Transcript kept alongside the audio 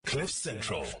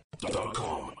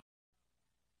CliffCentral.com.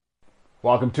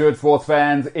 Welcome to it, sports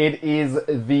fans. It is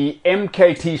the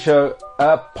MKT Show.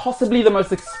 Possibly the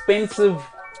most expensive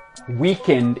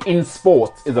weekend in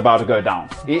sports is about to go down.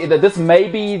 This may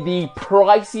be the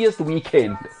priciest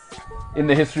weekend in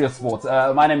the history of sports.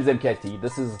 My name is MKT.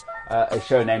 This is a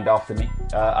show named after me.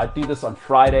 I do this on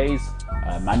Fridays,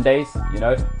 Mondays.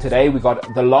 Today we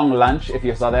got the long lunch. If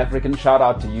you're South African, shout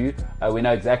out to you. We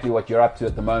know exactly what you're up to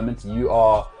at the moment. You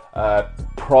are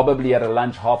probably at a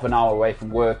lunch half an hour away from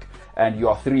work, and you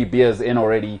are 3 beers in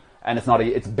already, and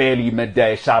it's barely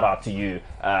midday. Shout out to you,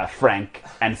 Frank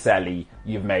and Sally.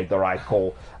 You've made the right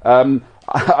call. I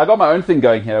got my own thing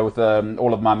going here with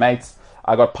all of my mates.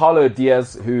 I got Paulo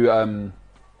Diaz, who,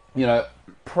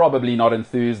 probably not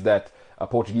enthused that a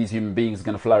Portuguese human being is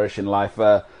going to flourish in life.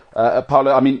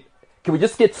 Paulo, can we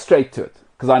just get straight to it?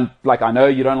 Because I know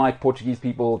you don't like Portuguese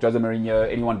people, Jose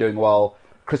Mourinho, anyone doing well.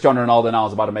 Cristiano Ronaldo now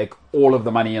is about to make all of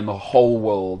the money in the whole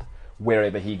world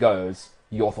wherever he goes.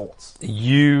 Your thoughts?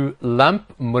 You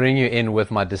lump Mourinho in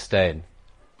with my disdain.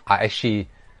 I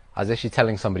was actually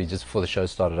telling somebody just before the show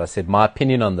started, I said, my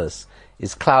opinion on this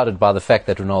is clouded by the fact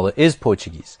that Ronaldo is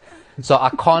Portuguese. So I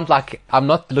can't, I'm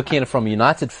not looking at it from a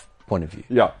United point of view.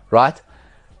 Yeah. Right?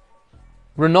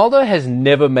 Ronaldo has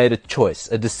never made a choice,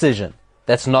 a decision,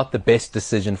 that's not the best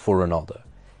decision for Ronaldo.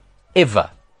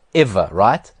 Ever,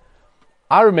 right?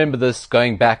 I remember this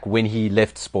going back when he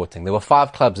left Sporting. There were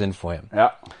 5 clubs in for him.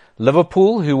 Yeah.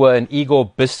 Liverpool, who were an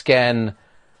Igor Biscan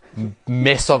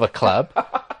mess of a club.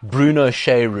 Bruno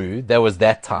Cheru, there was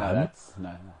that time.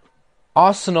 No.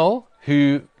 Arsenal,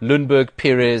 who Lundberg,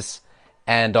 Perez,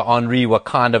 and Henry were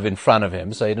kind of in front of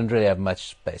him, so he didn't really have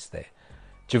much space there.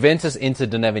 Juventus, Inter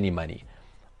didn't have any money.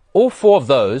 All 4 of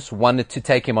those wanted to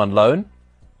take him on loan,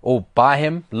 or buy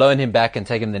him, loan him back, and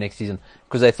take him the next season,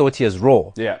 because they thought he was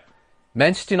raw. Yeah.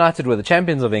 Manchester United were the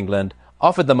champions of England,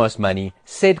 offered the most money,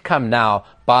 said come now,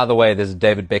 by the way, there's a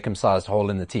David Beckham-sized hole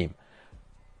in the team.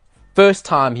 First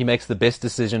time he makes the best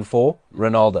decision for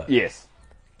Ronaldo. Yes.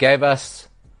 Gave us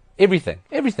everything,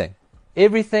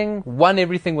 won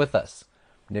everything with us.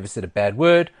 Never said a bad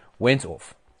word, went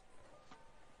off.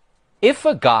 If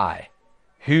a guy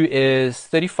who is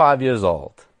 35 years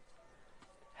old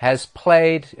has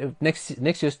played, next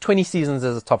year's 20 seasons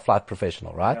as a top flight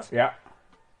professional, right? Yeah.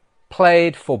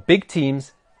 Played for big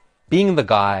teams, being the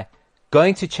guy,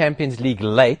 going to Champions League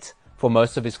late for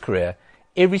most of his career.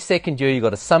 Every second year you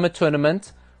got a summer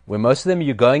tournament where most of them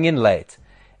you're going in late.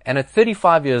 And at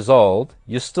 35 years old,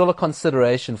 you're still a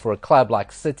consideration for a club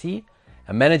like City,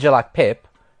 a manager like Pep,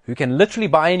 who can literally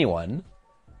buy anyone,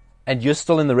 and you're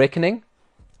still in the reckoning.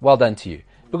 Well done to you.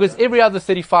 Because every other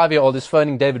 35-year-old is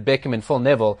phoning David Beckham and Phil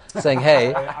Neville saying,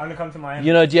 hey, I want to come to Miami.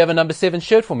 do you have a number 7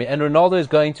 shirt for me? And Ronaldo is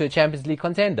going to a Champions League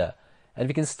contender. And if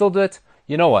he can still do it,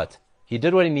 you know what? He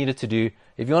did what he needed to do.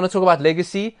 If you want to talk about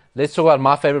legacy, let's talk about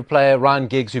my favorite player, Ryan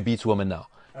Giggs, who beats women now.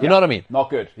 You know what I mean? Not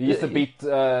good. He used to beat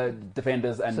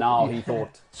defenders, and now he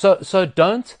thought... So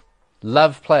don't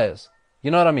love players.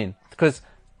 You know what I mean? Because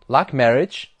like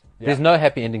marriage, there's no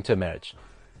happy ending to a marriage.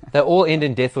 They all end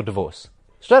in death or divorce.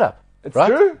 Straight up. It's right?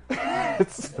 true.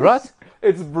 Right?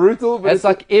 It's brutal. But it's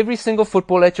like every single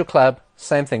footballer at your club,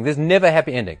 same thing. There's never a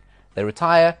happy ending. They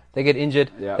retire, they get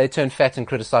injured, they turn fat and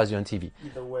criticize you on TV.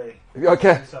 Either way.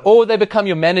 Okay. Or they become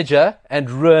your manager and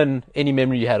ruin any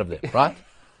memory you had of them, right?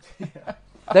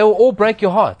 They will all break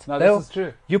your heart. No, this is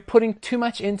true. You're putting too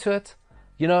much into it.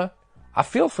 I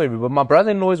feel for everybody. My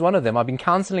brother-in-law is one of them. I've been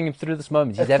counseling him through this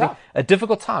moment. He's having a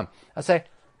difficult time. I say,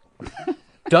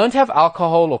 don't have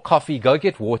alcohol or coffee. Go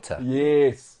get water.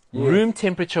 Yes. Room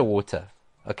temperature water.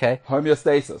 Okay?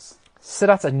 Homeostasis.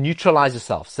 Sit out and neutralize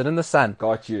yourself. Sit in the sun.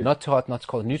 Got you. Not too hot, not too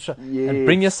cold. Neutral. Yes. And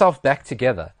bring yourself back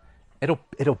together.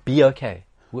 It'll be okay.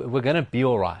 We're going to be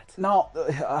all right. Now,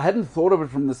 I hadn't thought of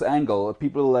it from this angle.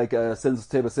 People like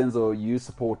Senzo, you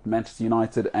support Manchester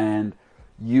United, and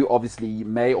you obviously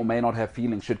may or may not have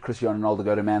feelings should Cristiano Ronaldo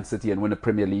go to Man City and win a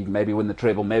Premier League, maybe win the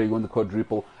treble, maybe win the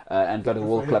quadruple, and go to the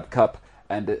World Club Cup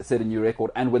and set a new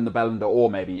record and win the Ballon d'Or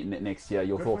maybe next year.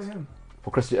 Your thoughts? For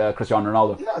Cristiano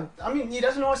Ronaldo? Yeah, he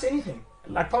doesn't owe us anything.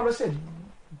 Like Paulo said,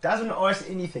 doesn't owe us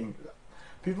anything.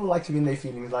 People like to win their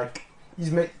feelings. Like,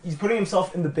 he's putting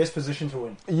himself in the best position to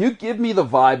win. You give me the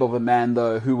vibe of a man,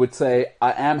 though, who would say,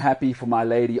 I am happy for my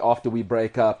lady after we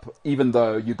break up, even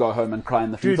though you go home and cry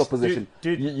in the fetal position.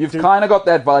 You've kind of got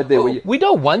that vibe there. We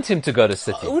don't want him to go to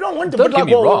City. We don't want to. Don't get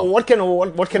me wrong. What can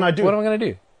I do? What am I going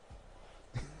to do?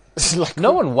 Like,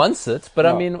 no one wants it, but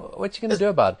I mean, what are you going to do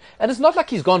about it? And it's not like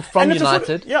he's gone from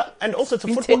United. And also it's a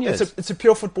been football. It's a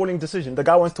pure footballing decision. The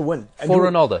guy wants to win. And for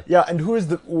Ronaldo. Yeah, and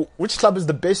which club is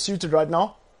the best suited right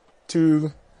now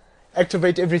to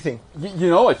activate everything. You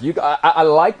know what? I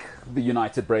like the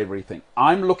United bravery thing.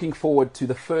 I'm looking forward to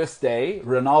the first day.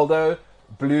 Ronaldo,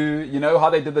 Blue, you know how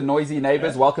they did the noisy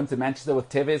neighbours, welcome to Manchester with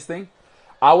Tevez thing?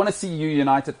 I want to see you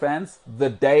United fans the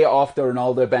day after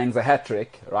Ronaldo bangs a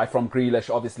hat-trick, right, from Grealish.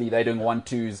 Obviously, they're doing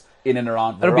 1-2s in and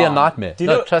around. It'll be a nightmare.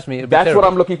 Trust me, it'll be That's terrible. what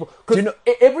I'm looking for. Because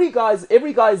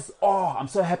every guy's, oh, I'm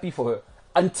so happy for her.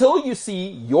 Until you see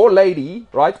your lady,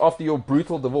 right, after your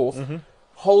brutal divorce,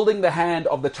 holding the hand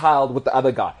of the child with the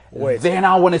other guy. Wait. Then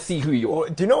I want to see who you are.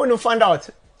 Do you know when we'll find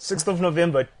out? 6th of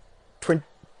November,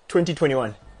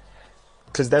 2021.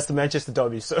 Because that's the Manchester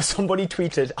derby. So somebody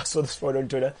tweeted, I saw this photo on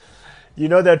Twitter. You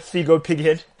know that Figo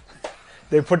pighead?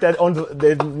 They put that on,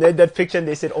 they made that picture and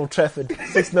they said Old Trafford,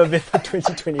 6th November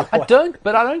 2021. I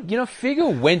don't, you know,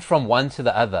 Figo went from one to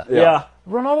the other. Yeah.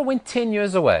 Ronaldo went 10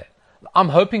 years away. I'm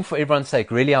hoping for everyone's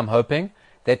sake, really, I'm hoping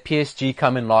that PSG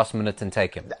come in last minute and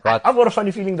take him. Right? I've got a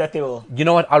funny feeling that they will. You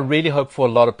know what? I really hope for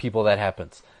a lot of people that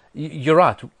happens. You're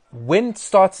right. When it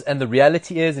starts, and the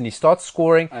reality is, and he starts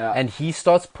scoring, and he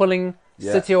starts pulling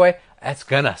City away, it's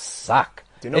going to suck.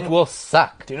 It will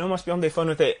suck. Do you know who must be on their phone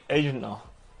with their agent now?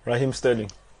 Raheem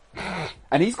Sterling.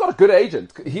 And he's got a good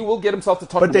agent. He will get himself to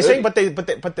Tottenham. But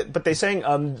they're saying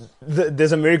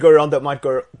there's a merry-go-round that might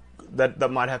go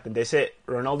that might happen. They say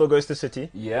Ronaldo goes to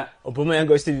City, Aubameyang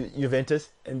goes to Juventus,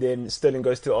 and then Sterling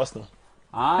goes to Arsenal.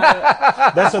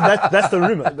 That's the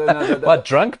rumor. But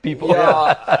drunk people.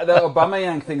 Yeah, the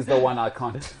Aubameyang thing's the one I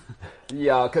can't.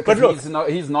 Yeah, because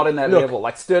he's not in that level.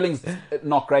 Like Sterling's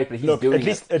not great, but he's doing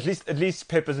it. At least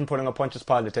Pep isn't putting a Pontius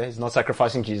Pilate. He's not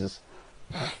sacrificing Jesus.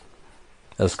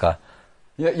 This guy.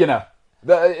 Yeah, you know,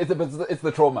 it's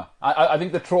the trauma. I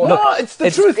think the trauma. No, it's the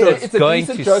truth. Though. It's a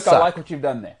decent joke. Suck. I like what you've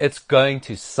done there. It's going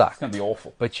to suck. It's going to be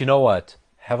awful. But you know what?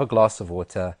 Have a glass of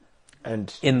water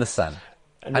and in the sun.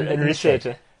 And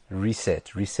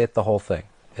reset. Reset the whole thing.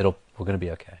 We're going to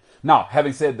be okay. Now,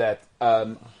 having said that,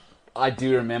 I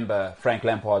do remember Frank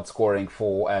Lampard scoring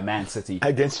for Man City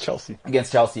against Chelsea,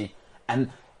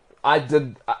 and I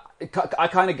can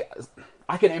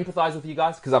empathise with you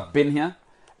guys because I've been here,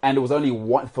 and it was only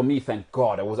one for me. Thank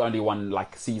God, it was only one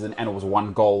season, and it was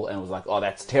one goal, and it was like, oh,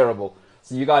 that's terrible.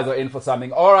 So you guys are in for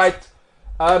something. All right.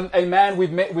 Hey man,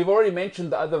 we've already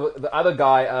mentioned the other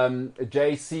guy,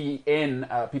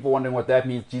 JCN. People wondering what that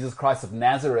means. Jesus Christ of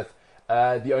Nazareth,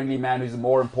 the only man who's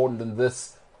more important than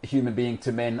this human being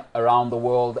to men around the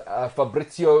world.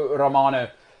 Fabrizio Romano.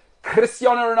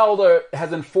 Cristiano Ronaldo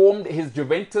has informed his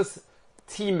Juventus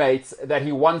teammates that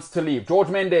he wants to leave. George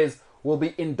Mendes will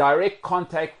be in direct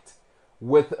contact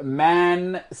with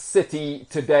Man City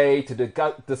today to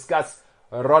discuss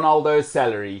Ronaldo's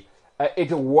salary.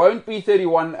 It won't be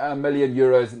 31 million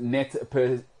euros net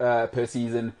per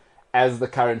season as the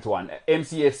current one.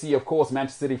 MCFC, of course,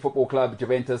 Manchester City Football Club,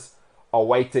 Juventus are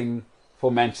waiting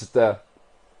for Manchester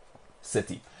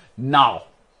City. Now,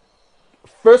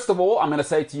 first of all, I'm going to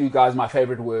say to you guys my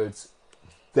favorite words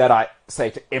that I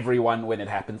say to everyone when it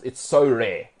happens. It's so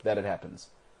rare that it happens.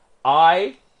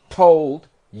 I told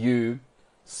you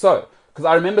so. Because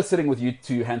I remember sitting with you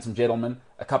two handsome gentlemen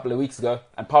a couple of weeks ago,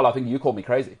 and Paul, I think you called me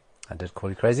crazy. I did call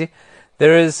you crazy.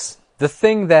 There is the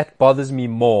thing that bothers me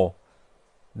more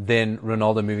than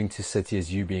Ronaldo moving to City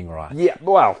is you being right. Yeah,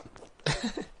 well,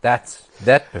 that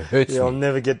hurts me. We'll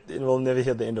never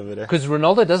hear the end of it. Because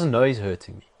Ronaldo doesn't know he's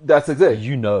hurting me. That's exactly.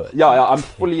 You know it. Yeah, I'm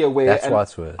fully aware. That's why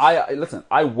it's worse. Listen,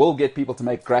 I will get people to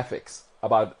make graphics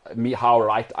about me, how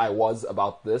right I was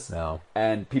about this. No.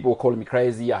 And people were calling me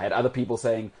crazy. I had other people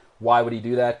saying, why would he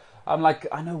do that? I'm like,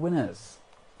 I know winners.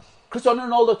 Cristiano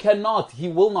Ronaldo cannot. He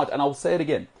will not. And I'll say it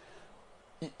again.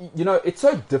 You know, it's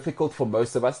so difficult for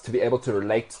most of us to be able to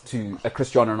relate to a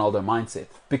Cristiano Ronaldo mindset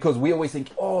because we always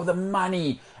think, oh, the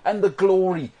money and the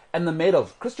glory and the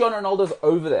medals. Cristiano Ronaldo's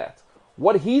over that.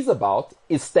 What he's about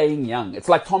is staying young. It's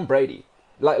like Tom Brady.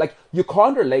 Like you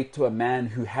can't relate to a man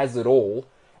who has it all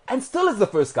and still is the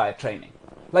first guy at training.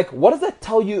 Like, what does that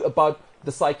tell you about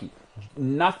the psyche?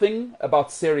 Nothing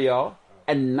about Serie A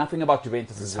and nothing about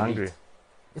Juventus is elite. Hungry.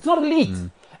 It's not elite.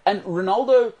 And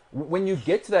Ronaldo, when you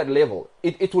get to that level,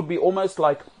 it would be almost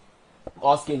like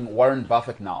asking Warren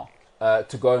Buffett now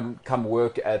to go and come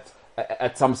work at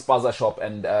some spaza shop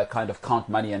and kind of count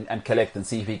money and collect and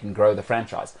see if he can grow the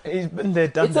franchise. He's been there,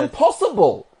 done It's that.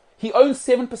 impossible. He owns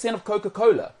 7% of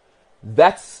Coca-Cola.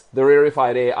 That's the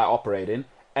rarefied air I operate in.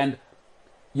 And,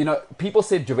 you know, people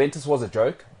said Juventus was a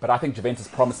joke, but I think Juventus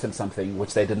promised him something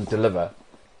which they didn't deliver.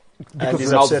 Because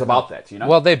he's Ronaldo's upset about now. that, you know?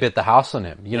 Well, they bet the house on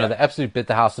him. You know, they absolutely bet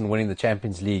the house on winning the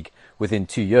Champions League within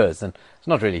 2 years. And it's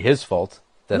not really his fault.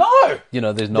 That, No! You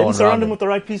know, there's no Didn't one surround around him with the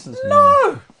right pieces.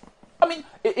 No! I mean,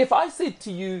 if I said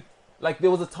to you, Like,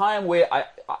 there was a time where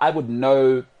I would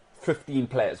know 15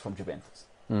 players from Juventus.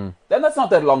 Then that's not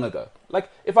that long ago. Like,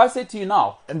 if I said to you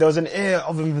now... And there was an air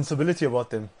of invincibility about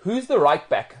them. Who's the right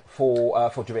back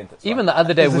for Juventus? Even the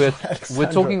other day,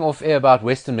 we're talking off air about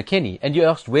Weston McKennie, and you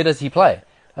asked, where does he play?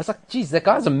 I was like, geez, that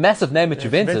guy's a massive name at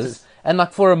Juventus. And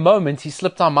like, for a moment, he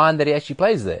slipped our mind that he actually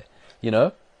plays there, you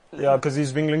know? Yeah, because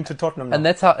he's being linked to Tottenham now. And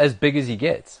that's how as big as he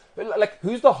gets. Like,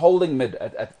 who's the holding mid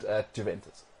at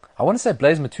Juventus? I want to say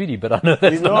Blaise Matuidi, but I know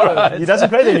that's He's not right. He doesn't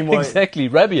play there anymore. Exactly,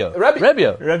 Rabiot.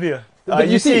 Rabiot. But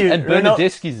you see, and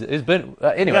Bernardeschi's is anyway,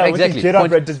 yeah, exactly. With the Jedi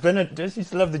bread. Does he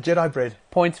still have the Jedi bread?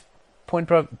 Point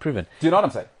proven. Do you know what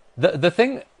I'm saying? The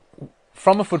thing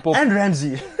from a football... And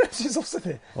Ramsey. She's also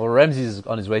there. Well, Ramsey's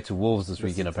on his way to Wolves this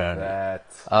weekend, apparently. That.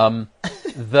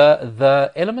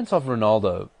 The element of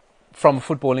Ronaldo, from a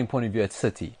footballing point of view at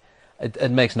City,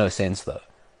 it makes no sense, though.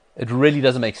 It really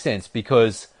doesn't make sense,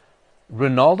 because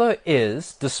Ronaldo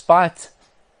is, despite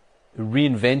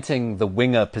reinventing the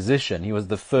winger position, he was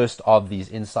the first of these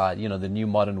inside, the new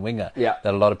modern winger that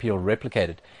a lot of people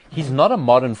replicated. He's not a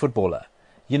modern footballer.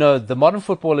 The modern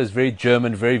footballer is very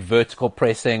German, very vertical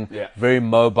pressing, very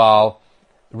mobile.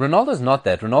 Ronaldo's not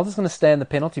that. Ronaldo's going to stay in the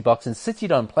penalty box, and City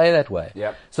don't play that way.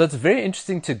 Yep. So it's very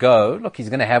interesting to go, look, he's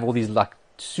going to have all these like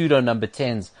pseudo number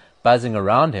 10s buzzing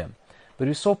around him. But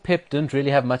we saw Pep didn't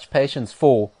really have much patience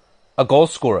for a goal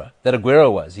scorer that Aguero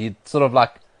was. He sort of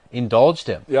like indulged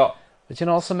him. Yeah. But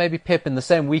also maybe Pep in the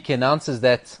same week announces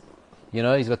that,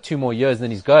 he's got 2 more years and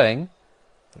then he's going.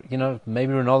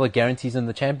 Maybe Ronaldo guarantees in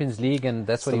the Champions League, and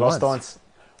that's what he wants. Last dance.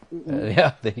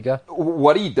 Yeah, there you go.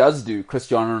 What he does do,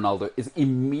 Cristiano Ronaldo, is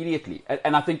immediately,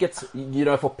 and I think it's,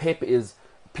 for Pep is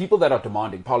people that are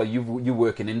demanding, Paulo, you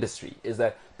work in industry, is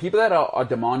that people that are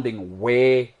demanding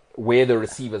where the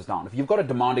receiver's down. If you've got a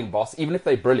demanding boss, even if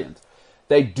they're brilliant,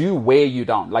 they do wear you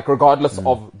down, like regardless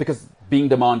of, because being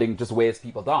demanding just wears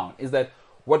people down, is that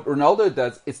what Ronaldo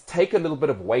does is take a little bit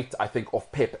of weight, I think,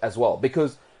 off Pep as well.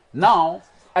 Because now,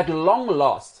 at long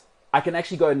last, I can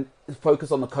actually go and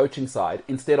focus on the coaching side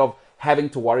instead of having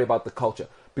to worry about the culture.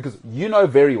 Because you know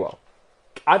very well,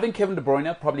 I think Kevin De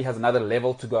Bruyne probably has another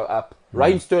level to go up.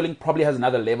 Raheem Sterling probably has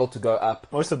another level to go up.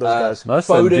 Most of those guys. Most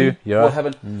of them do.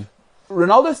 Yeah.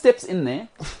 Ronaldo steps in there.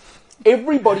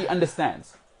 Everybody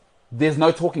understands. There's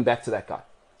no talking back to that guy.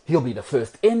 He'll be the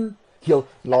first in. He'll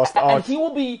last out. And he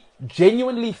will be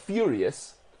genuinely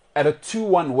furious at a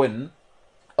 2-1 win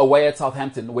away at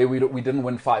Southampton where we didn't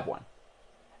win 5-1.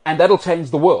 And that'll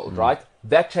change the world, right?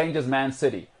 That changes Man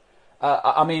City.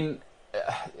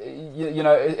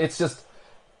 It's just...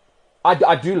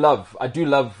 I do love what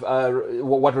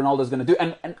Ronaldo's going to do.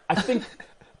 And I think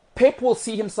Pep will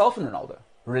see himself in Ronaldo.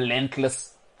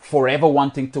 Relentless, forever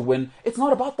wanting to win. It's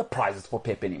not about the prizes for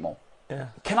Pep anymore. Yeah.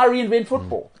 Can I reinvent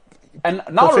football? And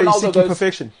now Ronaldo goes,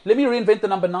 perfection. Let me reinvent the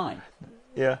number 9.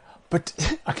 Yeah.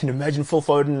 But I can imagine Phil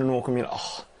Foden and walking in,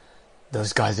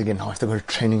 those guys again, how have to go to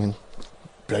training, and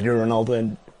bloody Ronaldo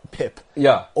and Pep.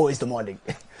 Yeah. Always demanding.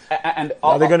 And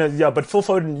they're gonna, but Phil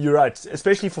Foden, you're right,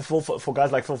 especially for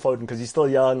guys like Phil Foden, because he's still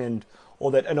young and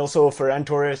all that, and also for Ferran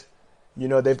Torres,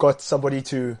 they've got somebody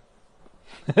to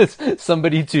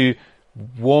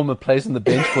warm a place on the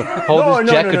bench for, hold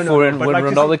his jacket for him when like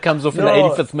Ronaldo comes off in the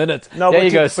 85th minute. There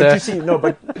you go, sir.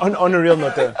 But on a real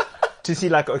note though, to see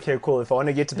like, okay, cool, if I want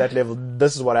to get to that level,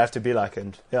 this is what I have to be like,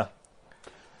 and yeah.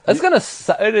 It is gonna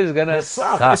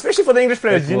suck. Especially for the English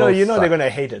players, they're gonna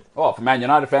hate it. Oh, for Man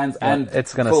United fans and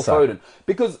it's gonna Phil suck. Foden.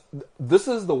 Because this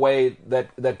is the way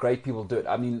that great people do it.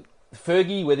 I mean,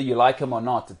 Fergie, whether you like him or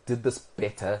not, did this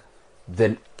better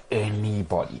than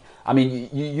anybody. I mean,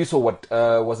 you saw what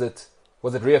was it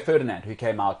Rio Ferdinand who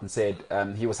came out and said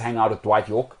he was hanging out with Dwight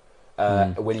York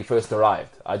when he first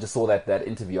arrived. I just saw that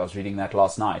interview. I was reading that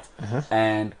last night.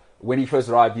 And when he first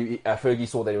arrived, Fergie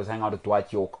saw that he was hanging out with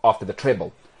Dwight York after the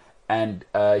treble. And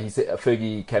he said,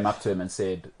 Fergie came up to him and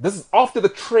said, "This is after the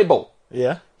treble."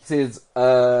 Yeah. He says,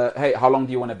 "Hey, how long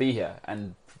do you want to be here?"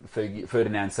 And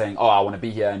Ferdinand saying, "Oh, I want to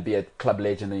be here and be a club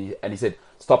legend." And he said,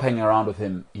 "Stop hanging around with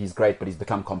him. He's great, but he's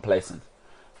become complacent."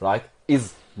 Right?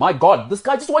 My God, this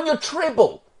guy just won your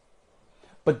treble.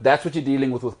 But that's what you're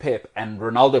dealing with Pep, and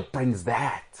Ronaldo brings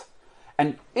that.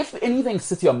 And if anything,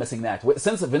 City are missing that.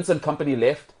 Since Vincent Kompany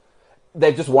left,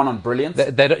 they've just won on brilliance.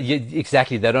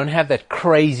 Exactly. They don't have that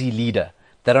crazy leader.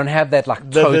 They don't have that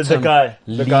totem the guy,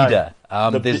 leader.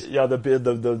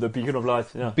 The beacon of light.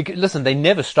 Yeah. Listen, they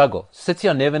never struggle. City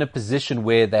are never in a position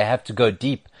where they have to go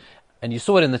deep. And you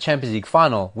saw it in the Champions League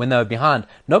final when they were behind.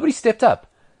 Nobody stepped up.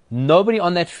 Nobody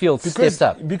on that field stepped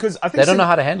up. Because I think they don't know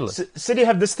how to handle it. City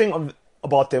have this thing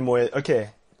about them where, okay,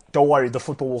 don't worry, the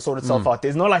football will sort itself out.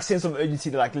 There's no sense of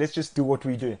urgency. Like, let's just do what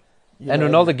we do. And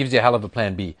Ronaldo gives you a hell of a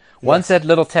plan B. Once that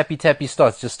little tappy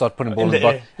starts, just start putting ball in the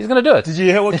box. air. He's going to do it. Did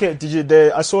you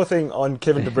hear I saw a thing on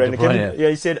Kevin De Bruyne.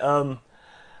 He said,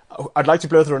 I'd like to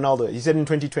play with Ronaldo. He said in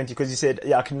 2020, because he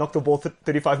said, I can knock the ball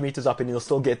 35 meters up and he'll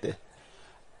still get there.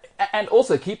 And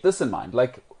also keep this in mind,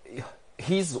 like,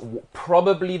 he's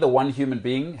probably the one human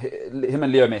being, him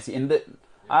and Leo Messi, in the,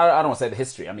 I don't want to say the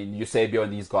history. I mean, Eusebio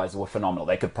and these guys were phenomenal.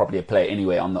 They could probably play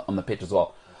anywhere on the pitch as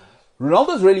well.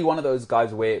 Ronaldo's really one of those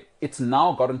guys where it's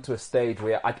now gotten to a stage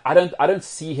where I don't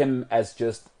see him as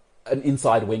just an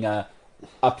inside winger,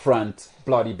 up front,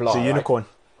 blah-de-blah. It's a unicorn.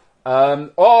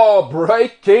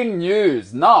 Breaking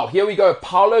news. Now, here we go.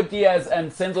 Paulo Diaz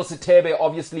and Senzo Sitebe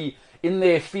obviously in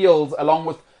their fields, along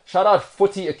with shout out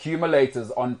footy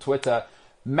accumulators on Twitter.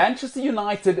 Manchester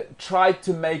United tried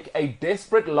to make a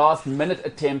desperate last-minute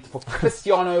attempt for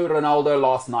Cristiano Ronaldo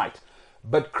last night.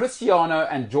 But Cristiano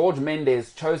and George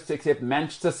Mendes chose to accept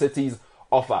Manchester City's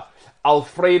offer.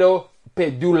 Alfredo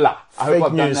Pedula. I hope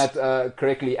I've done that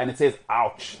correctly. And it says,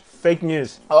 ouch. Fake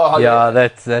news. Oh, yeah,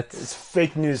 that's It's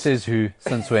fake news. Says who?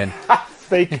 Since when?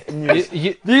 Fake news.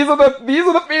 These are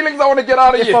the feelings I want to get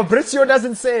out of if you. Fabrizio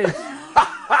doesn't say it.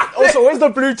 Also, where's the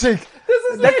blue tick?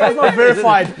 That guy's not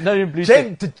verified. No blue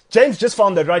tick. James just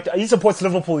found that, right? He supports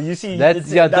Liverpool. You see,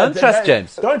 don't trust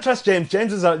James. Don't trust James.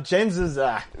 James is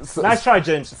nice try,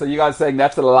 James. So you guys saying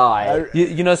that's a lie?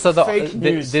 So Fake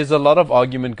news. there's a lot of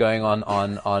argument going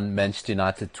on Manchester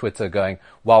United Twitter going,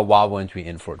 well, why weren't we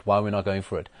in for it? Why are we not going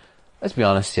for it? Let's be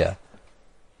honest here.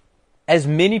 As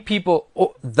many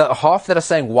people, the half that are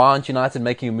saying, why aren't United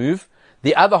making a move?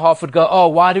 The other half would go, oh,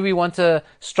 why do we want a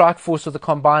strike force with a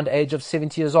combined age of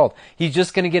 70 years old? He's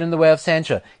just going to get in the way of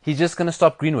Sancho. He's just going to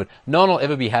stop Greenwood. No one will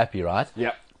ever be happy, right?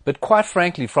 Yeah. But quite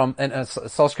frankly, and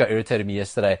Solskjaer irritated me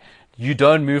yesterday, you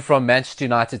don't move from Manchester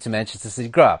United to Manchester City.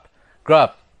 Grow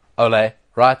up, Ole,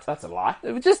 right? That's a lie.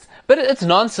 But it's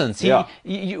nonsense. Yeah.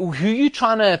 Who you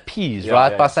trying to appease,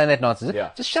 right, by saying that nonsense? Yeah.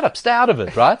 Just shut up. Stay out of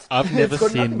it, right? I've never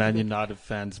seen Man United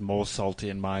fans more salty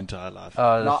in my entire life.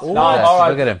 All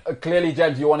Look at him. right. Clearly,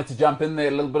 James, you wanted to jump in there.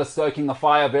 A little bit of stoking the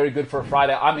fire. Very good for a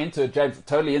Friday. I'm into it, James.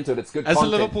 Totally into it. It's good As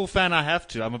content. a Liverpool fan, I have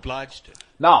to. I'm obliged to.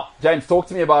 Now, James, talk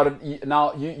to me about it.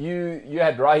 Now, you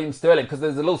had Raheem Sterling, because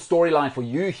there's a little storyline for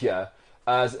you here.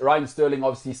 Raheem Sterling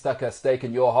obviously stuck a stake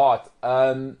in your heart.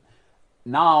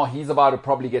 Now he's about to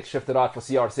probably get shifted out for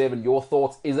CR7. Your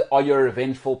thoughts? Are you a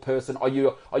revengeful person? Are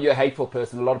you a hateful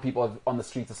person? A lot of people on the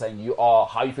streets are saying you are.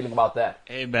 How are you feeling about that?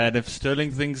 Hey man, if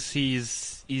Sterling thinks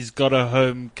he's got a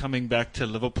home coming back to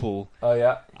Liverpool, Oh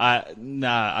yeah. I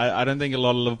don't think a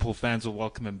lot of Liverpool fans will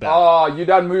welcome him back. Oh, you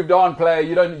done moved on, player.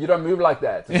 You don't move like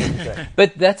that. That's what you're saying.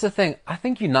 But that's the thing. I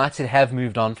think United have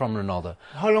moved on from Ronaldo.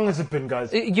 How long has it been,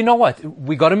 guys? You know what?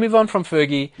 We got to move on from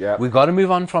Fergie. Yeah. We got to move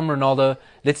on from Ronaldo.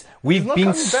 We've not been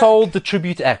coming sold the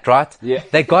tribute act, right? Yeah.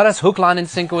 They got us hook, line, and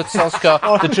sinker with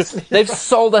Solskjaer. They've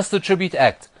sold us the tribute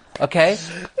act. Okay.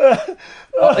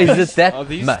 Is it that Are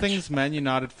these much? things Man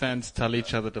United fans tell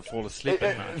each other to fall asleep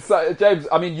at night? So, James,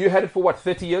 I mean, you had it for what,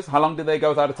 30 years? How long did they go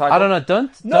without a title? I don't know.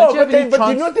 Don't you No, have any but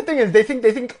chance? you know what the thing is? They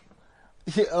think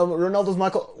Ronaldo's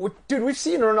Michael. Dude, we've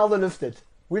seen Ronaldo lifted.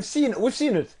 We've seen it.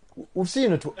 We've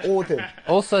seen it all day.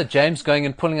 Also, James going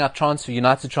and pulling out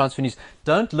United transfer news.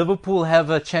 Don't Liverpool have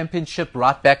a championship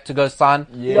right back to go sign?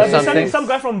 Yeah. or They're something? sending some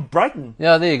guy from Brighton.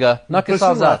 Yeah, there you go. Knock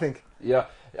yourselves Basuma, I out. think. Yeah.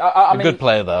 I mean, Good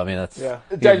player though. I mean, that's Yeah.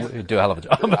 James- he'd do a hell of a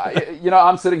job.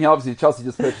 I'm sitting here. Obviously, Chelsea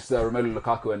just purchased Romelu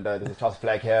Lukaku, and there's a Chelsea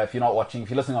flag here. If you're not watching, if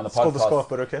you're listening on the It's called podcast, the scarf,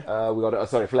 but okay. we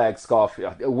got flag, scarf,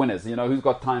 winners. You know, who's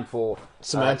got time for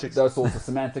Semantics. those sorts of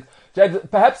semantics? James,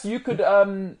 perhaps you could.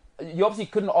 You obviously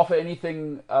couldn't offer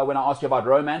anything when I asked you about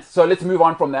romance. So let's move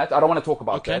on from that. I don't want to talk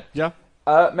about Okay, that.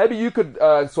 yeah. Maybe you could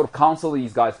sort of counsel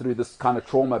these guys through this kind of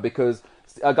trauma, because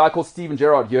a guy called Steven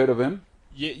Gerrard, you heard of him?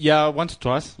 Yeah, once or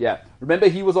twice. Yeah. Remember,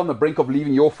 he was on the brink of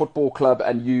leaving your football club,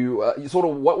 and you sort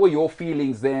of, what were your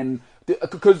feelings then?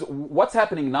 Because what's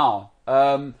happening now,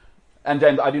 and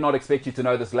James, I do not expect you to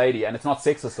know this lady, and it's not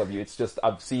sexist of you, it's just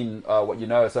I've seen what you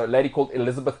know. So a lady called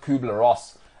Elizabeth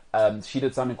Kubler-Ross, she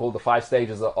did something called the 5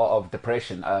 stages of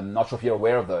depression. Not sure if you're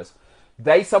aware of those.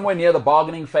 They somewhere near the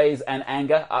bargaining phase and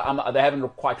anger. They haven't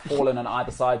quite fallen on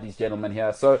either side, these gentlemen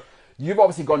here. So you've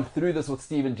obviously gone through this with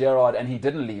Steven Gerrard, and he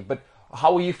didn't leave, but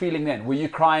how were you feeling then? Were you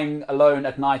crying alone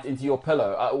at night into your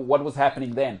pillow? What was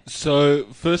happening then? So,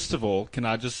 first of all, can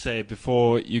I just say,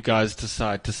 before you guys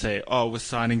decide to say, oh, we're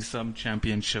signing some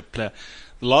championship player.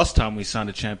 The last time we signed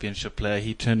a championship player,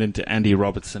 he turned into Andy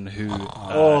Robertson, who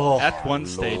at one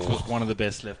stage was one of the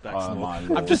best left backs in the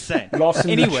world. I'm just saying.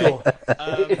 Anyway,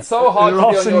 It's so hard to be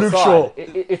on Lawson your Luke side. Shaw.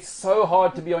 It's so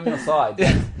hard to be on your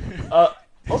side.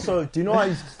 Also, do you know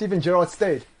why Steven Gerrard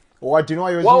stayed? Why do you know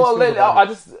why he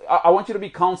was I want you to be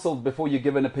counselled before you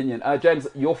give an opinion. James,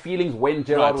 your feelings when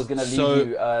Gerrard was going to leave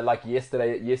you like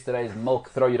yesterday's milk,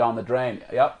 throw you down the drain.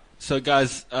 Yep. So,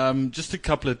 guys, just a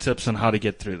couple of tips on how to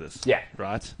get through this. Yeah.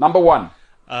 Right? Number one.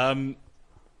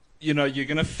 You're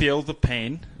going to feel the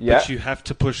pain, but you have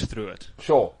to push through it.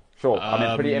 Sure. I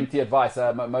mean, pretty empty advice.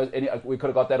 We could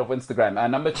have got that off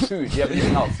Instagram. Number two, do you have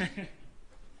anything else?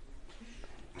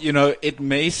 It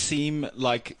may seem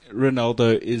like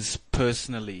Ronaldo is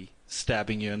personally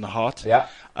stabbing you in the heart. Yeah.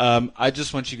 I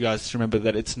just want you guys to remember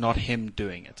that it's not him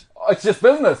doing it. It's just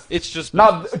business. It's just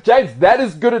now, business. James, that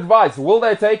is good advice. Will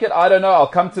they take it? I don't know. I'll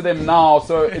come to them now.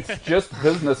 So it's just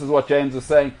business is what James is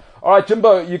saying. All right,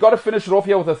 Jimbo, you got to finish it off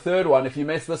here with a third one. If you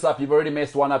mess this up, you've already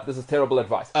messed one up. This is terrible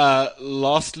advice.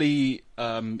 Lastly,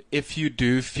 if you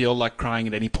do feel like crying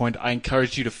at any point, I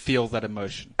encourage you to feel that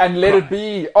emotion. And let it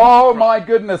be. Oh, my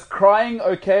goodness. Crying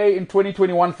okay in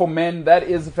 2021 for men. That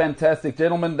is fantastic.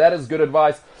 Gentlemen, that is good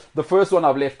advice. The first one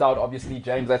I've left out, obviously,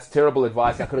 James. That's terrible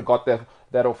advice. I could have got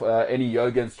that off any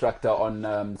yoga instructor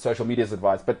on social media's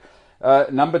advice. But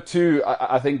number two,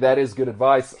 I think that is good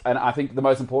advice. And I think the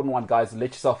most important one, guys, let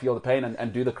yourself feel the pain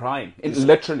and do the crying.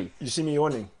 Literally. You see me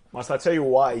yawning. Must I tell you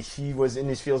why he was in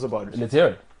his feels about it? Let's hear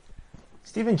it.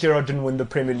 Steven Gerrard didn't win the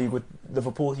Premier League with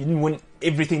Liverpool. He didn't win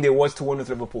everything there was to win with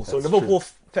Liverpool. So Liverpool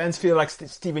fans feel like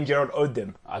Steven Gerrard owed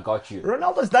them. I got you.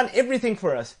 Ronaldo's done everything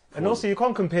for us. And also, you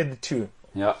can't compare the two.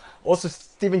 Yeah. Also,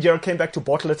 Steven Gerrard came back to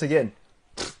bottle it again.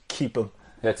 Keep him.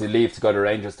 He had to leave to go to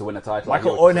Rangers to win a title.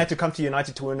 Michael Owen had to come to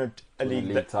United to win a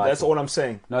league. That's all I'm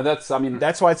saying. No,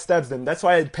 that's why it stabs them. That's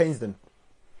why it pains them.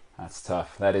 That's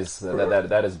tough. That is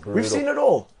brutal. We've seen it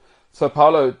all. So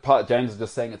James is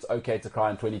just saying it's okay to cry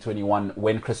in 2021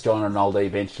 when Cristiano Ronaldo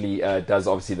eventually does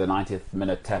obviously the 90th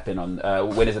minute tap in on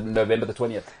when is it, November the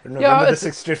 20th? November the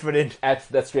 6th, Stretford End. At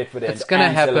that Stretford End. It's going to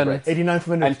happen. 89th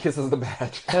minute. And kisses the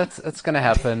badge. It's going to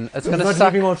happen. It's going to not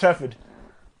suck. leaving Old Trafford.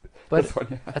 But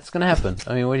it's going to happen.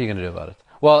 I mean, what are you going to do about it?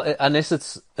 Well, unless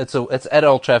it's at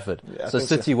Old Trafford, so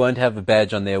City won't have a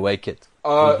badge on their away kit.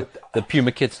 The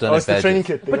Puma kits don't have badges. The training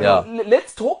kit. But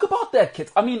let's talk about that kit.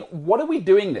 I mean, what are we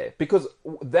doing there? Because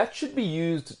that should be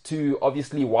used to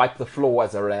obviously wipe the floor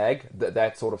as a rag,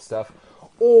 that sort of stuff.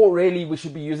 Or really, we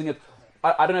should be using it.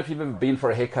 I don't know if you've ever been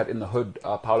for a haircut in the hood,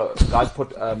 Paolo. Guys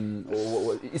put. I've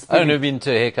never been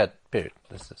to a haircut. Period.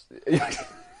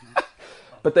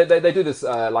 But they do this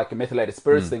like a methylated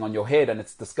spirits thing on your head, and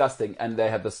it's disgusting. And they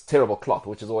have this terrible cloth,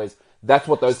 which is always that's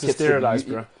what those kits sterilize,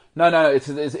 bro. No,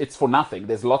 it's for nothing.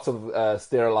 There's lots of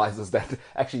sterilizers that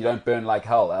actually don't burn like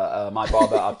hell. My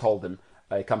barber, I've told him,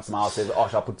 he comes to my house and says, "Oh,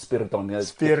 shall I put spirit on?"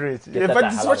 Spirit. But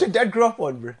this is what your dad grew up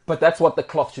on, bro. But that's what the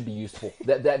cloth should be used for.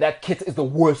 That kit is the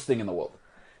worst thing in the world.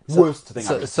 Worst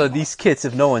thing. So these kits,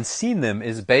 if no one's seen them,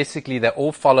 is basically they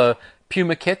all follow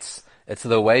Puma kits. It's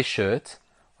the away shirt.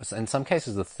 In some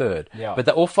cases, the third. Yeah. But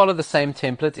they all follow the same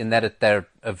template in that they're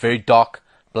a very dark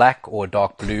black or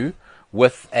dark blue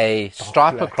with a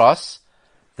stripe across,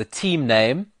 the team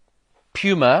name,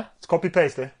 Puma. It's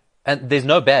copy-paste, eh? And there's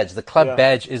no badge. The club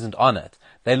badge isn't on it.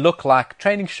 They look like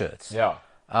training shirts. Yeah.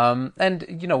 And,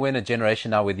 we're in a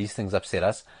generation now where these things upset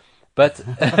us. But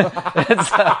we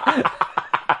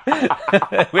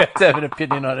have to have an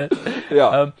opinion on it.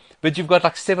 Yeah. But you've got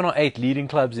like 7 or 8 leading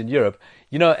clubs in Europe,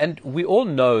 and we all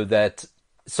know that.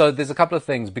 So there's a couple of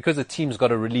things because the team's got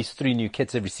to release 3 new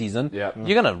kits every season. Yeah.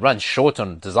 You're going to run short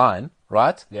on design,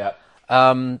 right? Yeah.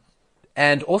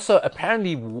 And also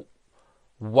apparently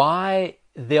why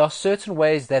there are certain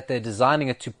ways that they're designing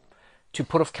it to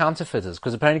put off counterfeiters,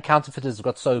 because apparently counterfeiters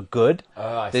got so good.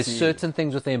 There's certain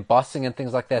things with the embossing and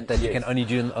things like that you can only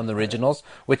do on the originals,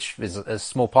 which is a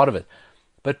small part of it.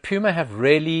 But Puma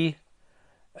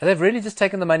they've really just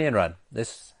taken the money and run.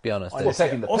 Let's be honest.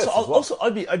 Also,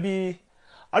 I'd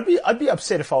be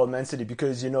upset if I were Man City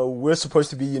because we're supposed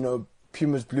to be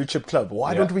Puma's blue chip club.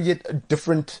 Why don't we get a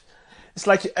different? It's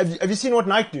like have you seen what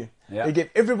Nike do? Yeah.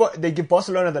 They give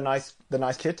Barcelona the nice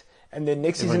kit, and then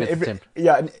next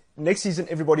season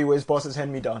everybody wears Barca's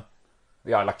hand me down.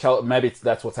 Yeah, like maybe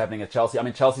that's what's happening at Chelsea. I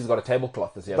mean, Chelsea's got a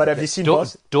tablecloth this year. But have you seen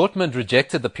Dortmund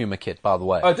rejected the Puma kit, by the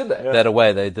way. Oh, did they? Yeah. That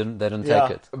away, they didn't take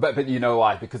it. But you know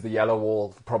why? Because the yellow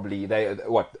wall probably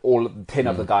all 10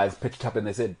 of the guys pitched up and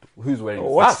they said, "Who's wearing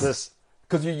this?" What's this?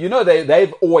 Because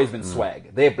they've always been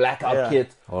swag. Their blackout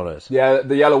kit. Always. Yeah,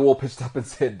 the yellow wall pitched up and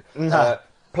said.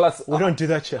 Plus, we don't do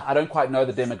that shit. I don't quite know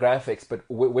the demographics, but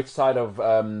which side of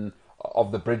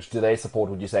the bridge do they support?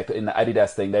 Would you say in the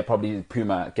Adidas thing? They probably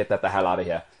Puma get that the hell out of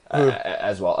here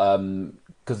as well.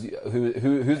 Because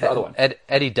who's the other one?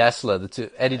 Eddie Dassler, the two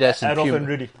Eddie Dassler, Adolf and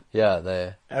Rudy. Yeah,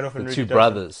 they're Adolf and the Rudy two Dassler.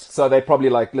 brothers. So they probably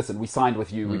like, listen, we signed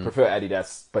with you. We prefer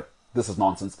Adidas, but this is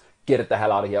nonsense. Get it the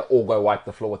hell out of here, or go wipe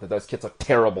the floor with it. Those kids are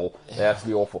terrible. They're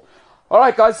absolutely awful. All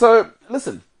right, guys. So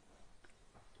listen,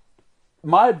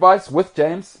 my advice with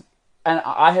James, and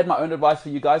I had my own advice for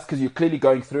you guys because you're clearly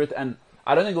going through it, and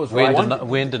I don't think it was right.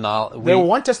 We're in denial. They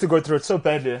want us to go through it so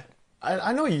badly.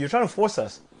 I know you're trying to force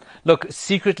us. Look,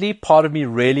 secretly, part of me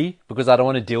really, because I don't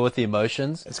want to deal with the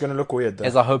emotions, It's going to look weird, though.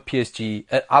 as I hope PSG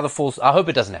either falls. I hope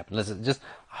it doesn't happen. Listen,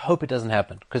 I hope it doesn't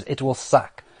happen because it will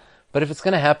suck. But if it's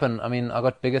going to happen, I mean, I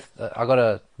got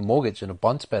a mortgage and a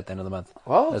bond spare at the end of the month.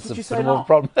 Well, that's what a you bit say of now. a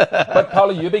problem. But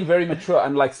Paolo, you're being very mature,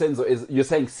 unlike Senzo. You're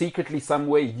saying secretly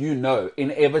somewhere,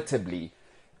 inevitably,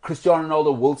 Cristiano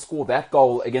Ronaldo will score that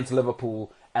goal against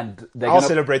Liverpool, and I'll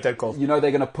celebrate that goal. You know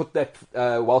they're going to put that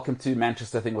welcome to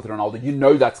Manchester thing with Ronaldo. You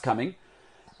know that's coming.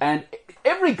 And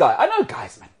every guy, I know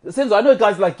guys, man. Senzo, I know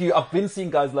guys like you. I've been seeing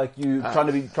guys like you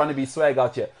trying to be swag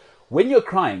out here. When you're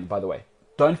crying, by the way,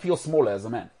 don't feel smaller as a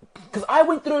man. Because I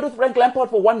went through it with Frank Lampard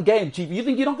for one game, Chief. You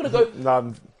think you're not going to go?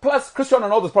 No. Plus, Cristiano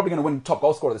Ronaldo is probably going to win top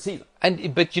goal scorer of the season.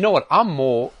 But you know what? I'm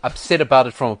more upset about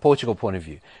it from a Portugal point of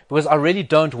view because I really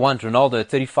don't want Ronaldo at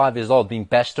 35 years old being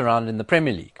bashed around in the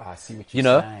Premier League. I see what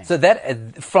you're saying. So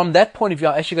that from that point of view,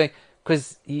 I'm actually going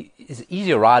because it's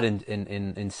easier ride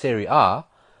in Serie A.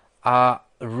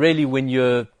 Really, when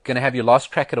you're going to have your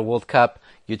last crack at a World Cup,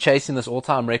 you're chasing this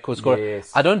all-time record score.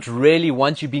 Yes. I don't really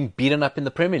want you being beaten up in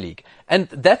the Premier League, and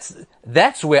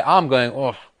that's where I'm going.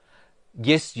 Oh,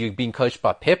 yes, you're being coached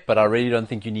by Pep, but I really don't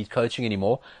think you need coaching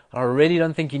anymore. I really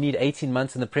don't think you need 18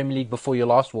 months in the Premier League before your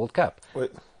last World Cup.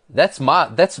 Wait. That's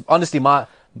honestly my.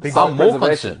 I'm more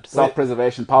concerned.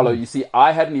 Self-preservation, Paolo. You see,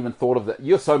 I hadn't even thought of that.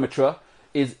 You're so mature.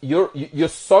 You're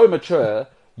so mature.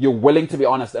 You're willing to be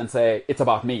honest and say it's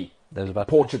about me. There's about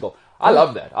Portugal. I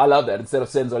love that. Instead of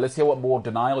Senzo, let's hear what more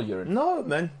denial you're in. No,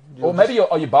 man. Or maybe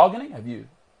are you bargaining? Have you?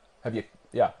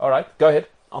 Yeah. All right. Go ahead.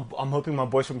 I'm hoping my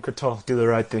boys from Qatar do the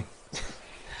right thing.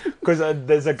 Because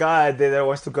there's a guy there that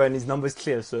wants to go and his number's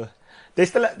clear. So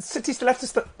City still have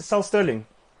to sell Sterling.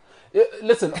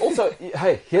 Listen, also,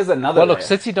 hey, here's another. Well, look, layer.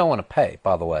 City don't want to pay,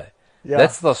 by the way. Yeah.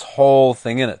 That's this whole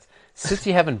thing in it.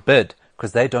 City haven't bid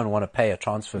because they don't want to pay a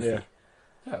transfer fee. Yeah.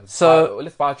 Yeah, So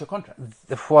let's buy out your contract.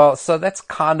 Well, so that's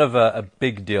kind of a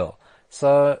big deal.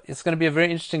 So it's going to be a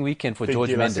very interesting weekend for Big George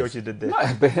deal, I see Mendes. what you did there.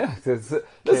 No, but yeah, listen.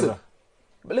 Clever.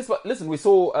 But listen, we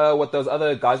saw what those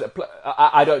other guys.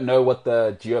 I don't know what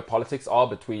the geopolitics are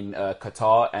between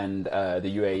Qatar and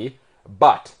the UAE,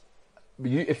 but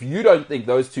if you don't think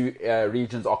those two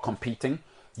regions are competing,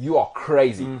 you are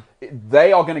crazy.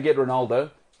 They are going to get Ronaldo.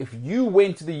 If you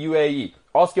went to the UAE,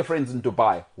 ask your friends in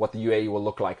Dubai what the UAE will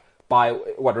look like by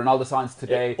what Ronaldo signs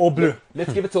today. All blue.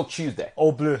 Let's give it till Tuesday.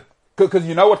 All blue. Because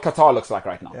you know what Qatar looks like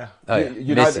right now. Yeah. Oh, yeah.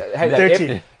 You know, Messi. hey,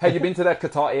 Dirty. have you been to that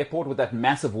Qatar airport with that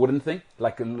massive wooden thing?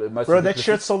 Like most Bro, of the that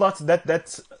shirt sold out.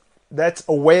 That's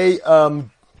away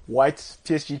white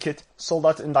PSG kit sold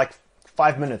out in like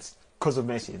 5 minutes because of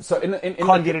Messi. So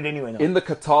Can't get it anywhere now. In the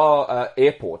Qatar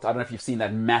airport, I don't know if you've seen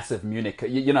that massive Munich.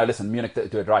 You know, listen, Munich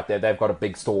do it right there. They've got a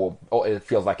big store. It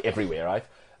feels like everywhere, right?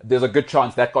 There's a good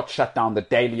chance that got shut down the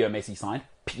day Leo Messi signed.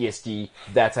 PSG,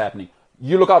 that's happening.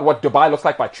 You look at what Dubai looks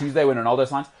like by Tuesday when Ronaldo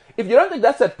signs. If you don't think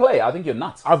that's at play, I think you're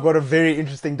nuts. I've got a very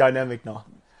interesting dynamic now.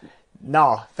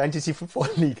 Now, Fantasy Football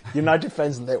League, United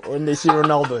fans, when they see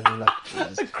Ronaldo, you're like,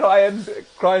 Jesus. cry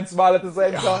and smile at the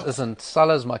same time. Listen,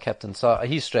 Salah's my captain, so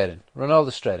he's straight in.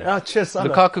 Ronaldo's straight in. Ah, cheers, Salah.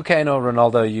 Lukaku, Kane, or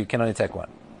Ronaldo, you can only take one.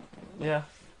 Yeah.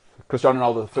 Cristiano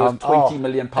Ronaldo, the first £20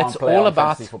 million It's player all on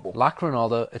about, fantasy football. like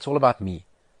Ronaldo, it's all about me.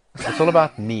 It's all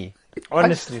about me.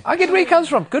 Honestly. I get where he comes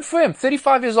from. Good for him.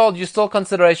 35 years old, you're still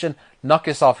consideration. Knock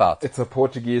yourself out. It's a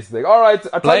Portuguese thing. All right,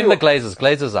 I tell Blame you the what- Glazers.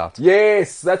 Glazers out.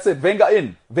 Yes, that's it. Wenger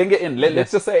in.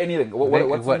 Let's just say anything. What's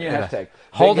the new Whatever. hashtag?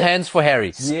 Hold Wenger- hands for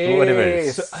Harry. Yes. Whatever it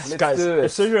is. Let's Guys, do it.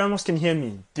 if Sergio Ramos can hear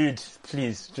me, dude,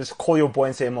 please, just call your boy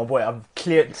and say, my boy, I've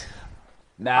cleared.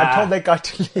 Nah. I told that guy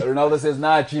to leave. Ronaldo says,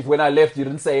 nah, Chief, when I left, you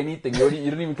didn't say anything. You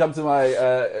didn't even come to my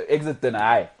exit dinner.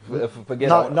 Aye. Forget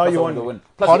No, it. now Plus you I want wanted to me. win.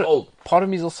 Plus you're old. Part of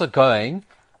me is also going,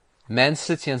 Man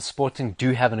City and Sporting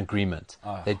do have an agreement.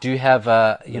 They do have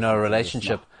a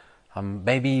relationship.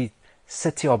 Maybe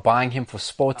City are buying him for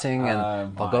Sporting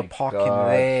and they'll go park him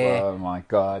there. Oh, my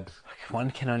God.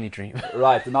 One can only dream.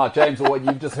 Right, now, James, what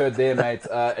you've just heard there, mate,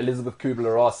 Elizabeth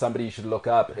Kubler-Ross, somebody you should look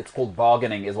up. It's called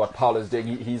bargaining, is what Paolo's doing.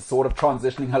 He's sort of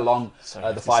transitioning along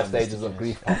the 5 stages of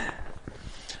grief.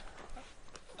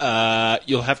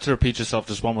 You'll have to repeat yourself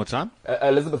just one more time.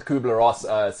 Elizabeth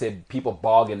Kubler-Ross said people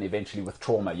bargain eventually with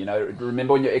trauma. You know,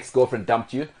 remember when your ex-girlfriend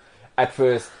dumped you? At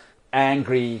first,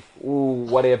 angry, ooh,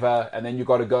 whatever, and then you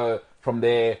got to go from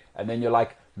there, and then you're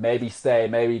like, maybe stay,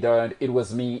 maybe don't. It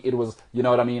was me. It was, you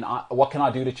know what I mean? What can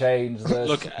I do to change this?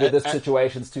 Look, this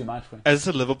situation's too much for me. As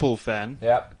a Liverpool fan,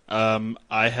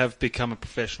 I have become a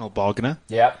professional bargainer.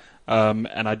 Yeah.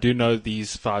 And I do know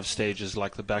these 5 stages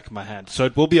like the back of my hand. So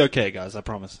it will be okay, guys, I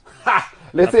promise.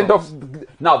 Let's end off.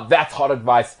 Now, that's hot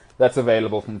advice. That's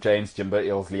available from James Jimber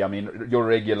Ilsley. I mean, your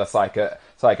regular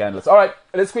psychoanalyst. All right,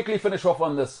 let's quickly finish off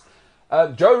on this.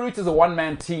 Joe Root is a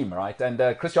one-man team, right?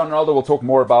 And Cristiano Ronaldo will talk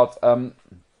more about,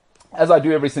 as I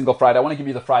do every single Friday. I want to give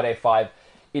you the Friday 5.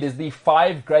 It is the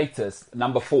 5 greatest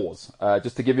number 4s.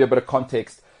 Just to give you a bit of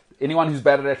context, anyone who's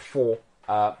better at 4,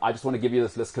 I just want to give you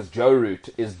this list because Joe Root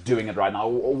is doing it right now.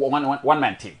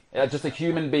 One-man team. Just a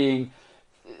human being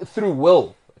through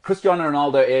will. Cristiano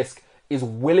Ronaldo-esque is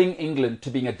willing England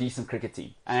to being a decent cricket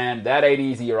team. And that ain't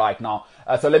easy right now.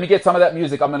 So let me get some of that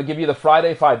music. I'm going to give you the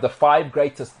Friday 5, the 5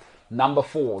 greatest number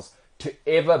 4s to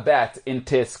ever bat in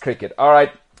Test cricket. All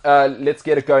right, let's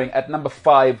get it going. At number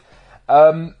 5,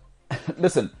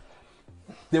 listen,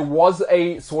 there was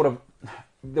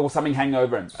something hanging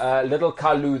over him. Little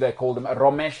Kalu, they called him.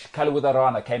 Romesh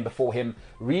Kaluwidarana came before him,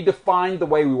 redefined the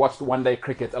way we watched one-day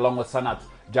cricket along with Sanat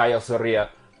Jayasuriya.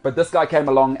 But this guy came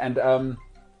along and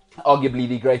arguably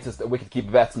the greatest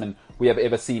wicketkeeper batsman we have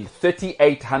ever seen.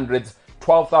 3,800,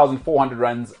 12,400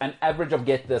 runs, an average of,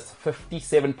 get this,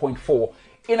 57.4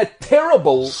 in a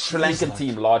terrible Sri Lankan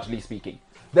team, largely speaking.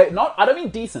 I don't mean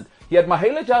decent. He had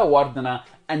Mahela Jayawardena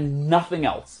and nothing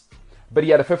else. But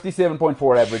he had a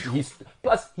 57.4 average.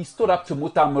 Plus, he stood up to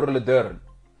Muta Muralidharan.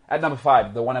 At number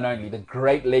 5, the one and only, the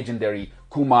great legendary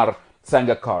Kumar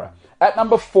Sangakkara. At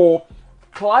number 4,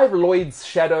 Clive Lloyd's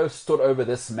shadow stood over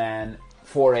this man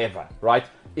forever, right?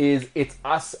 It's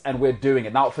us and we're doing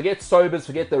it. Now, forget Sobers,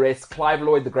 forget the rest. Clive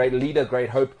Lloyd, the great leader, great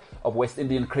hope of West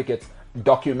Indian cricket,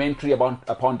 documentary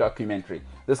upon documentary.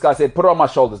 This guy said, put it on my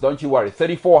shoulders, don't you worry.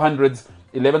 3,400s,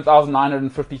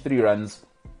 11,953 runs,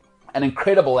 an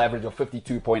incredible average of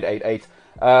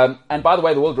 52.88. And by the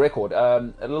way, the world record,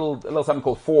 a little something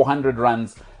called 400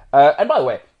 runs. And by the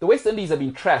way, the West Indies have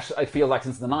been trashed, I feel like,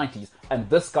 since the 90s. And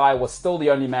this guy was still the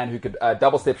only man who could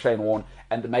double-step Shane Warne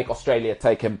and make Australia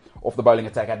take him off the bowling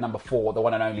attack. At number 4, the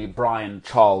one and only Brian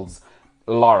Charles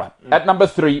Lara. At number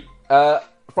 3,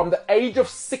 from the age of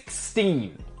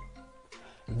 16,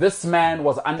 this man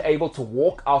was unable to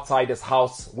walk outside his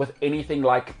house with anything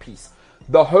like peace.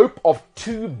 The hope of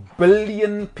 2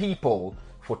 billion people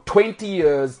for 20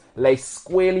 years lay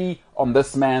squarely on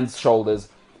this man's shoulders.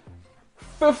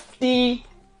 50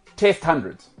 Test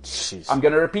hundreds. Jeez. I'm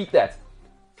going to repeat that.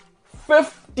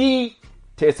 50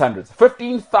 Test hundreds.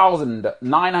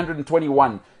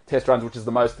 15,921 Test runs, which is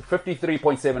the most.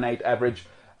 53.78 average.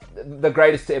 The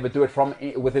greatest to ever do it from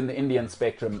within the Indian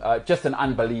spectrum. Just an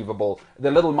unbelievable.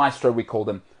 The little maestro, we call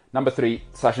them. Number 3,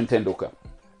 Sachin Tendulkar.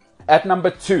 At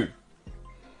number 2,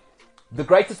 the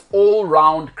greatest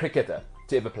all-round cricketer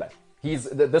to ever play.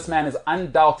 This man is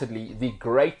undoubtedly the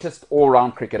greatest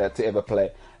all-round cricketer to ever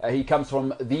play. He comes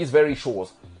from these very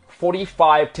shores.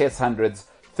 45 Test hundreds,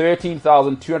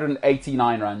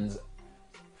 13,289 runs,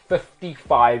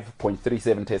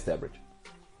 55.37 Test average.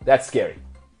 That's scary.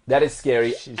 That is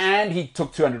scary. Jeez. And he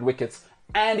took 200 wickets,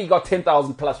 and he got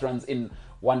 10,000 plus runs in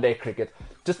one-day cricket.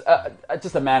 Just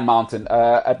a man mountain.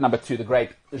 At number 2, the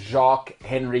great Jacques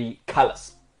Henry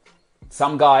Cullis.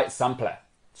 Some guy, some player.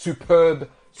 Superb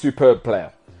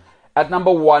player. At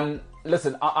number 1,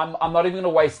 listen, I'm not even going to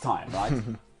waste time, right?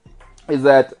 Is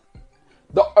that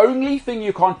the only thing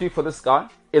you can't do for this guy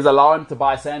is allow him to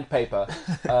buy sandpaper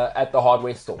at the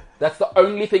hardware store. That's the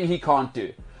only thing he can't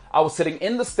do. I was sitting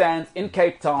in the stands in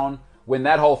Cape Town when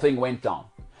that whole thing went down.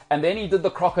 And then he did the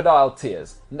crocodile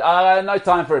tears. No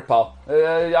time for it, pal.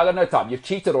 I got no time. You've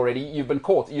cheated already. You've been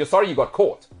caught. You're sorry you got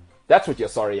caught. That's what you're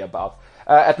sorry about.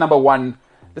 At number 1,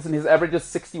 listen, his average is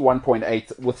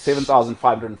 61.8 with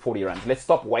 7,540 runs. Let's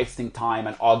stop wasting time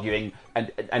and arguing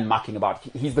and mucking about.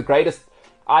 He's the greatest.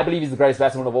 I believe he's the greatest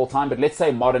batsman of all time. But let's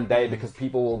say modern day, because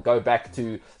people will go back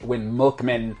to when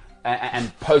milkmen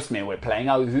and postmen were playing.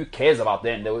 Oh, who cares about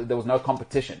them? There was no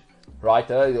competition, right?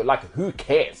 Like, who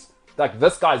cares? Like,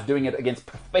 this guy's doing it against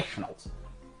professionals.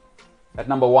 At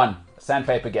number 1,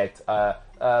 Sandpaper Gate.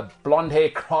 Blonde hair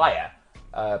crier,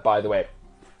 by the way.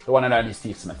 The one and only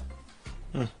Steve Smith.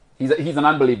 He's an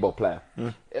unbelievable player.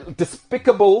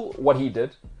 Despicable what he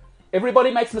did.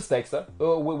 Everybody makes mistakes, though.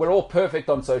 We're all perfect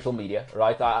on social media,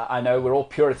 right? I know we're all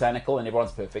puritanical and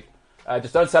everyone's perfect.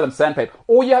 Just don't sell him sandpaper.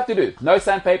 All you have to do, no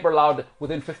sandpaper allowed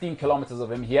within 15 kilometers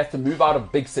of him. He has to move out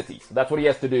of big cities. That's what he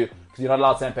has to do, because you're not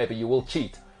allowed sandpaper. You will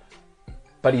cheat.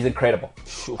 But he's incredible.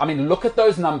 Sure. I mean, look at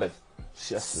those numbers.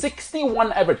 Just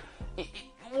 61 average.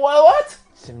 What?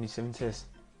 77 tests.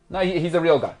 No, he's a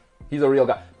real guy. He's a real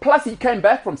guy. Plus, he came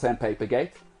back from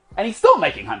Sandpapergate, and he's still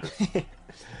making hundreds.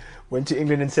 Went to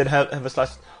England and said, have a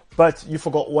slice. But you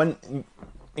forgot one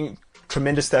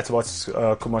tremendous stat about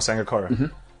Kumar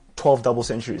Sangakkara. 12 double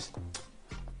centuries.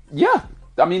 Yeah.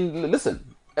 I mean, listen.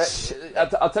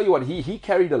 I'll tell you what, he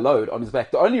carried a load on his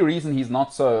back. The only reason he's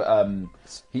not so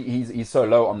he's so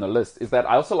low on the list is that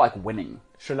I also like winning.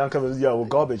 Sri Lanka was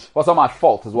garbage. Well, it's not my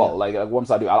fault as well. Like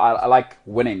once I do, I like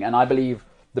winning, and I believe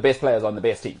the best players are on the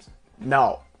best teams.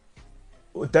 Now,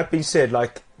 with that being said,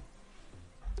 like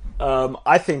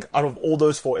I think out of all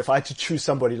those four, if I had to choose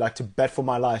somebody like to bet for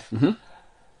my life,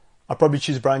 I'd probably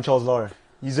choose Brian Charles Lara.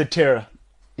 He's a terror.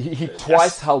 He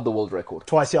twice held the world record.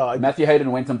 Twice, yeah. Matthew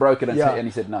Hayden went and broke it, and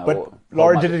he said no. But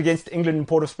Lara did it against England in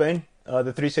Port of Spain,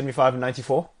 the 375 and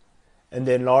 94, and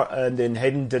then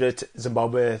Hayden did it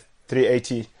Zimbabwe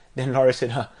 380. Then Lara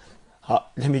said,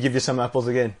 "Let me give you some apples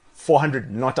again. 400,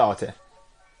 not out there."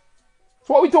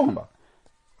 So what are we talking about?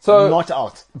 So not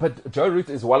out. But Joe Root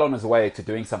is well on his way to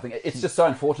doing something. It's just so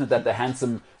unfortunate that the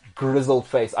handsome, grizzled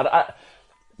face.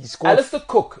 He scored. Alistair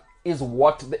Cook is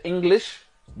what the English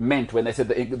meant when they said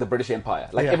the British Empire.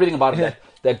 Like everything about it,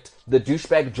 that the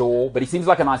douchebag jaw, but he seems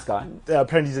like a nice guy.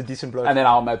 Apparently he's a decent bloke. And then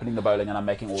I'm opening the bowling and I'm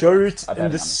making all Joe Root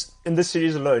in this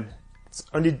series alone, it's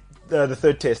only the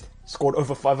third test, scored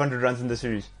over 500 runs in the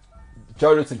series.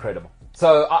 Joe Root's incredible.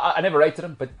 So I never rated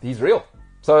him, but he's real.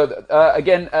 So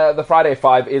again, the Friday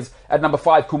 5 is at number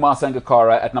 5, Kumar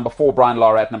Sangakkara, at number 4, Brian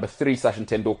Lara, at number 3, Sachin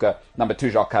Tendulkar, number 2,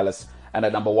 Jacques Kallis, and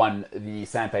at number 1, the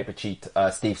sandpaper cheat,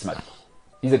 Steve Smith.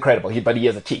 He's incredible, but he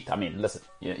is a cheat. I mean, listen,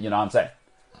 you know what I'm saying?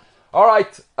 All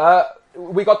right,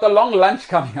 we got the long lunch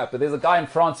coming up. There's a guy in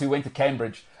France who went to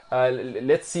Cambridge.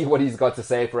 Let's see what he's got to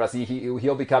say for us.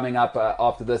 He'll be coming up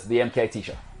after this, the MKT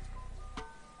Show.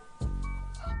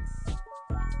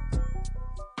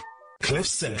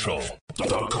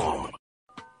 CliffCentral.com.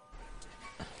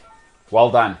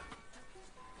 Well done.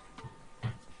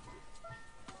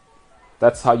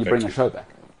 That's how you bring a show back.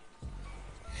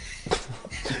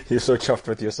 You're so chuffed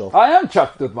with yourself. I am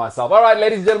chuffed with myself. All right,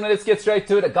 ladies and gentlemen, let's get straight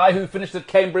to it. A guy who finished at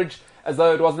Cambridge as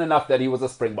though it wasn't enough that he was a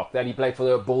Springbok, that he played for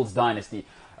the Bulls dynasty.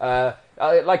 I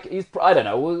don't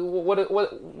know,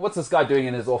 what's this guy doing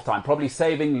in his off time? Probably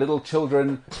saving little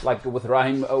children, like with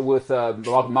Marcus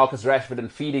Rashford,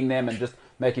 and feeding them and just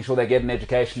making sure they get an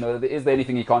education. Is there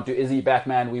anything he can't do? Is he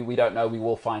Batman? We don't know. We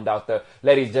will find out though.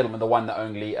 Ladies and gentlemen, the one, the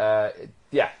only,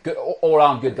 good,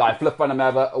 all-round good guy. Flip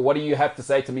Vanamava, what do you have to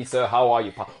say to me, sir? How are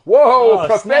you, pal? Whoa,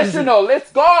 professional,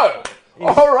 let's go!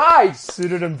 All right!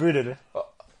 Suited and booted.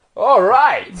 All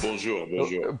right. Bonjour.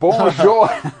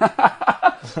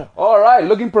 All right,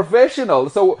 looking professional.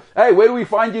 So, hey, where do we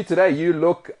find you today? You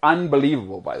look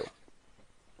unbelievable, by the way.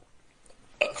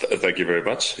 Thank you very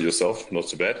much. Yourself, not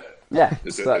so bad. Yeah,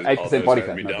 it's 8% body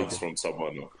fat. No from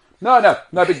someone. Or?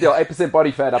 No big deal. 8%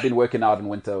 body fat. I've been working out in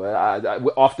winter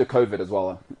after COVID as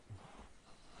well.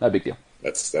 No big deal.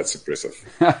 That's impressive.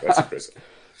 That's impressive.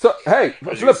 So, hey,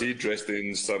 as you can see, dressed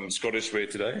in some Scottish wear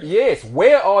today. Yes.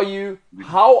 Where are you?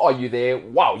 How are you there?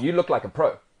 Wow, you look like a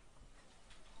pro.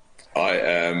 I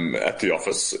am at the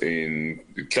office in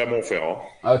Clermont-Ferrand.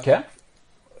 Okay.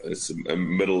 It's a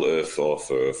middle earth of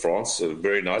France.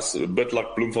 Very nice. A bit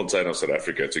like Bloemfontein of South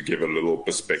Africa, to give a little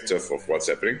perspective of what's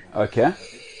happening. Okay.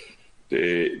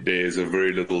 There's a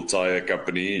very little tire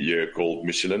company here called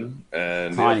Michelin.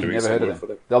 And Tiny, never heard of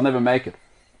them. They'll never make it.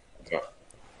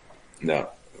 No.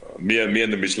 Me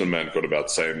and the Michelin man got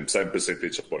about same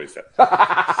percentage of body fat.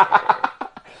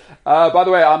 By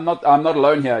the way, I'm not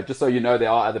alone here. Just so you know, there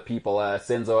are other people.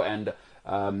 Senzo and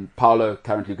Paolo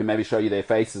currently can maybe show you their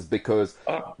faces, because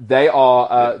they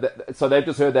are. So they've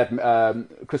just heard that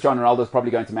Cristiano Ronaldo is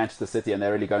probably going to Manchester City, and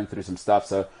they're really going through some stuff.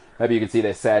 So maybe you can see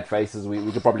their sad faces.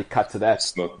 We could probably cut to that.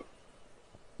 It's not.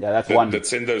 Yeah, that's one. That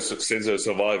Senzo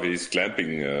survived his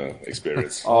glamping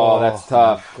experience. Oh, that's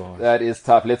tough. God. That is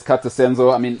tough. Let's cut to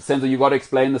Senzo. I mean, Senzo, you got to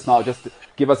explain this now. Just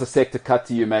give us a sec to cut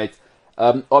to you, mate.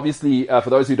 Obviously, for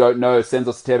those who don't know,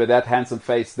 Senzo Stebe, that handsome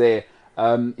face there,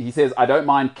 he says, I don't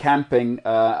mind camping,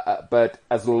 but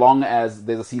as long as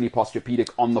there's a Sealy Posturepedic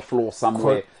on the floor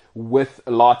somewhere with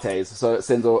lattes. So,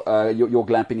 Senzo, your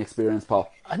glamping experience,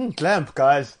 pal. I didn't glamp,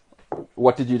 guys.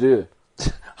 What did you do?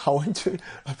 I went to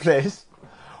a place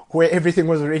where everything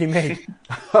was already made.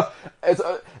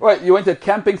 Right, you went to a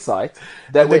camping site.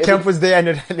 The camp was there and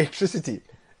it had electricity.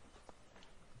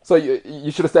 So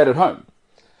you should have stayed at home.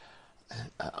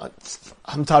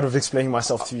 I'm tired of explaining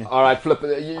myself to you. All right, Flip.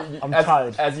 I'm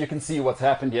tired. As you can see what's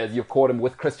happened here, you've caught him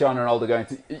with Cristiano Ronaldo going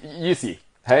to... You see,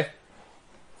 hey?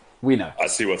 We know. I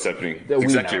see what's happening. We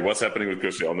Exactly know. what's happening with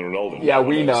Cristiano Ronaldo. Yeah,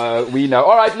 we know.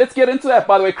 All right, let's get into that.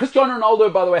 By the way, Cristiano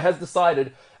Ronaldo, by the way, has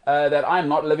decided that I'm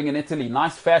not living in Italy.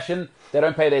 Nice fashion. They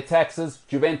don't pay their taxes.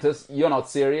 Juventus, you're not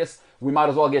serious. We might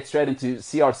as well get straight into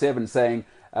CR7 saying,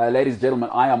 ladies and gentlemen,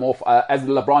 I am off. As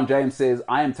LeBron James says,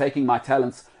 I am taking my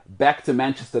talents back to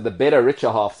Manchester, the better,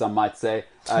 richer half, some might say.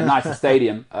 Nicer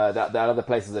stadium. That other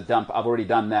place is a dump. I've already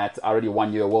done that. I already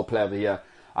won you a World Player of the Year.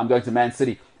 I'm going to Man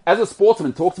City. As a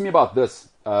sportsman, talk to me about this.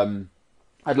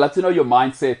 I'd love to know your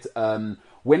mindset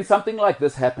when something like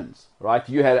this happens, right?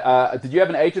 You had, did you have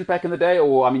an agent back in the day?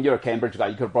 Or, I mean, you're a Cambridge guy.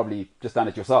 You could have probably just done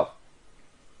it yourself.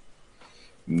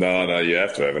 No, you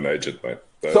have to have an agent, mate.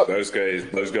 Those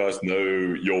guys know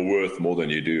your worth more than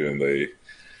you do, and they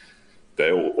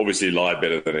obviously lie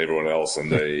better than everyone else,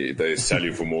 and they sell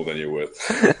you for more than you're worth.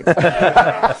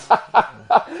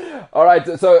 All right,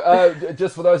 so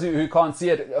just for those who can't see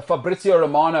it, Fabrizio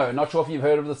Romano, not sure if you've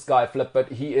heard of this guy, Flip,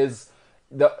 but he is,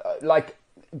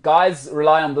 guys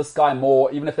rely on this guy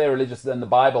more, even if they're religious, than the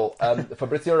Bible.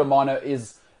 Fabrizio Romano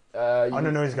is... I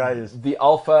don't know who this guy is. The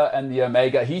Alpha and the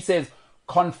Omega. He says,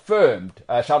 confirmed,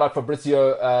 shout out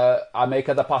Fabrizio, I make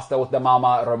the pasta with the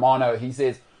mama, Romano. He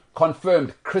says,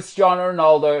 confirmed, Cristiano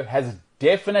Ronaldo has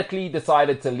definitely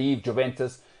decided to leave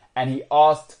Juventus, and he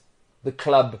asked the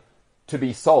club to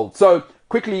be sold. So,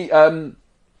 quickly,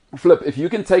 Flip, if you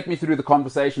can take me through the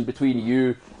conversation between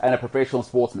you and a professional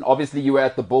sportsman. Obviously, you were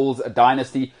at the Bulls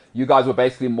dynasty. You guys were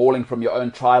basically mauling from your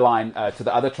own try line to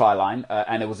the other try line,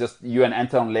 and it was just you and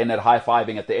Anton Leonard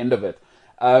high-fiving at the end of it.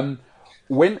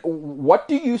 What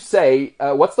do you say?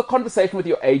 What's the conversation with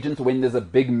your agent when there's a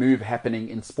big move happening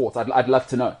in sports? I'd love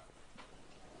to know.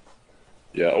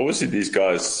 Yeah, obviously these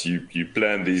guys, you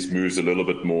plan these moves a little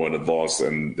bit more in advance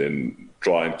and then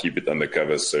try and keep it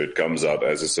undercover so it comes out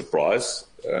as a surprise,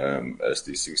 as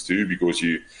these things do, because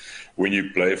when you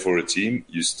play for a team,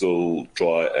 you still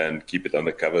try and keep it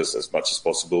undercover as much as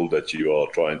possible that you are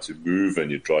trying to move and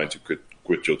you're trying to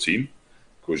quit your team,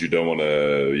 because you don't want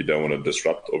to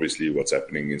disrupt obviously what's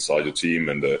happening inside your team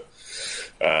and the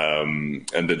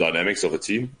dynamics of a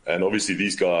team. And obviously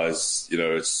these guys,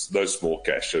 it's no small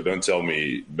cash. So don't tell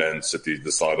me Man City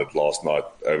decided last night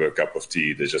over a cup of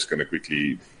tea they're just going to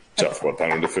quickly chuff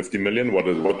 150 million. What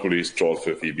will his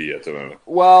transfer fee be at the moment?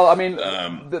 Well, I mean,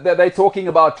 they're talking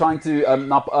about trying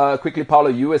to quickly. Paulo,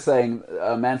 you were saying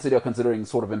Man City are considering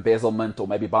sort of embezzlement or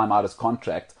maybe buy him out his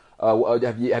contract.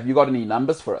 Have you got any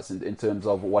numbers for us in terms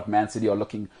of what Man City are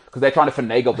looking? Because they're trying to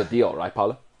finagle the deal, right,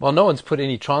 Paulo? Well, no one's put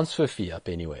any transfer fee up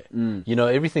anywhere.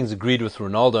 Everything's agreed with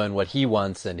Ronaldo and what he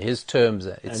wants and his terms,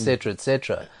 etc.,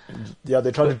 etc. Yeah,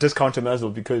 they're trying to discount him as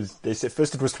well, because they said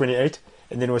first it was 28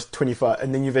 and then it was 25,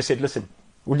 and then Juve said, listen,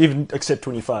 we'll even accept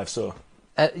 25. So,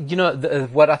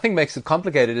 what I think makes it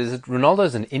complicated is that Ronaldo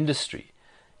is an industry.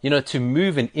 To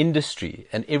move an industry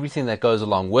and everything that goes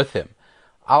along with him.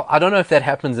 I don't know if that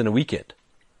happens in a weekend.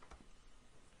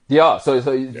 Yeah. So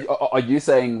are you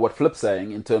saying what Flip's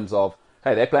saying in terms of,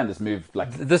 hey, they planned this move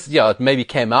like this? Yeah, it maybe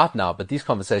came out now, but these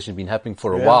conversations have been happening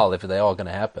for a while. If they are going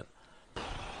to happen,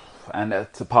 and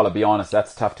to Paulo, be honest,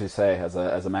 that's tough to say as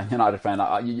a Man United fan.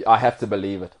 I have to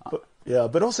believe it.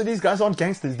 But also these guys aren't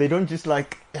gangsters. They don't just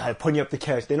pony up the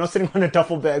cash. They're not sitting on a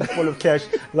duffel bag full of cash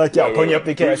pony up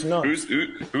the cash. No.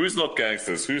 Who's not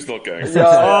gangsters? Who's not gangsters?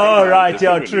 Yeah, right.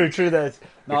 Yeah, true that.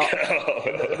 Now,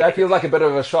 that feels like a bit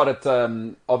of a shot at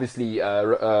obviously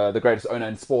the greatest owner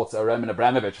in sports, Roman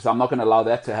Abramovich. So I'm not going to allow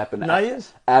that to happen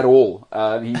at all.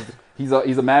 He's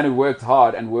a man who worked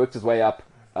hard and worked his way up.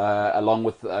 Along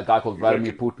with a guy called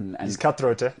Vladimir Putin. And, he's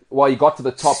cutthroat, eh? Well, he got to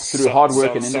the top through hard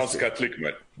work and industry. Sounds Catholic,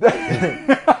 mate.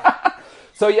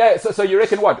 So you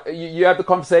reckon what? You have the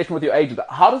conversation with your agent.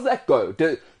 How does that go?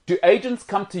 Do agents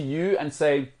come to you and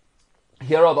say,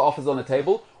 here are the offers on the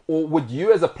table? Or would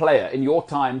you as a player, in your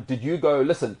time, did you go,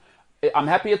 listen, I'm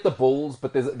happy at the Bulls,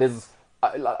 but there's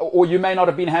or you may not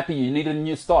have been happy, you need a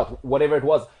new start, whatever it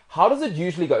was. How does it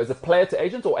usually go? Is it player to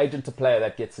agent or agent to player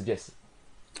that gets suggested?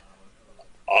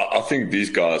 I think these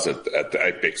guys at the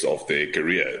apex of their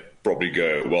career probably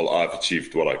go, well, I've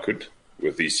achieved what I could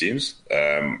with these teams.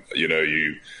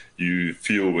 You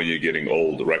feel when you're getting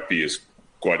old, rugby is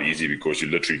quite easy because you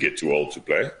literally get too old to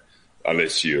play,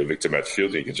 unless you're Victor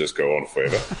Matfield, you can just go on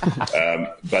forever.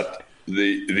 But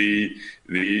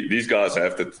these guys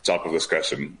have the type of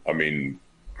discussion. I mean,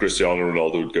 Cristiano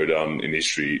Ronaldo would go down in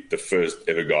history, the first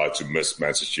ever guy to miss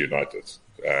Manchester United.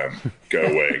 Go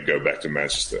away and go back to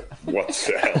Manchester. What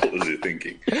the hell is he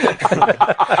thinking?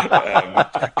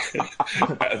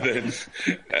 And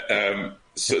then,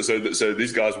 so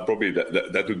these guys would probably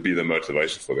that would be the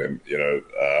motivation for them.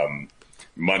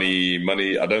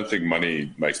 money. I don't think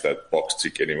money makes that box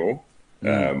tick anymore.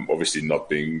 Obviously, not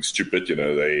being stupid,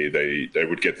 they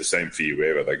would get the same fee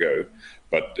wherever they go.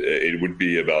 But it would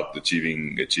be about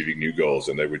achieving new goals,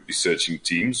 and they would be searching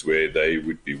teams where they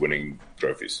would be winning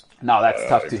trophies. Now that's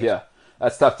tough to hear.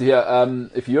 That's tough to hear.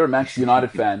 If you're a Manchester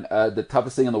United fan, the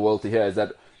toughest thing in the world to hear is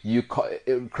that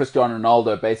Cristiano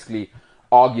Ronaldo, basically,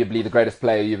 arguably the greatest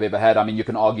player you've ever had. I mean, you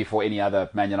can argue for any other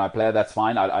Man United player. That's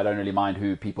fine. I don't really mind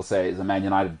who people say is a Man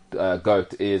United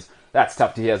GOAT. That's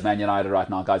tough to hear as Man United right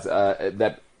now, guys.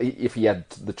 That if he had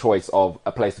the choice of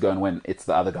a place to go and win, it's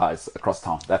the other guys across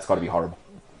town. That's got to be horrible.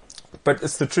 But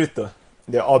it's the truth, though.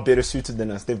 They are better suited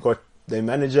than us. They've got their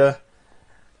manager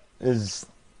is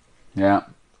they're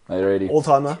ready.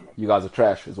 all-timer. You guys are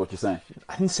trash, is what you're saying.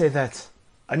 I didn't say that.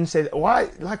 Why?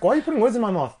 Why are you putting words in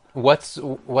my mouth? What's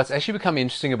actually become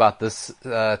interesting about this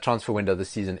transfer window this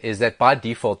season is that by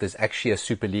default there's actually a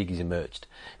Super League has emerged,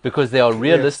 because there are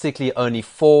realistically only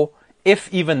 4,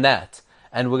 if even that,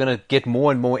 and we're going to get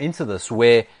more and more into this,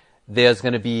 where there's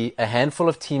going to be a handful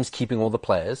of teams keeping all the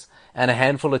players and a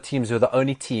handful of teams who are the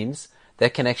only teams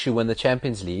that can actually win the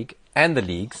Champions League and the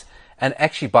leagues, and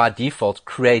actually by default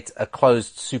create a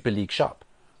closed Super League shop.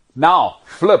 Now,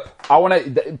 Flip,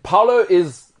 Paulo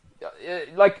is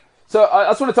so I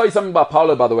just want to tell you something about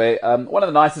Paulo, by the way. One of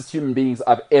the nicest human beings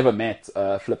I've ever met,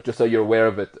 Flip, just so you're aware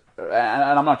of it.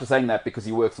 And I'm not just saying that because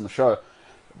he works on the show.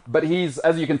 But he's,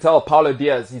 as you can tell, Paulo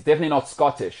Diaz, he's definitely not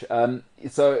Scottish.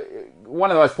 So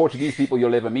one of the most Portuguese people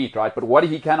you'll ever meet, right? But what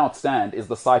he cannot stand is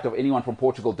the sight of anyone from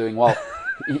Portugal doing well.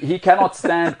 he cannot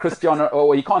stand Cristiano,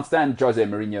 or he can't stand Jose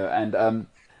Mourinho. And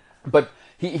but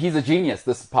he's a genius,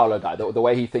 this Paulo guy, the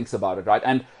way he thinks about it, right?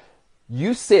 And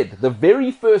you said the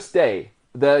very first day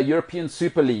the European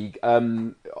Super League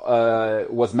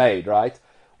was made, right?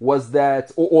 Was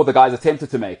that, or the guys attempted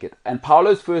to make it. And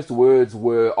Paulo's first words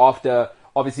were, after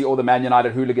obviously all the Man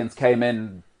United hooligans came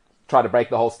in, tried to break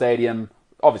the whole stadium.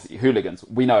 Obviously hooligans.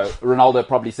 We know Ronaldo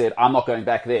probably said, "I'm not going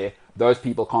back there. Those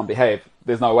people can't behave.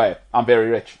 There's no way. I'm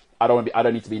very rich. I don't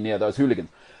need to be near those hooligans."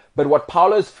 But what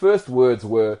Paulo's first words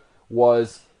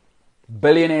was,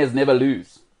 "Billionaires never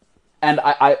lose." And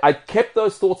I kept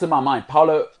those thoughts in my mind.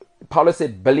 Paulo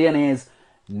said, "Billionaires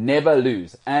never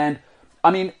lose." And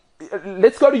I mean,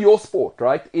 let's go to your sport,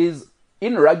 right?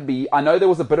 In rugby, I know there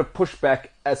was a bit of pushback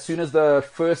as soon as the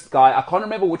first guy, I can't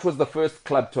remember which was the first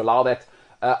club to allow that.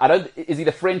 Is he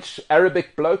the French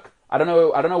Arabic bloke? I don't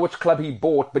know which club he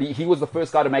bought, but he was the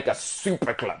first guy to make a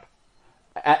super club.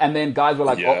 And then guys were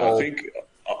like, uh-oh.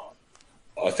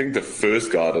 I think the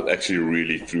first guy that actually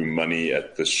really threw money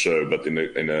at the show, but in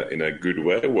a good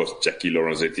way, was Jackie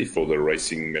Lorenzetti for the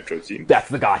Racing Metro team. That's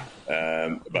the guy.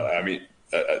 But I mean,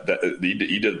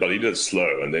 he did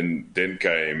slow, and then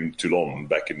came Toulon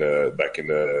back in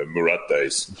the Murat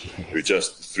days, who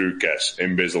just threw cash,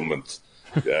 embezzlement.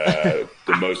 The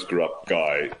most corrupt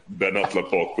guy, Bernard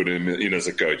Laporte, put him in as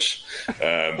a coach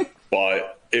by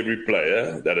every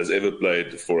player that has ever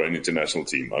played for an international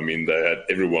team. I mean, they had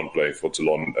everyone playing for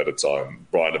Toulon at a time: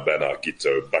 Brian Abana,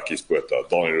 Quito, Bakis Puerta,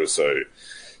 Donny Rousseau,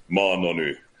 Ma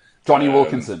Nonu, Johnny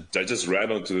Wilkinson. They just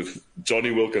ran onto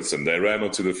Johnny Wilkinson. They ran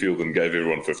onto the field and gave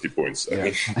everyone 50 points. I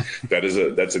mean,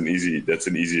 that's an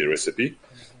easy recipe.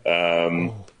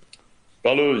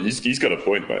 Paulo, he's got a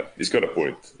point, man. He's got a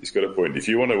point. If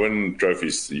you want to win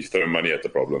trophies, you throw money at the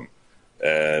problem,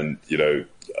 and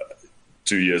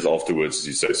 2 years afterwards,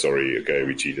 you say, sorry, okay,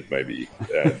 we cheated maybe.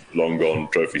 Long gone,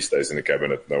 trophy stays in the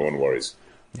cabinet, no one worries.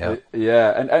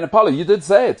 Yeah, and Paulo, you did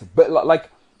say it. But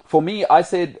like, for me, I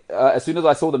said, as soon as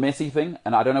I saw the Messi thing,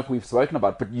 and I don't know if we've spoken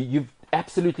about it, but you've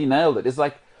absolutely nailed it. It's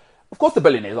like, of course the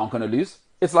billionaires aren't going to lose.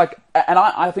 It's like, and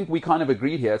I think we kind of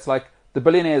agreed here. It's like, the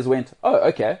billionaires went, oh,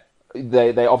 okay.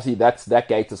 They obviously, that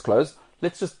gate is closed.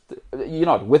 Let's just,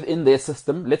 within their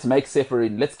system, let's make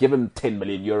Seferin, let's give him 10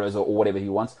 million euros or whatever he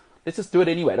wants. Let's just do it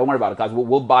anyway. Don't worry about it, guys.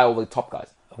 We'll buy all the top guys.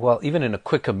 Well, even in a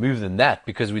quicker move than that,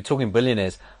 because we're talking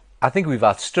billionaires, I think we've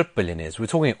outstripped billionaires. We're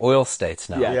talking oil states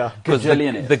now. Yeah. Because the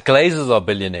Glazers are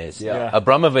billionaires. Yeah.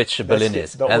 Abramovich are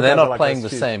billionaires. And they're not playing the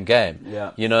same game.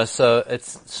 Yeah. So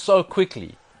it's so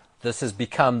quickly, this has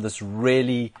become this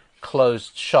really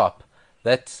closed shop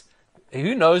that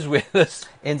who knows where this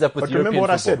ends up with European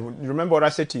football. Remember what I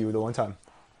said to you the one time?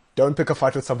 Don't pick a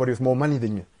fight with somebody with more money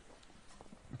than you.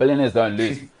 Billionaires don't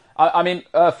lose. I mean,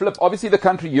 Flip, obviously the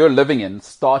country you're living in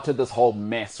started this whole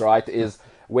mess, right? Is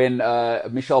when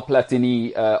Michel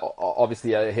Platini,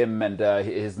 obviously him and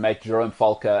his mate Jerome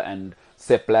Falca and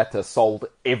Sepp Blatter sold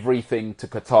everything to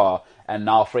Qatar, and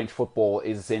now French football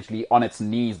is essentially on its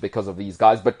knees because of these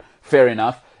guys. But fair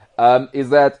enough. is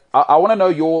that I want to know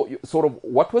your sort of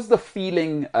what was the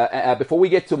feeling before we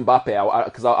get to Mbappe,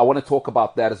 because I want to talk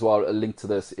about that as well. A link to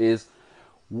this is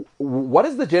what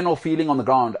is the general feeling on the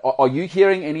ground? Are you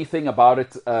hearing anything about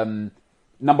it?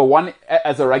 Number one,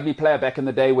 as a rugby player back in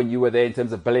the day when you were there, in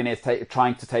terms of billionaires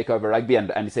trying to take over rugby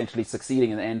and essentially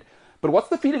succeeding in the end. But what's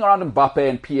the feeling around Mbappe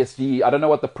and PSG? I don't know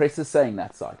what the press is saying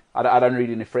that side. I don't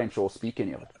read any French or speak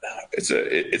any of it.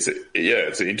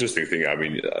 It's an interesting thing. I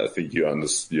mean, I think you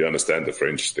understand the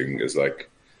French thing is like,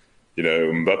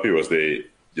 Mbappe was there,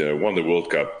 won the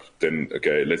World Cup. Then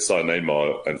okay, let's sign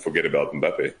Neymar and forget about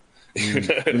Mbappe.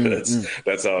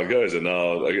 That's how it goes. And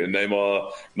now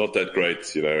Neymar not that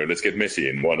great. Let's get Messi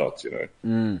in. Why not?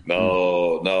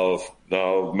 Now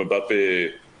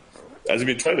Mbappe hasn't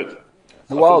been traded.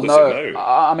 Well, no.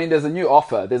 I mean, there's a new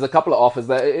offer. There's a couple of offers.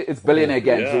 It's billionaire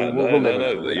games. Yeah,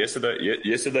 no.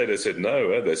 Yesterday they said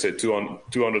no. They said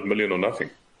 200 million or nothing.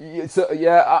 So,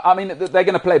 yeah, I mean, they're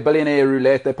going to play billionaire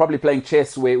roulette. They're probably playing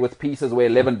chess with pieces where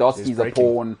Lewandowski's a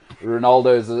pawn,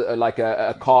 Ronaldo's like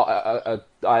a car.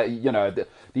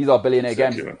 These are billionaire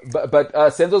games. But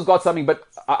Senzo's got something. But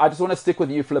I just want to stick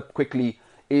with you, Flip, quickly.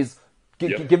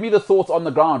 Give me the thoughts on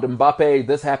the ground. Mbappe,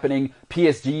 this happening.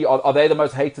 PSG, are they the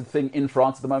most hated thing in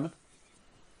France at the moment?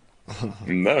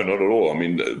 No, not at all. I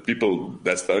mean, people.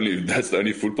 That's the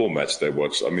only football match they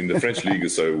watch. I mean, the French league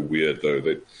is so weird, though,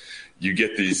 that you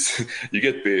get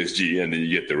PSG and then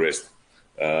you get the rest.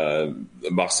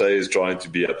 Marseille is trying to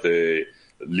be up there.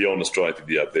 Lyon is trying to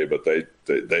be up there, but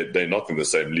they're not in the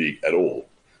same league at all.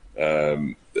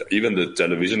 Even the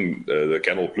television, the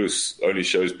Canal Plus only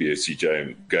shows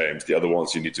PSG games. The other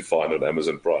ones you need to find on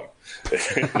Amazon Prime.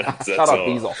 Shut up,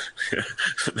 Diesel.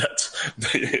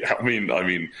 I mean,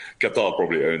 Qatar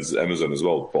probably owns Amazon as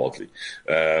well, partly.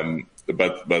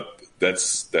 But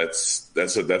that's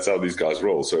how these guys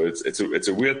roll. So it's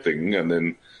a weird thing. And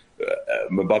then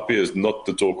Mbappe is not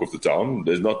the talk of the town.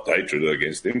 There's not hatred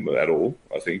against him at all.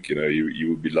 I think you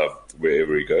would be loved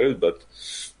wherever he goes, but.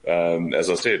 As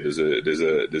I said, there's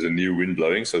a new wind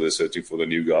blowing, so they're searching for the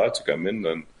new guy to come in.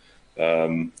 And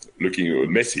looking at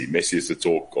Messi. Messi is the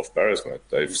talk of Paris, mate.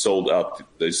 They've sold out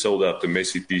the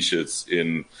Messi T-shirts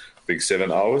in I think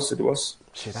 7 hours. It was.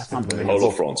 Shit, that's unbelievable. unbelievable. Whole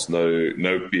of France,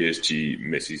 no PSG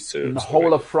Messi shirts. In the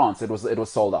whole of France, it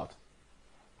was sold out.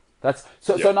 That's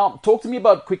so. Yep. So now, talk to me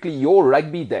about quickly your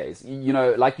rugby days.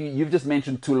 Like you've just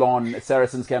mentioned, Toulon,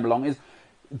 Saracens came along.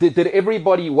 Did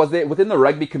everybody, was there within the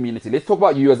rugby community? Let's talk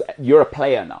about you as you're a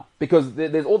player now, because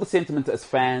there's all the sentiment as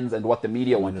fans and what the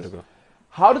media wanted to go.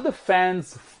 How did the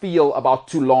fans feel about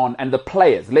Toulon and the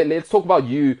players? Let's talk about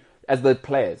you as the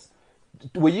players.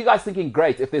 Were you guys thinking,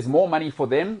 great, if there's more money for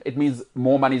them, it means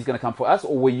more money is going to come for us?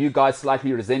 Or were you guys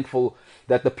slightly resentful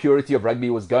that the purity of rugby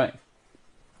was going?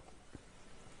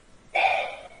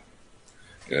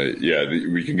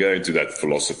 We can go into that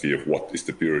philosophy of what is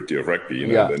the purity of rugby.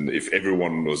 Then if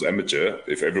everyone was amateur,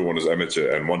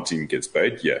 and one team gets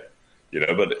paid,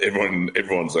 but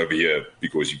everyone's over here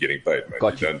because you're getting paid, mate.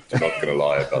 Gotcha. You're not going to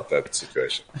lie about that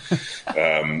situation.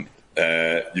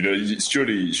 You still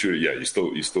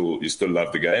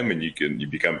love the game, and you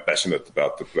become passionate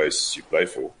about the place you play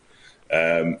for.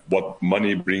 What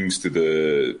money brings to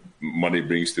the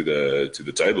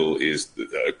table is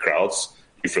the crowds.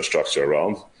 Infrastructure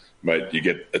around, mate. You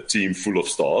get a team full of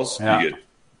stars. Yeah. You get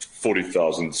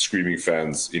 40,000 screaming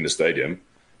fans in a stadium.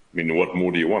 I mean, what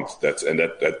more do you want?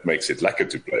 That makes it lekker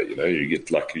to play. You get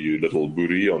like your little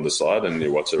booty on the side, and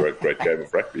you watch a great game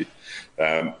of rugby.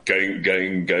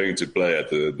 Going to play at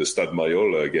the Stade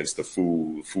Maillot against the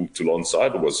full Toulon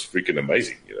side was freaking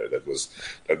amazing. That was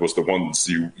the ones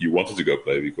you wanted to go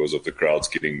play because of the crowds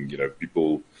getting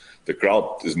people. The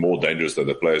crowd is more dangerous than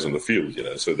the players on the field,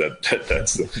 So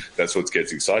that's what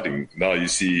gets exciting. Now you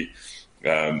see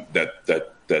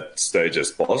that stage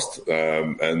has passed,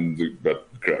 but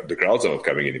the crowds are not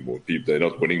coming anymore. They're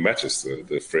not winning matches.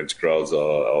 The French crowds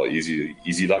are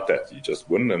easy like that. You just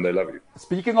win and they love you.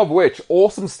 Speaking of which,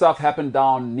 awesome stuff happened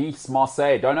down Nice,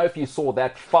 Marseille. Don't know if you saw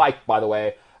that fight, by the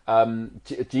way.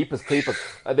 Jeepers Creepers.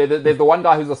 There's the one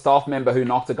guy who's a staff member who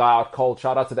knocked a guy out cold.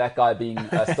 Shout out to that guy being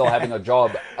still having a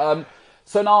job.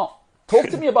 So now, talk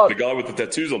to me about the guy with the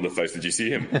tattoos on the face. Did you see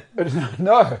him?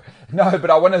 No, but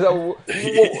I want to.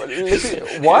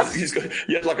 What?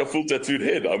 He had like a full tattooed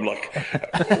head. I'm like,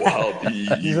 wow, he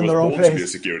in was the wrong born place. to be a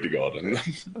security guard.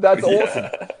 That's awesome.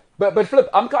 But Flip,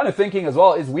 I'm kind of thinking as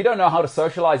well, is we don't know how to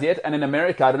socialize yet. And in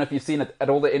America, I don't know if you've seen it at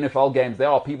all the NFL games, there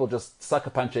are people just sucker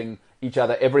punching each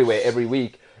other everywhere, every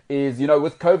week. Is,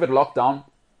 with COVID lockdown,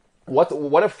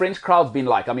 what have French crowds been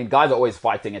like? I mean, guys are always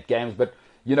fighting at games, but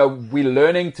we're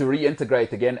learning to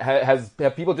reintegrate again.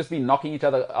 Have people just been knocking each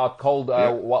other out cold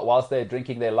whilst they're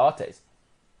drinking their lattes?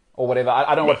 Or whatever.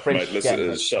 I don't know what French. Mate,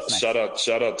 listen, shout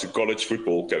out to college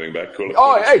football coming back. College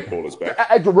football is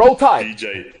back. Roll Tide.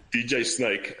 DJ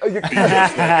Snake. DJ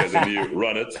Snake has a new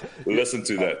run it. Listen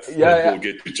to that. We'll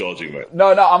get you charging, mate.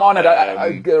 No, I'm on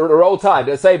it. Roll Tide.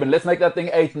 Saban, let's make that thing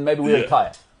 8 and maybe we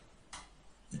retire.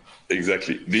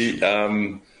 Exactly.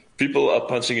 The people are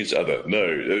punching each other. No,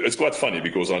 it's quite funny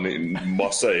because in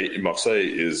Marseille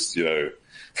is, yes.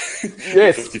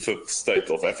 55th state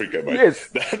of Africa, mate. Yes.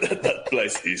 That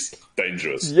place is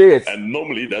dangerous. Yes. And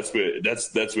normally that's where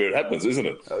it happens, isn't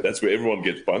it? That's where everyone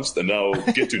gets punched, and now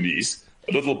get to knees,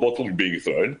 a little bottle being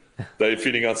thrown. They're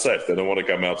feeling unsafe. They don't want to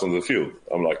come out on the field.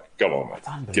 I'm like, come on,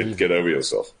 man. Get over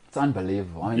yourself. It's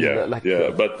unbelievable. I mean,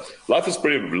 but life is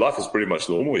pretty much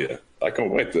normal here. I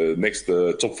can't wait. The next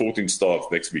top 14 starts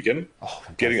next weekend. Oh,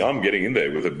 I'm getting in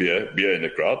there with a beer in the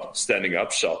crowd, standing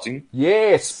up, shouting,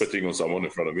 yes, spitting on someone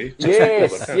in front of me.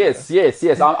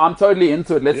 Yes. I'm totally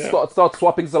into it. Let's start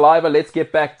swapping saliva. Let's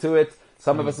get back to it.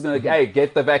 Some of us are going to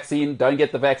get the vaccine. Don't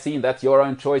get the vaccine. That's your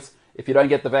own choice. If you don't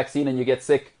get the vaccine and you get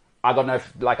sick, I don't know.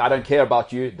 I don't care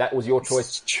about you. That was your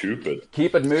choice. Stupid.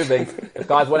 Keep it moving. If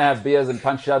guys want to have beers and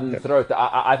punch each other in the throat,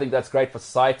 I think that's great for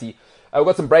society. We've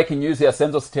got some breaking news here.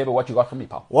 Senzo Stebo, what you got for me,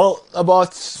 pal? Well,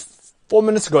 about 4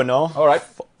 minutes ago now. All right.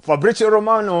 Fabrizio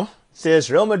Romano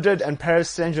says Real Madrid and Paris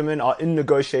Saint-Germain are in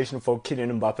negotiation for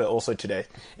Kylian Mbappe also today.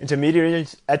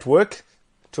 Intermediaries at work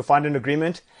to find an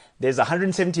agreement. There's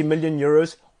 170 million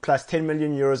euros plus 10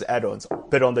 million euros add-ons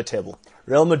bid on the table.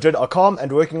 Real Madrid are calm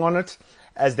and working on it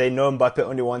as they know Mbappe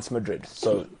only wants Madrid.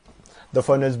 So the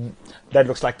phone that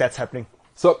looks like that's happening.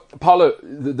 So, Paulo,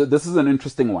 this is an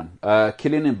interesting one.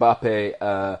 Kylian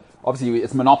Mbappe, obviously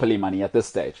it's monopoly money at this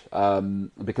stage.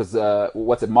 Because,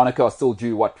 Monaco are still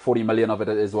due, 40 million of it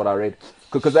is what I read.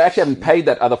 Because they actually haven't paid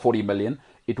that other 40 million.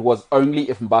 It was only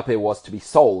if Mbappe was to be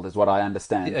sold, is what I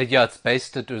understand. Yeah,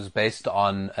 it was based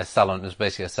on a sell-on, it was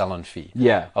basically a sell-on fee.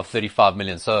 Yeah. Of 35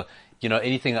 million. So,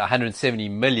 anything 170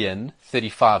 million,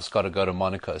 35's got to go to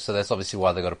Monaco. So that's obviously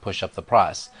why they got to push up the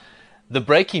price. The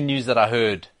breaking news that I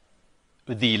heard,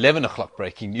 the 11 o'clock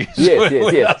breaking news.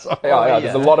 Yes.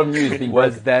 There's a lot of news being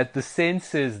was that the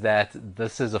sense is that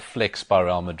this is a flex by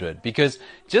Real Madrid. Because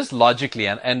just logically,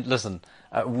 and listen,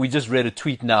 we just read a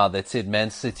tweet now that said Man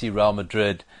City, Real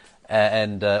Madrid,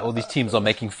 and all these teams are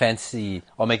making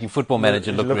Football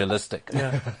Manager look realistic.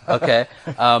 Yeah. Okay.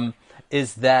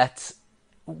 Is that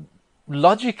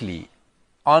logically,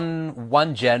 on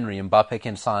 1 January, Mbappe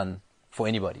can sign for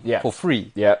anybody. Yeah. For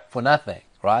free. Yeah. For nothing,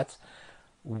 right?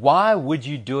 Why would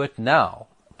you do it now,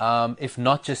 if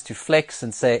not just to flex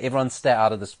and say, everyone stay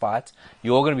out of this fight?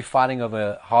 You're all going to be fighting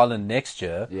over Haaland next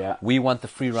year. Yeah. We want the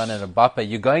free run at Mbappe.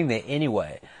 You're going there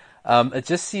anyway. It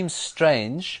just seems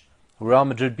strange, Real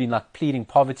Madrid been pleading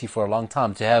poverty for a long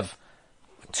time, to have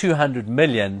 200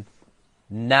 million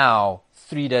now,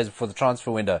 3 days before the transfer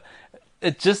window.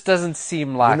 It just doesn't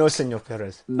seem like... Senor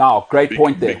Perez. No, great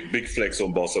point there. Big flex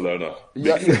on Barcelona.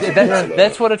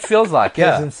 That's what it feels like,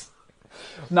 yeah.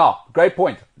 No, great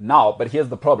point. Now, but here's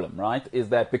the problem, right? Is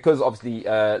that because obviously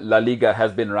La Liga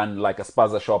has been run like a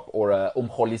spaza shop or a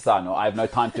Holisano. I have no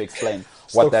time to explain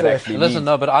what that actually means. Listen,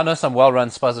 no, but I know some well-run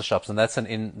spaza shops, and that's an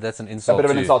insult. A bit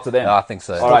of an insult to them. No, I think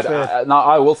so. All right. Now,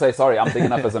 I will say sorry. I'm big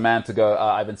enough as a man to go.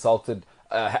 I've insulted.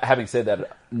 Having said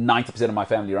that, 90% of my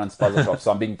family runs spaza shops,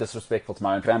 so I'm being disrespectful to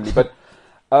my own family. But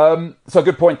so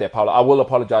good point there, Paolo. I will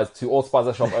apologize to all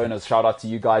spaza shop owners. Shout out to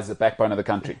you guys, the backbone of the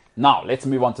country. Now, let's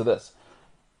move on to this.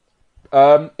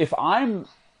 If I'm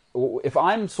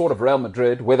sort of Real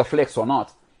Madrid, whether flex or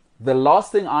not, the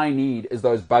last thing I need is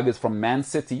those buggers from Man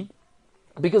City.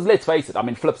 Because let's face it, I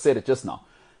mean, Flip said it just now.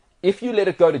 If you let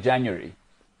it go to January,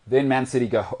 then Man City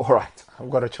go, all right. I've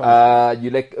got a chance.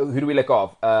 Who do we let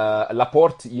go of?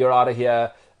 Laporte, you're out of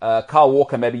here. Kyle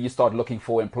Walker, maybe you start looking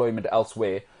for employment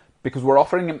elsewhere. Because we're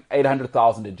offering him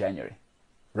 800,000 in January.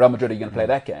 Real Madrid, are you going to play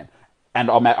that game? And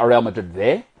are Real Madrid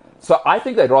there? So I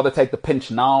think they'd rather take the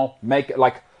pinch now,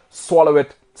 swallow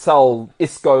it, sell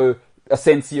Isco,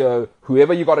 Asensio,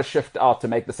 whoever you got to shift out to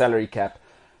make the salary cap.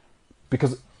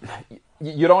 Because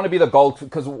you don't want to be the gold,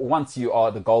 because once you are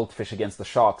the goldfish against the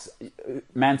Sharks,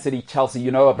 Man City, Chelsea,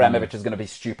 Abramovich is going to be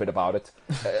stupid about it.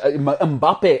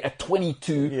 Mbappe at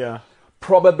 22,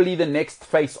 probably the next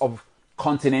face of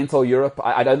continental Europe.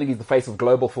 I don't think he's the face of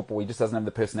global football. He just doesn't have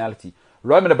the personality.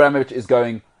 Roman Abramovich is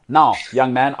going, now,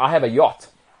 young man, I have a yacht.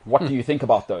 What do you think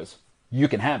about those? You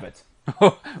can have it.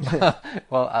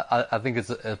 Well, I think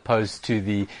it's opposed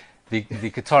to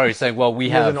the Qatari saying, well, we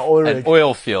have an oil an rig.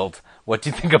 oil field. What do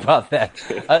you think about that?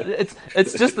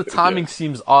 It's just the timing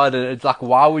seems odd. And it's like,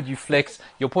 why would you flex?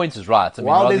 Your point is right. I mean,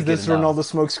 While rather there's get this it now. Ronaldo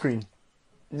smoke screen,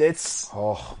 let's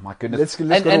Oh my goodness. let's go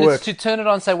And to it's work. to turn it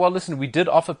on and say, well, listen, we did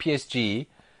offer PSG.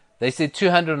 They said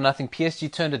 200 or nothing.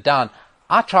 PSG turned it down.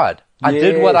 I tried. I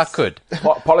did what I Yes. could.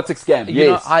 Politics scam. You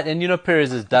Yes. know,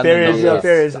 Perez has done Perez, the yeah, numbers.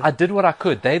 Perez. I did what I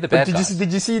could. They the But bad guys.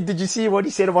 did you see what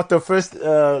he said about the first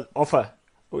offer?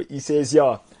 He says,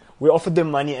 yeah, we offered them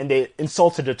money and they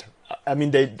insulted it. I mean,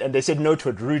 they said no to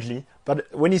it rudely. But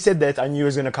when he said that, I knew he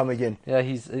was going to come again. Yeah,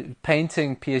 he's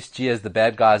painting PSG as the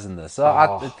bad guys in this. So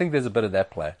I think there's a bit of that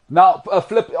play. Now,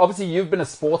 Flip, obviously you've been a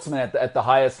sportsman at the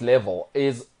highest level.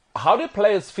 How do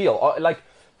players feel? Like,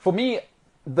 for me,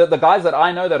 the guys that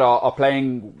I know that are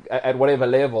playing at whatever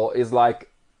level is like,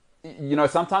 you know,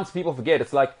 sometimes people forget.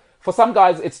 It's like, for some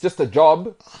guys, it's just a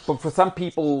job. But for some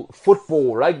people,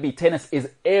 football, rugby, tennis is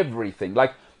everything.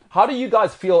 Like, how do you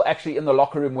guys feel actually in the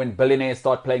locker room when billionaires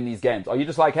start playing these games? Are you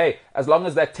just like, hey, as long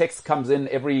as that text comes in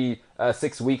every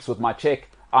 6 weeks with my check,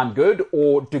 I'm good?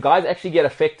 Or do guys actually get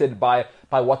affected by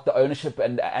what the ownership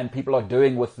and people are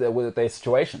doing with their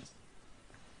situations?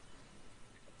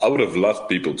 I would have loved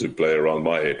people to play around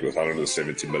my head with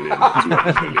 170 million or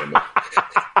 200 million.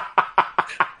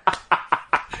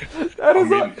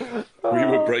 We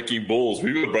were breaking balls.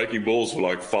 We were breaking balls for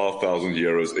like 5,000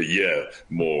 euros a year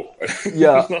more.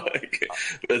 Yeah.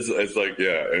 it's like,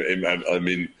 yeah. And I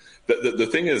mean, the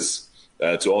thing is,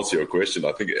 to answer your question,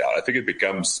 I think it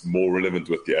becomes more relevant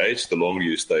with the age. The longer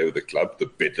you stay with the club, the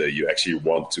better you actually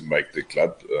want to make the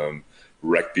club.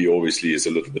 Rugby obviously is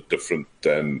a little bit different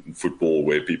than football,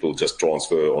 where people just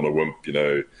transfer on a whim, you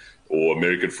know, or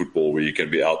American football, where you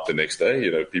can be out the next day.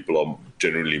 You know, people are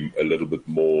generally a little bit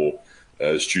more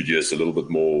studious, a little bit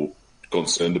more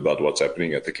concerned about what's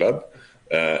happening at the club,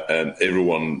 and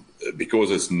everyone,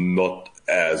 because it's not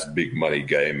as big money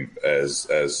game as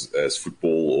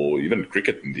football or even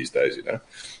cricket in these days, you know,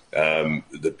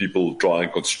 the people try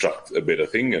and construct a better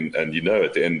thing, and you know,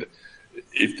 at the end,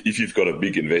 if you've got a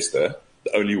big investor,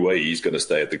 the only way he's going to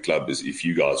stay at the club is if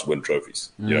you guys win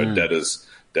trophies. You know, that is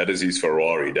his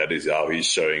Ferrari. That is how he's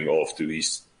showing off to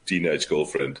his teenage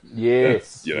girlfriend.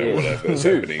 Yes. You know, yes. whatever's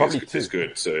happening is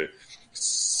good.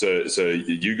 So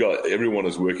you got, everyone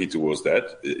is working towards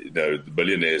that. You know, the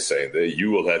billionaires saying there,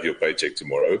 you will have your paycheck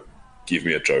tomorrow. Give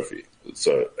me a trophy.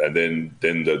 So, and then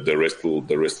the rest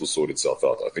will sort itself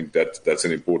out. I think that's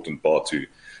an important part to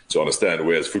understand.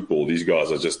 Whereas football, these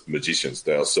guys are just magicians.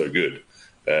 They are so good.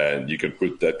 And you can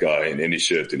put that guy in any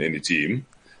shirt in any team.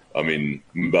 I mean,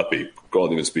 Mbappe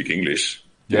can't even speak English.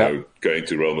 You know, going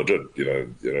to Real Madrid.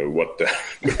 You know what?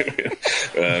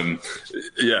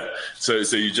 Yeah. So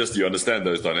you understand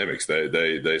those dynamics.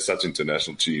 They're such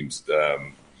international teams.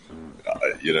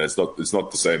 You know, it's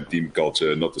not the same team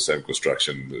culture, not the same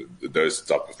construction. Those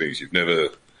type of things.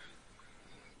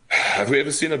 Have we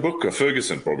ever seen a book?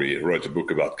 Ferguson probably wrote a book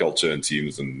about culture and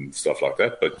teams and stuff like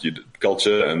that. But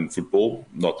culture and football,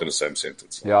 not in the same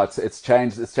sentence. Yeah, it's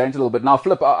changed. It's changed a little bit. Now,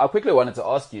 Flip, I quickly wanted to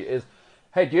ask you is,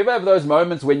 hey, do you ever have those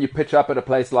moments when you pitch up at a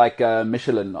place like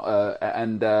Michelin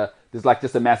and there's like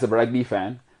just a massive rugby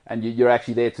fan and you're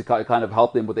actually there to kind of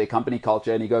help them with their company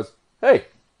culture, and he goes, hey,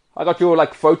 I got your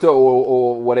like photo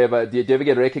or whatever. Do you ever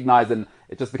get recognized and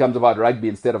it just becomes about rugby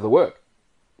instead of the work?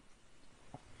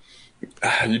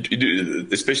 You do,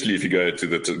 especially if you go to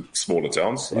the smaller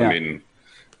towns. Yeah. I mean,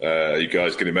 you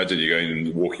guys can imagine you're going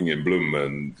and walking in Bloem,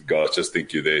 and guys just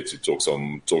think you're there to talk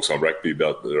some rugby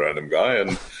about the random guy,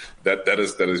 and that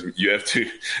is you have to,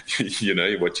 you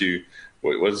know, what's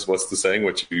the saying?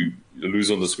 What you lose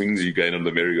on the swings, you gain on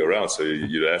the merry-go-round. So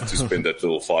you have to spend that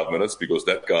little 5 minutes, because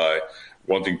that guy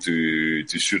wanting to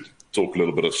talk a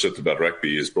little bit of shit about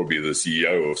rugby is probably the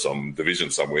CEO of some division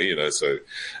somewhere, you know, so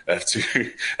have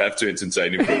to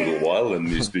entertain him for a little while, and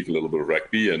you speak a little bit of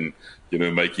rugby and, you know,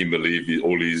 make him believe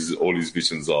all his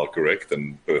visions are correct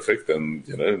and perfect, and,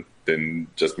 you know, then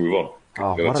just move on.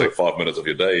 Oh, It'll take 5 minutes of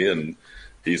your day and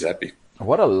he's happy.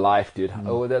 What a life, dude.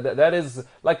 Oh, that is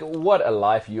like, what a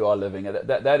life you are living.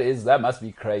 That must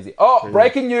be crazy. Oh,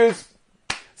 breaking news.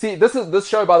 See, this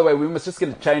show, by the way, we must just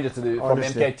going to change it from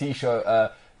Honestly. MKT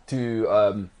Show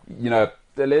to, you know,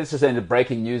 let's just say the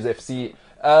Breaking News FC.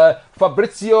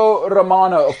 Fabrizio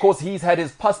Romano, of course, he's had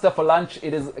his pasta for lunch.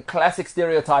 It is a classic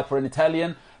stereotype for an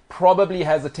Italian. Probably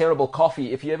has a terrible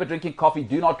coffee. If you're ever drinking coffee,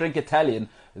 do not drink Italian.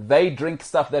 They drink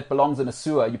stuff that belongs in a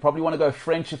sewer. You probably want to go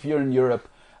French if you're in Europe.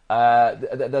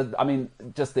 I mean,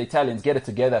 just the Italians, get it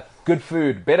together. Good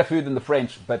food, better food than the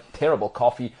French, but terrible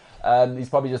coffee. He's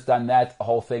probably just done that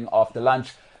whole thing after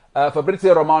lunch.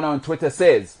 Fabrizio Romano on Twitter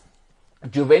says,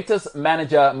 Juventus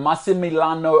manager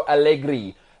Massimiliano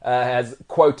Allegri has,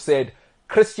 quote, said,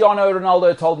 Cristiano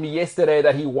Ronaldo told me yesterday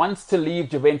that he wants to leave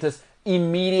Juventus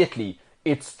immediately.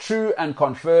 It's true and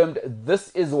confirmed. This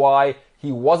is why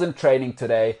he wasn't training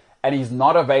today and he's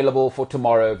not available for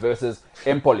tomorrow versus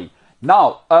Empoli.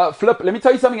 Now, Flip, let me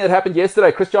tell you something that happened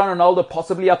yesterday. Cristiano Ronaldo,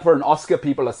 possibly up for an Oscar,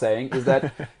 people are saying, is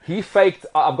that he faked,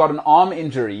 I've got an arm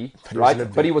injury, right?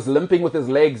 But he was limping with his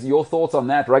legs. Your thoughts on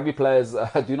that? Rugby players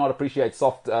do not appreciate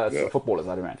soft footballers,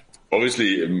 I'd imagine.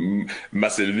 Obviously,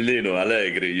 Massimiliano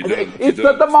Allegri. You didn't get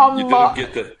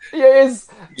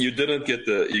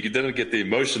the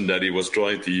emotion that he was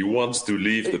trying to. He wants to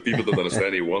leave. The people don't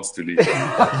understand. He wants to leave.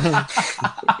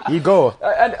 You go.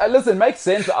 And listen, makes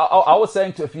sense. I was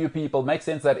saying to a few people, makes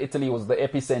sense that Italy was the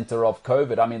epicenter of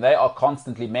COVID. I mean, they are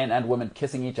constantly, men and women,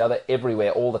 kissing each other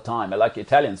everywhere all the time. Like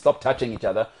Italians, stop touching each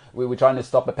other. We're trying to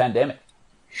stop a pandemic.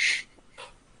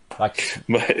 Like,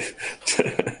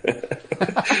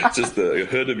 just the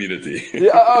herd immunity.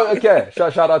 Yeah, oh, okay.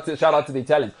 Shout out to the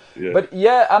Italians. Yeah. But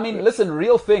yeah, I mean, listen,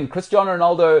 real thing. Cristiano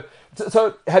Ronaldo.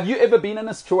 So, have you ever been in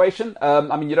a situation?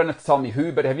 I mean, you don't have to tell me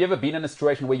who, but have you ever been in a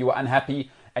situation where you were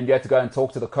unhappy and you had to go and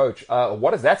talk to the coach?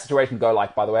 What does that situation go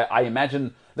like? By the way, I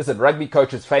imagine. Listen, rugby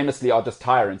coaches famously are just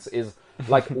tyrants. Is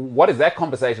like, what is that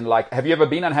conversation like? Have you ever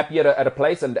been unhappy at a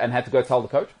place and had to go tell the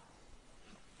coach?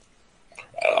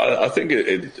 I think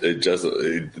it does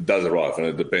arrive, and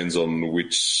it depends on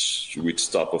which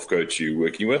type of coach you're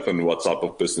working with and what type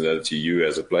of personality you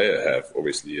as a player have,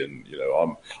 obviously. And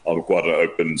I'm quite an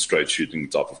open, straight shooting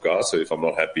type of guy. So if I'm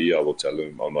not happy, I will tell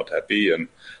him I'm not happy. And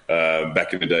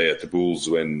back in the day at the Bulls,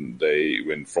 when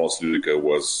Frans Luleke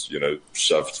was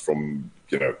shoved from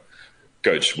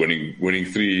coach winning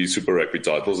 3 Super Rugby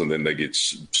titles, and then they get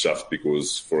shoved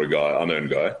because for a unknown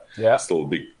guy. Yeah.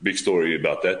 Still a big story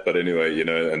about that. But anyway,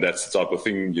 and that's the type of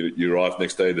thing. You arrive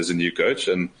next day, there's a new coach,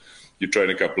 and you train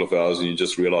a couple of hours, and you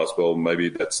just realize, well, maybe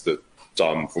that's the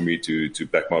time for me to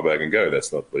pack my bag and go.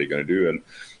 That's not what you're going to do. And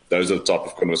those are the type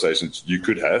of conversations you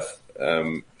could have.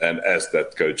 And as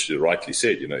that coach rightly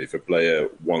said, if a player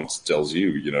tells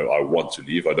you, I want to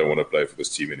leave, I don't want to play for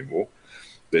this team anymore,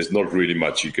 there's not really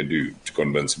much you can do to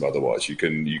convince him otherwise. You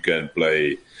can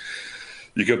play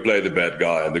the bad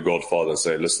guy and the Godfather and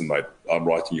say, listen, mate, I'm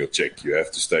writing your check. You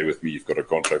have to stay with me. You've got a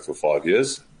contract for 5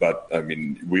 years. But I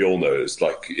mean, we all know it's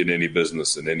like in any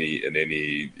business,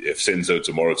 if Senzo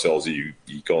tomorrow tells you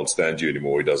he can't stand you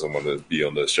anymore, he doesn't want to be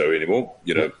on the show anymore,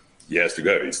 he has to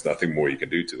go. There's nothing more you can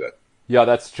do to that. Yeah,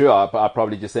 that's true. I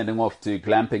probably just send him off to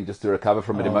glamping just to recover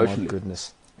from it emotionally. Oh, my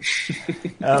goodness.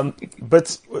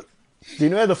 But do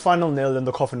you know where the final nail in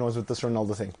the coffin was with this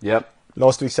Ronaldo thing? Yep.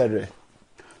 Last week, Saturday.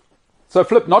 So,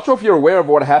 Flip, not sure if you're aware of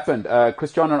what happened.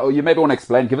 Cristiano, or you maybe want to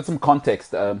explain, give it some context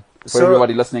for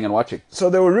everybody listening and watching. So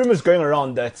there were rumors going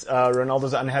around that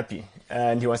Ronaldo's unhappy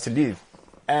and he wants to leave.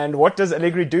 And what does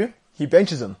Allegri do? He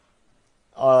benches him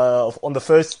on the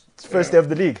first day of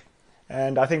the league.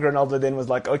 And I think Ronaldo then was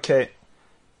like, okay,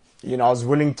 I was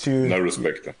willing to... No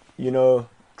respect.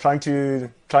 Trying to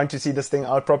see this thing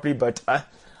out properly, but...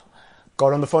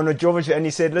 got on the phone with Jovic and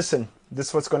he said, listen, this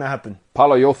is what's going to happen.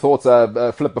 Paulo, your thoughts,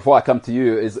 Flip, before I come to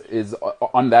you, is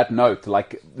on that note,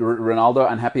 like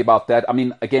Ronaldo, unhappy about that. I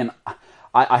mean, again,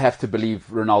 I have to believe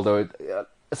Ronaldo.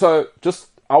 So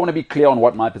I want to be clear on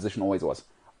what my position always was.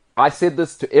 I said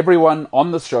this to everyone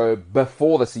on the show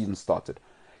before the season started.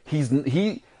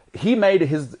 He made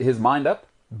his mind up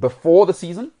before the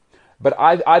season, but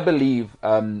I believe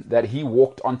that he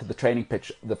walked onto the training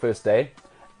pitch the first day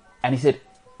and he said,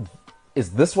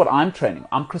 is this what I'm training?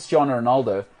 I'm Cristiano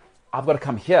Ronaldo. I've got to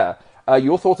come here.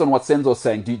 Your thoughts on what Senzo's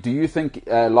saying? Do you think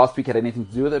last week had anything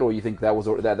to do with it, or you think that was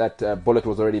that bullet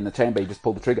was already in the chamber? You just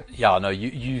pulled the trigger. Yeah, no,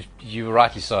 you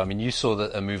rightly so. I mean, you saw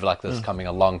a move like this coming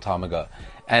a long time ago,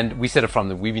 and we said it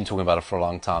we've been talking about it for a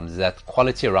long time. Is that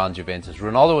quality around Juventus?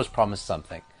 Ronaldo was promised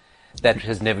something that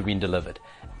has never been delivered,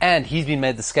 and he's been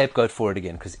made the scapegoat for it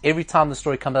again. Because every time the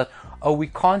story comes out, oh, we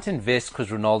can't invest because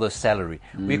Ronaldo's salary.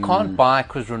 We can't buy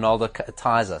because Ronaldo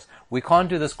ties us. We can't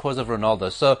do this because of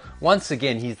Ronaldo. So once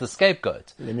again, he's the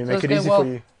scapegoat. Let me make it easy for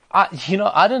you.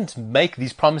 I didn't make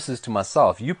these promises to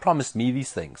myself. You promised me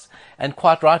these things. And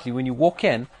quite rightly, when you walk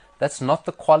in, that's not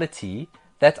the quality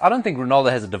that I don't think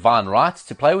Ronaldo has a divine right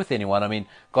to play with anyone. I mean,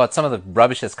 God, some of the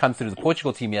rubbish that's come through the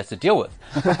Portugal team he has to deal with.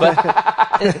 But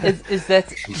is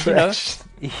that,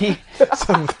 he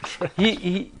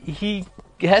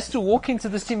has to walk into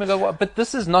this team and go, well, but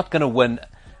this is not going to win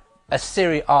a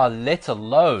Serie A, let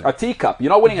alone a teacup.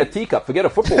 You're not winning a teacup. Forget a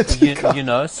football.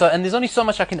 So, and there's only so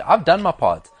much I can do. I've done my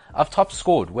part. I've top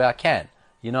scored where I can.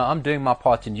 I'm doing my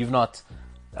part, and you've not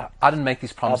I didn't make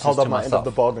these I've promises held to up my end of myself.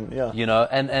 the bargain. Yeah. You know,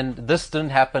 and this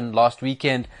didn't happen last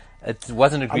weekend. It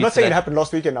wasn't agreed. I'm not to saying it that. happened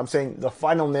last weekend. I'm saying the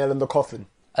final nail in the coffin.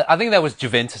 I think that was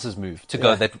Juventus's move to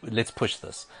go that let's push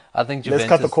this. I think Juventus.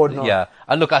 Let's cut the cord now. Yeah,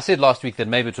 and look, I said last week that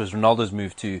maybe it was Ronaldo's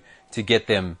move to get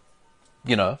them,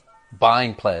 you know,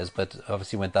 buying players, but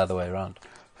obviously went the other way around.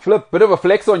 Flip, bit of a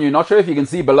flex on you. Not sure if you can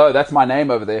see below. That's my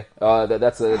name over there.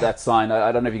 That sign.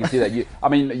 I don't know if you can see that.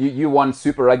 You won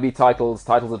Super Rugby titles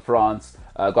in France.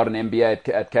 Got an MBA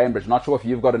at Cambridge. Not sure if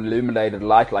you've got an illuminated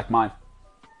light like mine.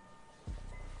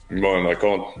 Man, I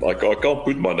can't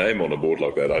put my name on a board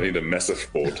like that. I need a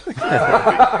massive board.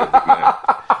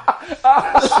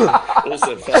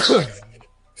 Also,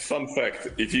 fun fact: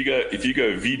 if you go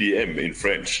VDM in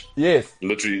French, yes,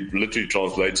 literally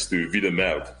translates to vie de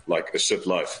merde, like a shit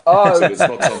life. Oh. So it's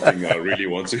not something I really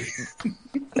want to.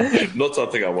 Not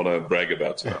something I want to brag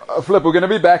about. Flip, we're going to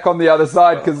be back on the other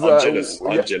side because I'm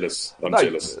jealous. I'm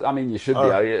jealous. I mean, you should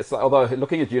be. Although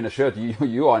looking at you in a shirt,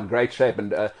 you are in great shape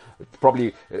and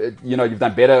probably you've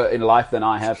done better in life than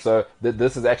I have. So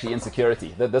this is actually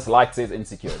insecurity. This light says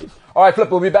insecurity. All right, Flip,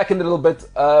 we'll be back in a little bit.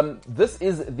 This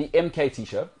is the MKT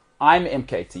Show. I'm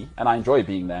MKT, and I enjoy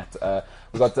being that.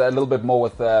 We've got a little bit more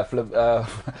with Flip,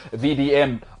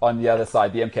 VDM on the other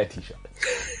side, the MKT Show.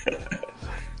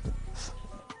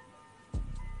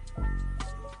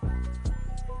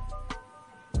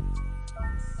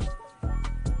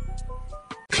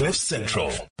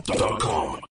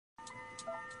 CliffCentral.com.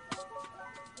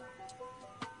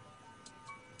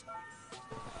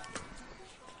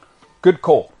 Good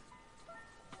call.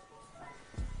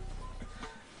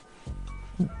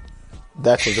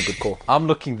 That was a good call. I'm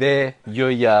looking there. You're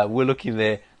here. We're looking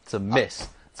there. It's a mess.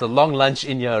 It's a long lunch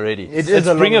in here already. It's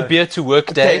bring a beer to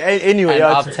work day. Okay, anyway, and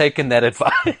I've taken that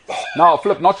advice. Now,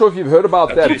 Flip, not sure if you've heard about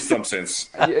that. At least some sense.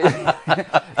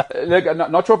 Look,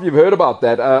 not sure if you've heard about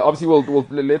that. Obviously,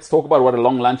 let's talk about what a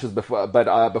long lunch is before.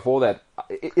 But before that,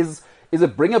 is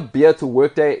it bring a beer to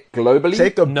work day globally?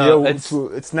 Take a No, beer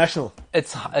it's national.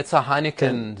 It's a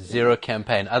Heineken Zero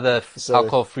campaign. Other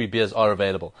alcohol-free beers are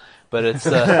available, but it's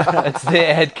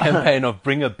their ad campaign of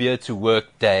bring a beer to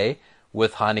work day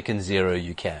with Heineken Zero.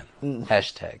 You can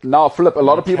hashtag. Now, Flip, a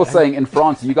lot of people saying in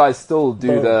France, you guys still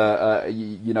do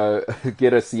the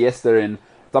get a siesta in.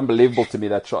 It's unbelievable to me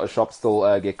that shops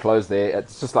still get closed there.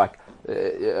 It's just like,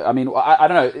 I don't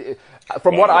know.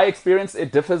 From what I experience,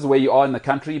 it differs where you are in the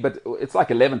country, but it's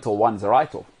like 11 till 1, is that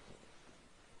right? Or?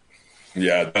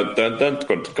 Yeah, don't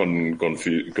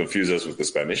confuse us with the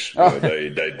Spanish. They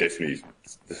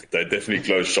definitely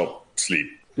close shop, sleep.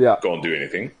 Yeah, can't do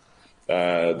anything.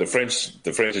 The French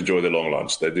enjoy the long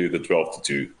lunch. They do the 12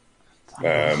 to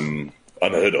 2,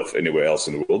 unheard of anywhere else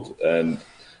in the world, and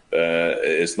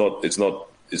it's not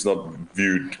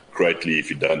viewed greatly if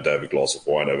you don't have a glass of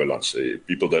wine over lunch.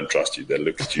 People don't trust you. They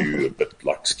look at you a bit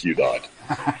like skewed-eyed.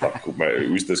 Like,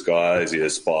 who's this guy? Is he a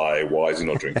spy? Why is he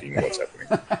not drinking? What's happening?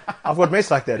 I've got mates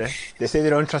like that. They say they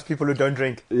don't trust people who don't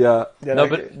drink. Yeah.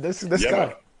 But this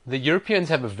guy. The Europeans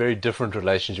have a very different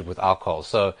relationship with alcohol.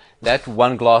 So that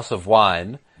one glass of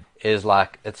wine is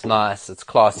like, it's nice, it's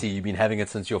classy, you've been having it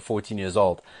since you're 14 years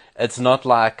old. It's not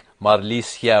like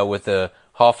Marlies here with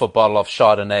half a bottle of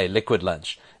Chardonnay liquid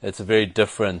lunch. It's a very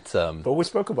different... But we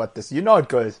spoke about this. You know how it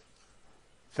goes.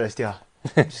 First,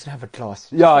 just have a glass.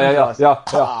 Yeah.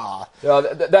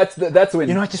 That's when...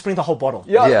 Just bring the whole bottle.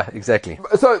 Yeah, exactly.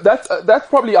 So that's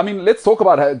probably. I mean, let's talk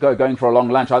about going for a long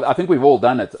lunch. I think we've all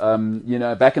done it.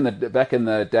 Back in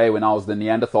the day when I was the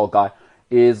Neanderthal guy,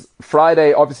 is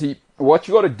Friday. Obviously, what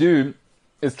you got to do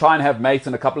is try and have mates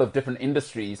in a couple of different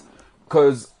industries,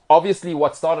 because obviously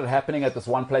what started happening at this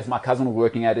one place my cousin was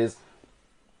working at is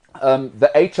the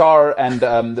HR and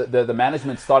the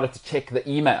management started to check the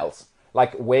emails.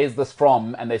 Like, where's this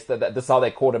from? And they said that this is how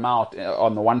they caught him out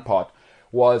on the one part.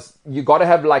 Was you got to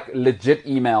have like legit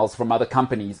emails from other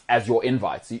companies as your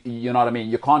invites. You know what I mean?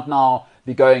 You can't now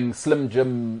be going Slim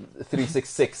Jim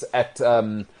 366 at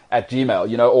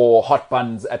Gmail, or Hot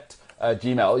Buns at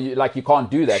Gmail. You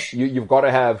can't do that. You've got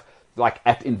to have like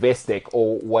at Investec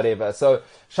or whatever. So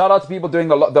shout out to people doing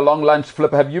the long lunch.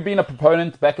 Flip, have you been a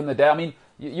proponent back in the day? I mean,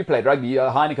 you played rugby.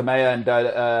 Heineke Meyer and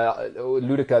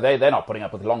Ludica, they're not putting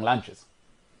up with long lunches.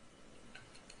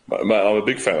 I'm a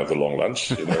big fan of the long lunch.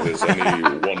 There's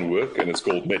only one work, and it's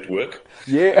called network.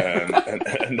 Yeah,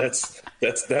 and that's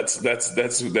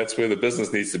where the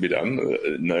business needs to be done.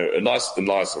 A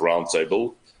nice round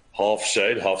table, half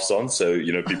shade, half sun, so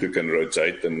people can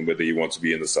rotate, and whether you want to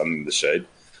be in the sun, in the shade.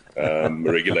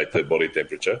 regulate the body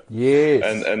temperature.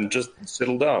 Yes. And just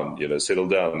settle down, settle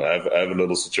down. Have a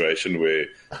little situation where,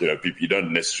 you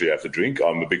don't necessarily have to drink.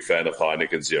 I'm a big fan of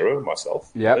Heineken Zero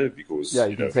myself. Yeah. Because,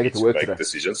 you can we take need it to work make today.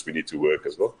 decisions. We need to work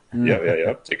as well.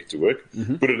 Yeah. Take it to work.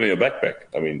 Put it in your backpack.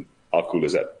 I mean, how cool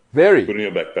is that? Very. Put it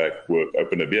in your backpack, work,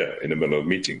 open a beer in the middle of a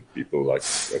meeting. People are like,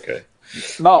 okay.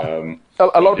 Now,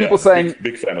 a lot of people saying...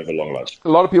 Big fan of a long lunch. A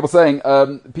lot of people saying, a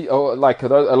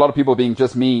lot of people being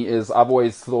just me, is I've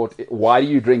always thought, why do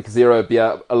you drink zero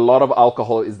beer? A lot of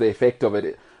alcohol is the effect of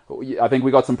it. I think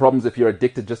we got some problems if you're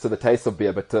addicted just to the taste of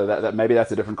beer, but that maybe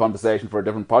that's a different conversation for a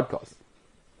different podcast.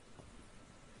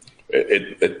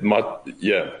 It might,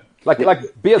 yeah. Like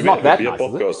beer's not that beer nice,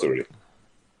 podcast is it? already.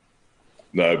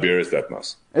 No, beer is that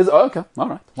nice. Okay, all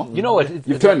right. Well, You know what?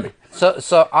 you've turned me.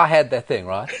 So I had that thing,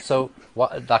 right? So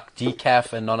what, like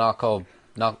decaf and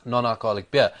non-alcoholic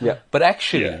beer. Yeah. But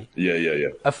actually, Yeah.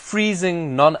 a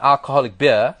freezing non-alcoholic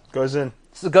beer Goes in.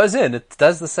 goes in. It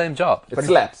does the same job. It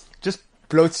slaps. Just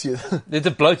bloats you. It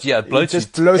bloats you. It bloats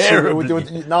just you bloats you.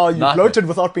 terribly. Now you're Nightmare. bloated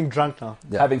without being drunk now.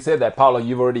 Yeah. Having said that, Paolo,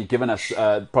 you've already given us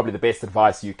probably the best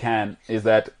advice you can, is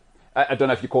that, I don't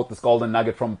know if you caught this golden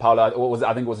nugget from Paolo, I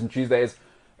think it was on Tuesdays.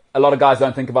 A lot of guys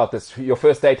don't think about this. Your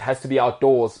first date has to be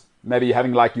outdoors. Maybe you're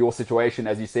having like your situation,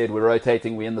 as you said, we're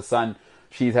rotating, we're in the sun.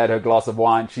 She's had her glass of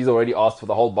wine. She's already asked for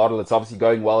the whole bottle. It's obviously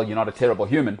going well. You're not a terrible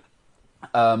human.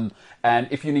 And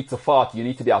if you need to fart, you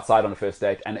need to be outside on a first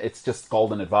date. And it's just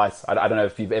golden advice. I don't know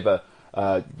if you've ever,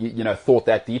 thought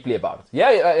that deeply about it.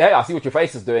 Yeah, I see what your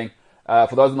face is doing.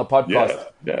 For those on the podcast.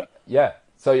 Yeah.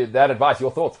 So that advice,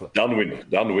 your thoughts, Flip?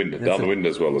 Downwind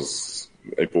as well is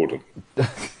important.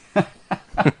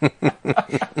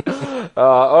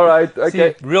 All right.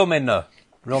 Okay. See, real men know.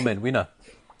 Real men, we know.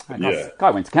 Yeah.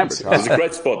 Guy went to Cambridge. There's a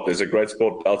great spot. There's a great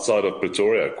spot outside of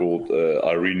Pretoria called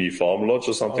Irene Farm Lodge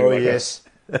or something like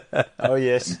that. Oh,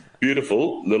 yes.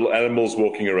 Beautiful little animals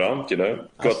walking around.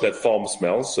 Got that farm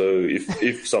smell. So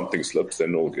if something slips,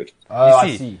 then all good. Oh, I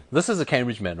I see. This is a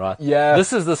Cambridge man, right? Yeah.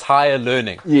 This is this higher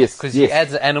learning. Yes, Because yes. he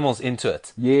adds animals into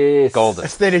it. Yes. Golden.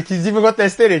 Aesthetic. He's even got the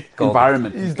aesthetic.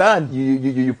 Environment. He's done.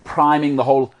 You're priming the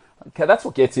whole... Okay, that's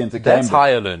what gets you into That's Cambridge.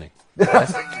 higher learning.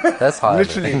 That's higher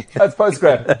Literally. learning. That's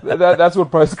postgrad. That's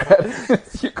what postgrad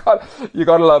is. You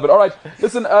gotta love it. All right,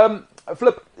 listen,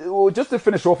 Flip. Just to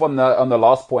finish off on the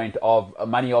last point of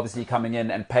money, obviously coming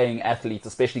in and paying athletes,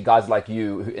 especially guys like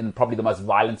you, who in probably the most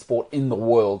violent sport in the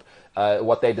world,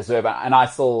 what they deserve, and I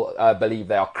still believe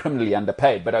they are criminally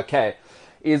underpaid. But okay,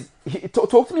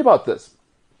 talk to me about this.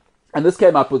 And this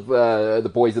came up with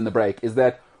the boys in the break. Is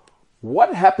that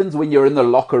what happens when you're in the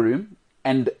locker room?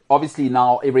 And obviously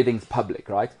now everything's public,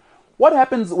 right? What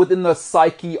happens within the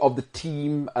psyche of the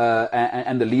team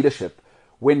and the leadership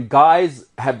when guys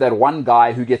have that one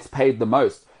guy who gets paid the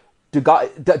most?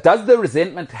 Does the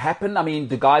resentment happen? I mean,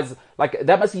 do guys,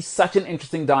 that must be such an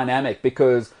interesting dynamic,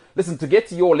 because, listen, to get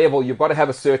to your level, you've got to have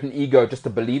a certain ego just to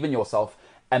believe in yourself.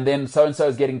 And then so-and-so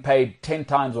is getting paid 10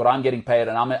 times what I'm getting paid,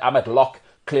 and I'm at lock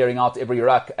clearing out every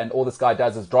ruck, and all this guy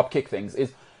does is drop kick things.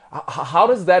 How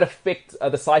does that affect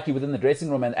the psyche within the dressing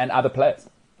room and other players?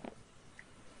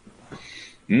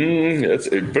 That's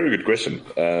a very good question.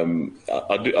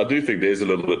 I do think there's a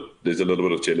little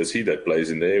bit of jealousy that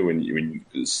plays in there when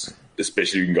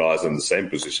especially when guys in the same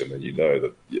position, and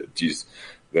that, geez,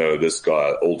 this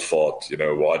guy old fart,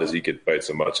 why does he get paid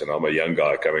so much? And I'm a young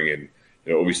guy coming in.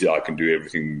 Obviously I can do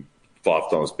everything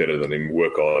 5 times better than him.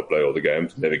 Work hard, play all the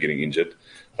games, never getting injured.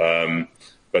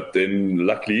 But then,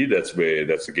 luckily, that's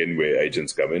again where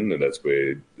agents come in, and that's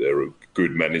where the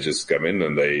good managers come in,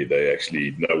 and they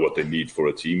actually know what they need for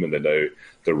a team, and they know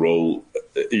the role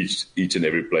each and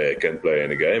every player can play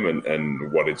in a game,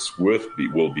 and what it's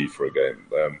will be for a game.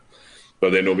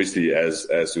 But then, obviously, as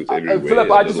with everywhere,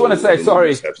 Philip, I just want to say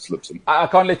sorry. I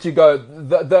can't let you go.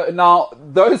 Now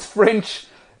those French.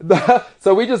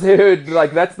 So we just heard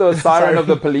that's the siren of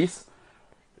the police.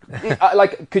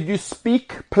 Could you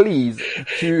speak, please,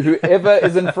 to whoever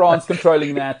is in France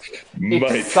controlling that?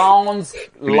 It sounds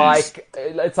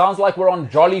like we're on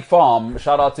Jolly Farm.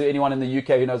 Shout out to anyone in the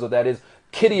UK who knows what that is.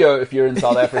 Kidio, if you're in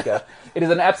South Africa. It is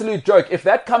an absolute joke. If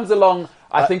that comes along,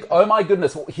 I think, oh my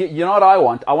goodness, you know what I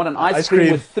want? I want an ice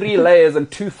cream with 3 layers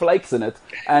and 2 flakes in it.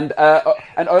 And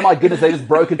oh my goodness, they just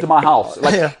broke into my house.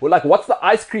 What's the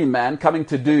ice cream man coming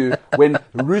to do when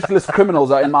ruthless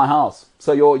criminals are in my house?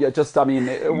 So you're just, what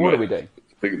are we doing?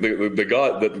 The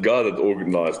guy that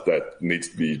organised that needs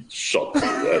to be shot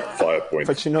at fire point.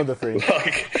 But you know the French.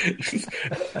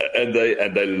 And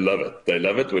they love it. They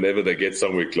love it whenever they get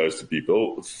somewhere close to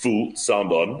people. Full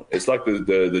sound on. It's like the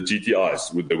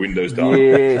GTIs with the windows down.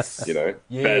 Yes.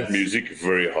 Bad music,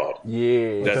 very hard.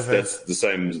 Yeah. That's the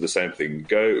same thing.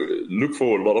 Go look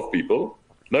for a lot of people.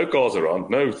 No cars around.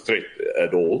 No threat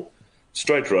at all.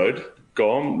 Straight road.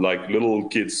 Calm, like little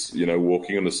kids,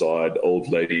 walking on the side, old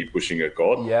lady pushing a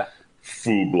cart. Yeah.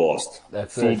 Full blast.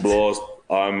 That's full it. blast.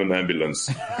 I'm an ambulance.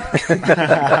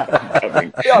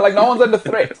 Yeah, like no one's under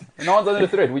threat. We're one's under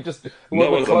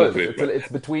closed. threat. It's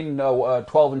between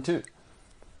 12 and 2.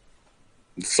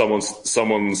 Someone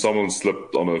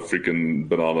slipped on a freaking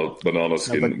banana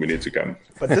skin. We need to come.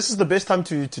 But this is the best time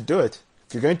to do it.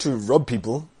 If you're going to rob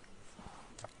people,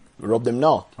 rob them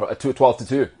now. 12 to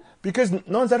 2. Because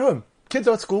no one's at home. Kids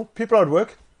are at school. People are at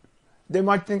work. They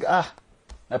might think,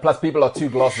 Plus, people are 2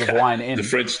 glasses of wine in. The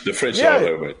French Yeah. are at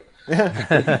home, mate.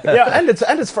 yeah, and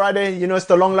it's Friday. It's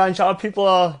the long lunch hour. People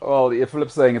are. Well, if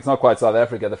Flip's saying it's not quite South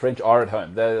Africa, the French are at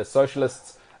home. They're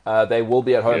socialists. They will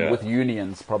be at home with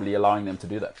unions probably allowing them to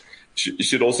do that. You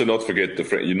should also not forget the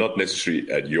French. You're not necessarily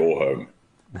at your home.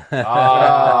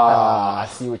 I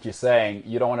see what you're saying.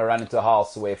 You don't want to run into a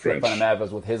house where Flip van der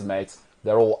Merwe's with his mates.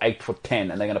 They're all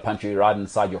 8'10" and they're going to punch you right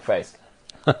inside your face.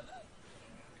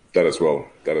 That as well.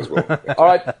 Yeah. All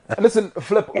right. Listen,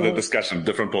 Flip. Another discussion,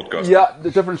 different podcast. Yeah, the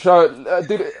different show.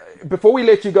 Dude, before we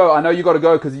let you go, I know you got to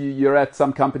go because you're at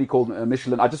some company called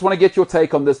Michelin. I just want to get your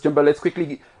take on this, Jimbo. Let's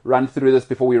quickly run through this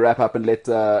before we wrap up and let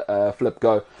Flip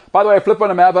go. By the way, Flip van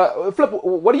der Merwe, Flip,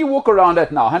 what do you walk around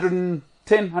at now?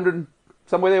 110, 100,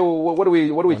 somewhere there? What are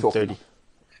we talking?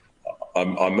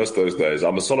 I miss those days.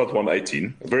 I'm a solid 118.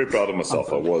 I'm very proud of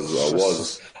myself. I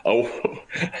was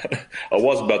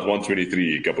about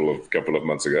 123 a couple of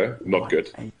months ago. Not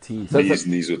good. 18.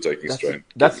 Knees were taking strain.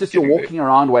 That's just your walking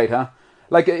around weight, huh?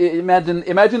 Like imagine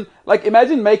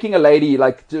making a lady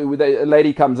a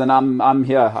lady comes and I'm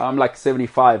here. I'm like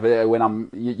 75 when I'm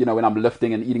when I'm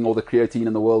lifting and eating all the creatine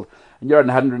in the world. And you're at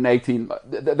 118.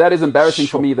 That is embarrassing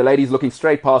for me. The lady's looking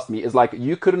straight past me. Is like,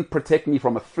 you couldn't protect me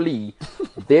from a flea.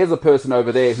 There's a person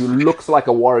over there who looks like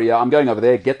a warrior. I'm going over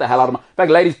there. Get the hell out of my... In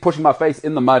fact, lady's pushing my face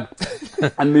in the mud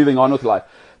and moving on with life.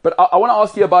 But I want to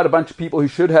ask you about a bunch of people who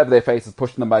should have their faces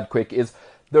pushed in the mud quick. Is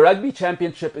the rugby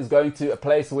championship is going to a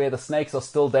place where the snakes are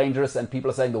still dangerous and people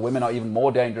are saying the women are even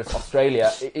more dangerous.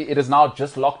 Australia, it is now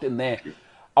just locked in there.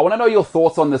 I want to know your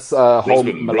thoughts on this whole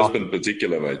Brisbane in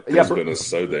particular, mate. Brisbane is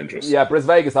so dangerous. Yeah,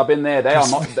 Vegas. I've been there. They are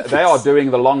not. They are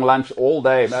doing the long lunch all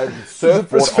day.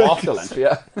 Surfboard after lunch.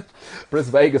 Yeah,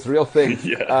 Vegas, real thing.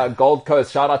 Yeah. Gold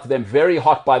Coast. Shout out to them. Very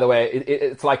hot, by the way.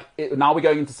 It's like now we're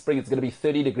going into spring. It's going to be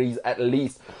 30 degrees at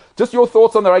least. Just your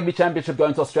thoughts on the rugby championship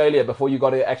going to Australia before you got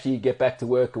to actually get back to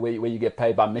work where you get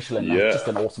paid by Michelin. Yeah. Just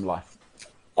an awesome life.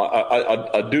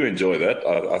 I do enjoy that.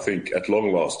 I think at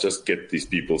long last, just get these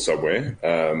people somewhere.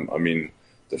 I mean,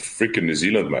 the freaking New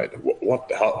Zealand, mate.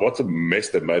 What a mess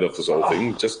they made of this whole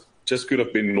thing. Just could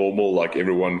have been normal, like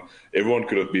everyone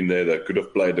could have been there. They could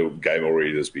have played the game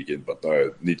already this weekend, but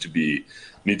no, need to be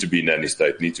nanny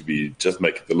state. Need to be just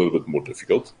make it a little bit more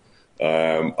difficult.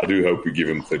 I do hope we give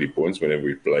them 30 points whenever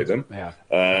we play them. Yeah.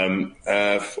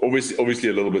 Obviously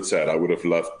a little bit sad. I would have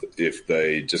loved if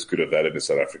they just could have had it in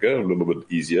South Africa, a little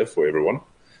bit easier for everyone.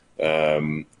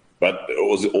 But it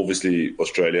was obviously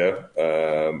Australia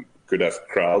could have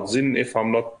crowds in, if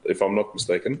I'm not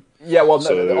mistaken. Yeah, well,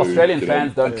 So, the Australian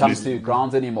fans don't come least- to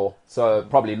grounds anymore, so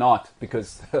probably not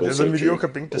because There's a Also mediocre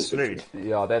true. being Also displayed.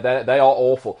 yeah, they are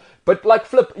awful. But like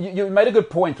Flip, you made a good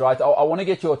point, right? I want to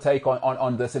get your take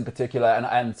on this in particular,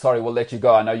 and sorry, we'll let you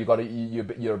go. I know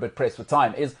you're a bit pressed for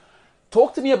time.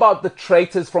 Talk to me about the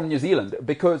traitors from New Zealand,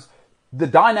 because the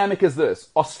dynamic is this: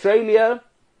 Australia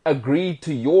agreed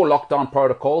to your lockdown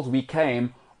protocols. We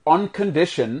came on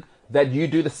condition that you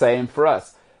do the same for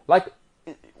us. Like,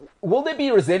 will there be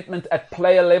resentment at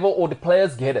player level, or do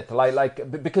players get it?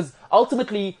 Because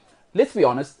ultimately, let's be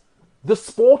honest, the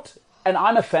sport, and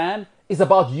I'm a fan, is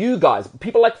about you guys.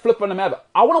 People like Flip van der Merwe.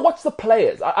 I want to watch the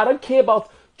players. I don't care about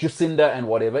Jacinda and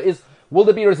whatever. Will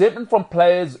there be resentment from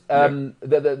players,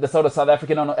 the sort of South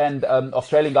African and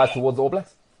Australian guys towards All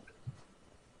Blacks?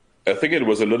 I think it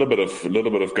was a little bit of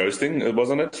ghosting,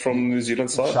 wasn't it, from New Zealand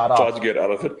side? Shut up. Tried to get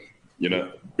out of it.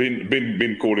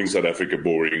 Been calling South Africa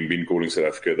boring, been calling South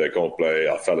Africa they can't play,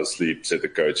 I fell asleep, said the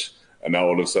coach, and now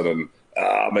all of a sudden,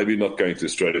 maybe not going to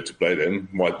Australia to play them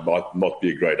might not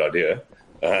be a great idea.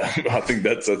 I think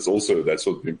that's what's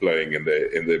been playing in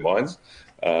their minds.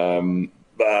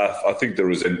 But I think the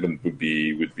resentment would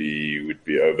be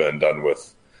over and done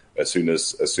with. as soon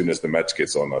as the match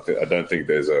gets on. I don't think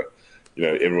there's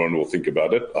everyone will think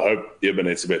about it. I hope Eben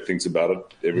Etzebeth thinks about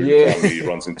it every time he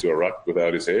runs into a ruck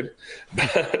without his head.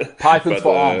 Pythons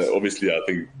for arms. Obviously, I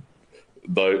think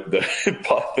the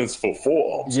pythons for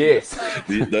forearms. Yes,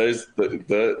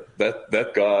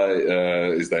 that guy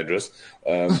is dangerous.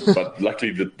 But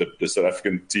luckily, the South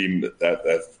African team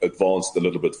have advanced a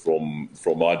little bit from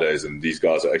my days, and these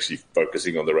guys are actually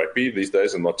focusing on the rugby these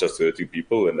days and not just hurting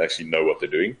people, and actually know what they're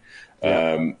doing.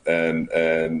 Yeah.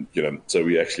 So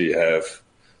we actually have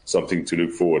something to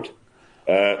look forward.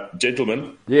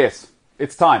 Gentlemen. Yes,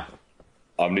 it's time.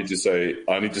 I need to say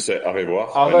au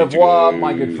revoir. Au revoir,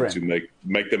 my good friend. To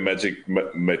make the magic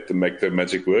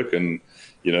work, and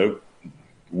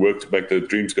work to make the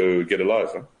dreams get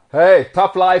alive. Huh? Hey,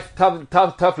 tough life,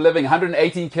 tough living.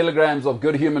 118 kilograms of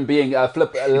good human being.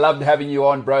 Flip, loved having you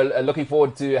on, bro. Looking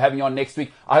forward to having you on next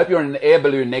week. I hope you're in an air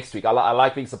balloon next week. I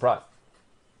like being surprised.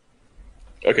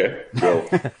 Okay, well,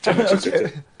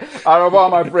 au revoir,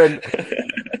 my friend.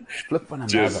 Flip one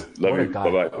another. Cheers. Love you.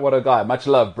 Bye-bye. What a guy. Much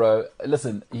love, bro.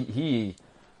 Listen, he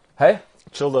hey?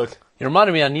 Chill look. You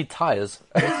reminded me I need tires.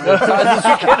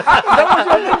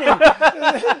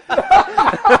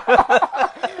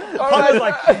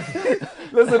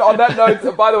 Listen, on that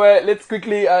note, by the way, let's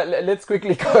quickly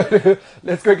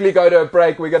go to a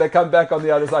break. We're going to come back on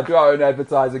the other side, do our own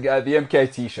advertising, the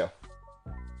MKT Show.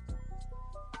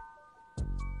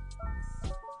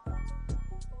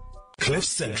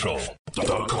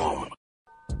 CliffCentral.com.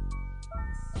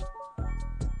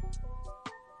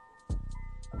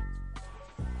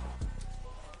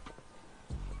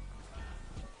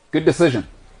 Good decision.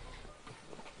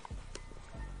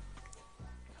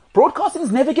 Broadcasting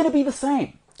is never going to be the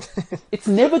same. It's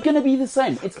never going to be the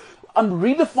same. I'm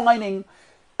redefining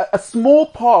a small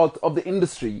part of the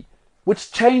industry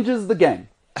which changes the game.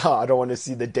 Oh, I don't want to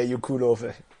see the day you cool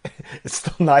over. It's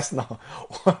still nice now.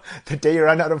 The day you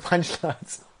run out of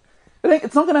punchlines.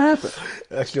 It's not going to happen.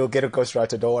 Actually, you'll get a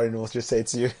ghostwriter, don't worry, and we'll just say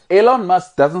it's you. Elon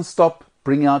Musk doesn't stop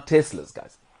bringing out Teslas,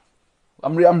 guys.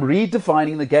 I'm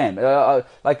redefining the game.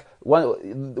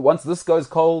 Once this goes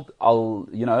cold, I'll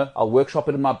workshop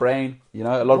it in my brain. A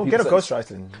lot of people get a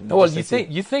ghostwriter. Well,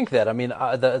 you think that? I mean,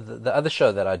 the other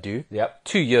show that I do,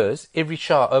 2 years, every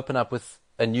show I open up with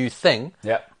a new thing.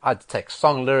 Yep. I'd take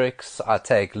song lyrics. I'd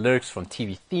take lyrics from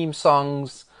TV theme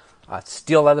songs. I'd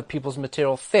steal other people's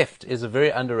material. Theft is a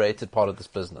very underrated part of this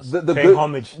business.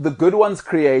 Homage. The good ones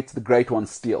create, the great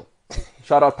ones steal.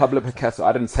 Shout out Pablo Picasso.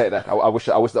 I didn't say that. I wish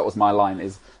that was my line.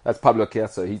 That's Pablo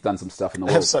Picasso. He's done some stuff in the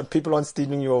world. So people aren't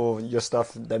stealing your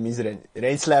stuff. That means it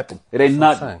ain't slapping. It ain't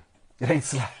nothing. It ain't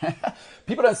slapping.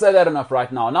 People don't say that enough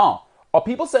right now. Now, are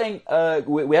people saying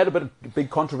we had a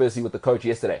big controversy with the coach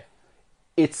yesterday?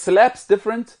 It slaps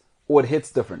different or it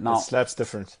hits different? Now, it slaps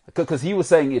different. Because he was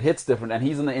saying it hits different, and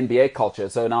he's in the NBA culture.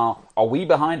 So now, are we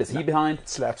behind? Is he behind? It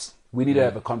slaps. We need to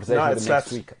have a conversation with him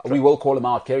next week. We will call him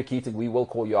out. Kerry Keating, we will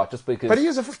call you out just because. But he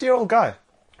is a 50-year-old guy.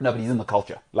 No, but he's in the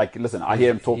culture. Like, listen, I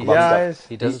hear him talk about stuff.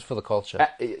 He does it for the culture.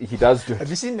 He does do it. Have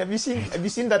you seen that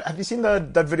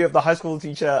video of the high school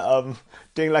teacher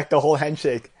doing like the whole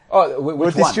handshake? Oh,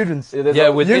 with the students. The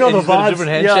vibes. A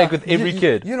different handshake with every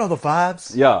kid. You know the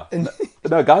vibes. Yeah.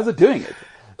 No, guys are doing it.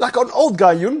 Like an old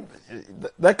guy,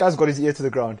 that guy's got his ear to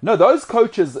the ground. No, those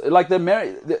coaches, like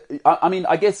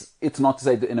I guess it's not to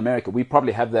say that in America. We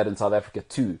probably have that in South Africa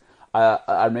too.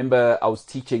 I remember I was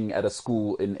teaching at a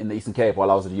school in the Eastern Cape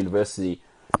while I was at university,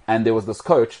 and there was this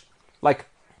coach, like,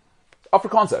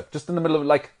 Afrikaanser, just in the middle of,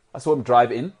 like, I saw him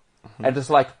drive in, and just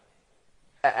like,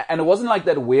 and it wasn't like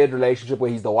that weird relationship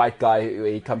where he's the white guy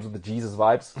where he comes with the Jesus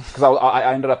vibes, because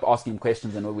I ended up asking him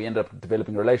questions and we ended up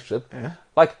developing a relationship. Yeah.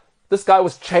 Like, this guy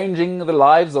was changing the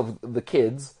lives of the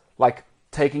kids, like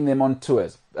taking them on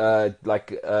tours, taking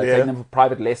them for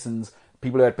private lessons,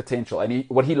 people who had potential. And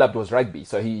what he loved was rugby.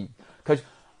 So he coached,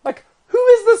 like, who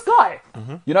is this guy?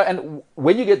 Mm-hmm. And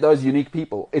when you get those unique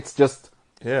people, it's just,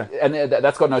 and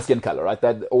that's got no skin color, right?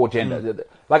 Or gender.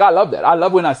 Like, I love that. I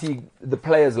love when I see the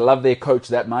players love their coach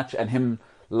that much and him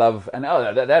love, and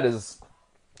that is...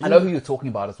 I know who you're talking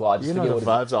about as well. I just know the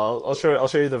vibes. I'll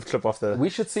show you the clip off the... We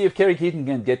should see if Kerry Keating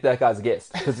can get that guy as a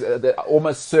guest, because they're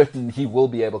almost certain he will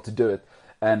be able to do it.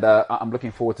 And I'm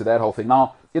looking forward to that whole thing.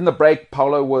 Now, in the break,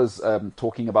 Paulo was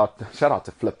talking about... Shout out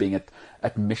to Flip being at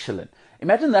Michelin.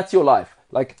 Imagine that's your life.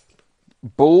 Like,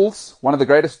 Bulls, one of the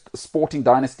greatest sporting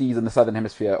dynasties in the Southern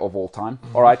Hemisphere of all time.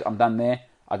 Mm-hmm. All right, I'm done there.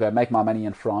 I go make my money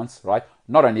in France, right?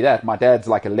 Not only that, my dad's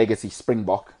like a legacy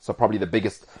Springbok, so probably the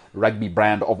biggest rugby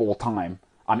brand of all time.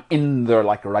 I'm in the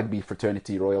rugby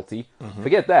fraternity royalty. Mm-hmm.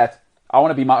 Forget that. I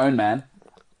want to be my own man.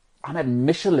 I'm at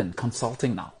Michelin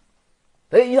Consulting now.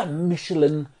 They're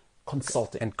Michelin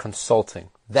Consulting. And consulting.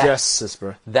 That's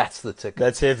bro. That's the ticket.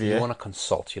 That's heavy, You yeah? want to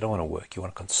consult. You don't want to work. You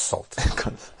want to consult.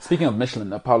 Speaking of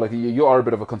Michelin, Paolo, you are a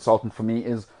bit of a consultant for me.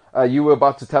 You were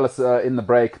about to tell us in the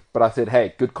break, but I said,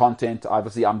 hey, good content.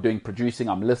 Obviously, I'm doing producing.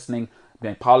 I'm listening.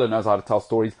 Paolo knows how to tell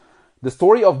stories. The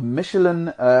story of Michelin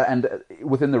and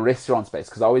within the restaurant space,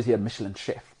 because I always hear Michelin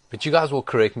chef. But you guys will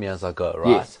correct me as I go,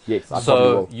 right? Yes, I probably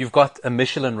So will. you've got a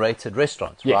Michelin-rated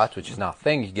restaurant, Yes. right? Which is now a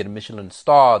thing. You get a Michelin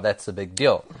star. That's a big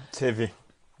deal. It's heavy.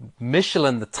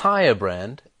 Michelin, the tire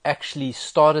brand, actually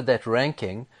started that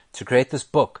ranking to create this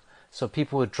book. So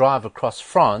people would drive across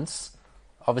France,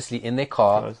 obviously in their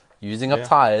car, using up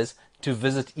tires, to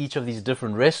visit each of these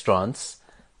different restaurants,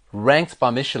 ranked by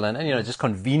Michelin, and just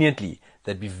conveniently,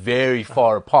 they'd be very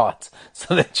far apart,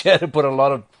 so that you had to put a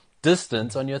lot of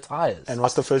distance on your tires. And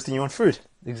what's the first thing you want? Food.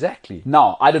 Exactly.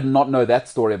 Now, I did not know that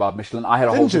story about Michelin. I had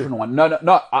a whole Didn't you? different one.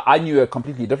 No, I knew a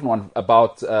completely different one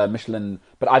about Michelin,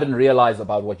 but I didn't realize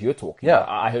about what you're talking about.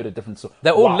 I heard a different story.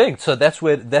 They're all linked, so that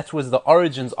was the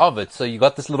origins of it. So you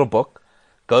got this little book,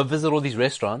 go visit all these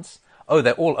restaurants. Oh,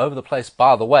 they're all over the place,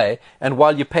 by the way. And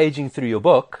while you're paging through your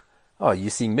book, you're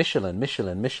seeing Michelin,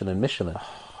 Michelin, Michelin, Michelin.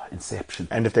 Inception.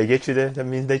 And if they get you there, that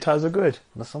means their tires are good.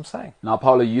 That's what I'm saying. Now,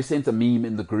 Paolo, you sent a meme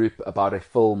in the group about a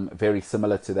film very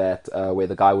similar to that, where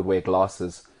the guy would wear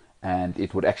glasses and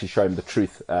it would actually show him the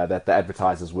truth that the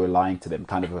advertisers were lying to them.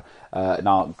 Kind of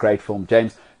now, great film.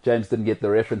 James didn't get the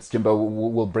reference. Jimbo,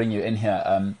 we'll bring you in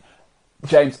here.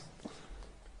 James,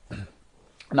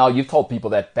 now you've told people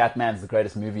that Batman's the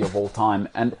greatest movie of all time,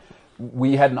 and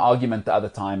we had an argument the other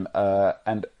time,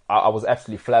 and I was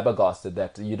absolutely flabbergasted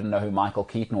that you didn't know who Michael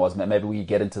Keaton was. Maybe we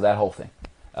get into that whole thing.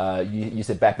 You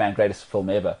said Batman, greatest film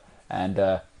ever, and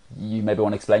you maybe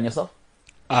want to explain yourself?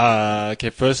 Okay,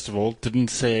 first of all, didn't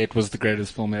say it was the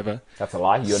greatest film ever. That's a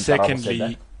lie. You and Farrell said that.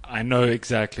 Secondly, I know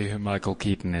exactly who Michael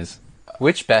Keaton is.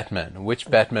 Which Batman? Which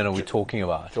Batman are we talking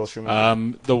about? Joel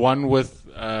Schumacher. The one with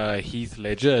Heath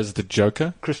Ledger as the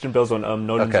Joker. Christian Bale's one.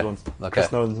 Nolan's Okay. one. Okay.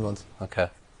 Chris Nolan's one. Okay.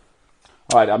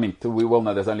 All right, I mean, we all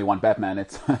know there's only one Batman.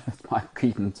 It's Michael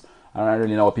Keaton. I don't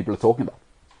really know what people are talking about.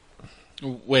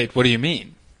 Wait, what do you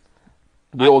mean?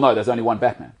 We all know there's only one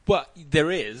Batman. Well,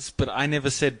 there is, but I never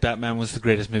said Batman was the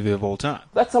greatest movie of all time.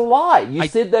 That's a lie. You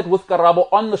said that with Karabo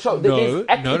on the show. No,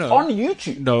 It's on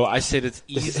YouTube. No, I said it's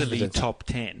easily top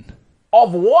 10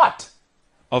 Of what?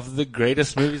 of the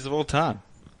greatest movies of all time.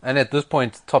 And at this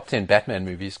point, top 10 Batman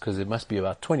movies, because there must be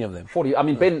about 20 of them. 40. I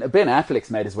mean, Ben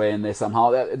Affleck's made his way in there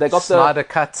somehow. They got Snyder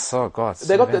cuts. Oh, God.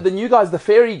 the new guy's the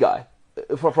fairy guy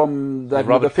from the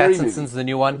Robert fairy Pattinson's movie. the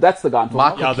new one. That's the guy I'm talking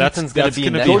Michael about. Yeah, that's Keaton's gonna be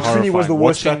in gonna that. be George Clooney was the horrifying.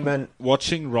 worst Batman.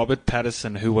 Watching Robert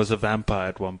Pattinson, who was a vampire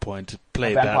at one point, to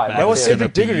play vampire. Batman. That was is Cedric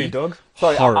gonna be Diggory, dog.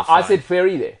 Sorry, I horrifying. said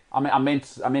fairy there. I meant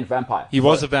vampire. He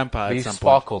was a vampire He at some point.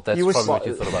 sparkled. That's He was probably what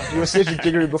you thought about. He was Cedric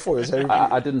Diggory before. He was Harry-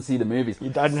 I didn't see the movies. He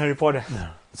died in Harry Potter.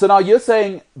 So now you're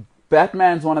saying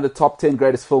Batman's one of the top 10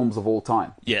 greatest films of all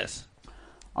time. Yes.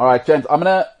 All right, James, I'm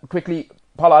going to quickly...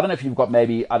 Paula, I don't know if you've got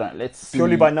maybe... I don't know, let's see.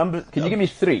 Purely by numbers. Can you give me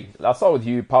three? I'll start with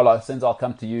you, Paula, since I'll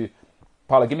come to you.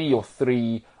 Paula, give me your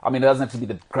three... I mean, it doesn't have to be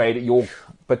the great...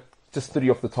 but just three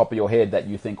off the top of your head that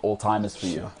you think all-timers for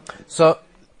you. So,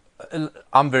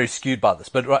 I'm very skewed by this,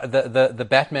 but the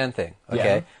Batman thing,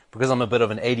 okay? Because I'm a bit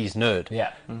of an 80s nerd.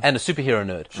 Yeah. And a superhero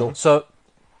nerd. Sure. So,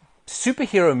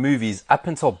 superhero movies up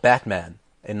until Batman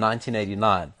in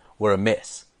 1989 were a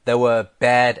mess. They were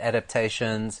bad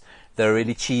adaptations. They were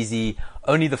really cheesy.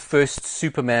 Only the first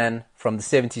Superman from the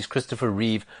 70s, Christopher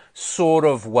Reeve, sort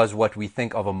of was what we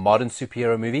think of a modern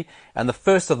superhero movie. And the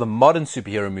first of the modern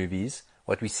superhero movies,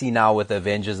 what we see now with the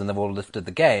Avengers and they've all lifted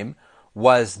the game,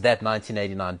 was that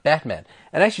 1989 Batman.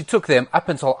 And actually took them up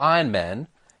until Iron Man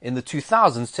in the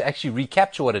 2000s to actually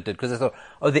recapture what it did. Because they thought,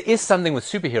 there is something with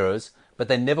superheroes, but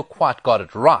they never quite got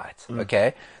it right.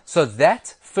 Okay? So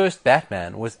that first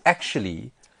Batman was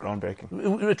actually...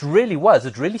 Groundbreaking. It really was.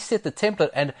 It really set the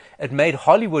template, and it made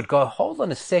Hollywood go, hold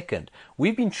on a second.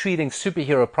 We've been treating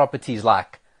superhero properties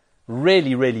like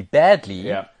really, really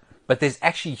badly, but there's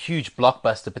actually huge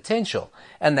blockbuster potential.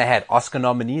 And they had Oscar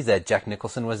nominees. They had Jack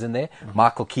Nicholson was in there,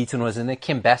 Michael Keaton was in there,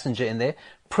 Kim Basinger in there.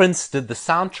 Prince did the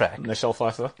soundtrack.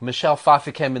 Michelle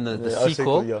Pfeiffer came in the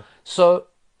sequel. Yeah. So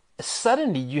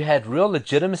suddenly you had real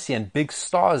legitimacy and big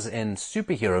stars in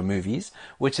superhero movies,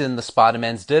 which then the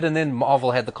Spider-Mans did, and then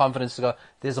Marvel had the confidence to go,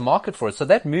 there's a market for it. So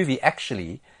that movie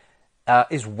actually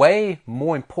is way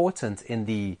more important in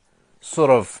the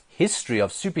sort of history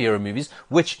of superhero movies,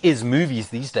 which is movies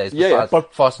these days, besides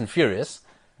but Fast and Furious.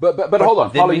 But hold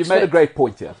on, Paolo, you've made a great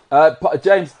point here.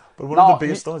 James, But one of the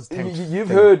biggest stars tanked. You've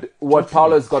heard what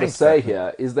Paolo's got to say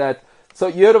here, is that, so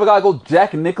you heard of a guy called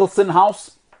Jack Nicholson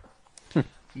House?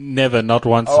 Never, not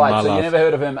once All in right, my so life. you never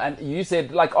heard of him, and you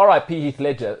said like R.I.P. Heath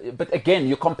Ledger. But again,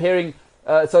 you're comparing.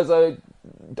 So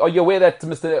are you aware that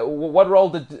Mr. What role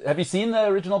have you seen the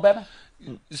original Batman?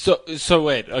 So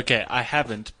wait, okay, I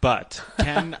haven't, but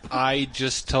can I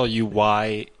just tell you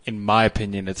why, in my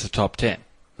opinion, it's a top 10?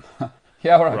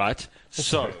 Yeah, all right. Right?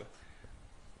 So,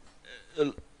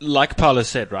 like Paolo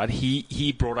said, right,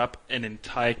 he brought up an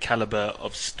entire caliber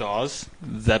of stars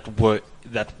that were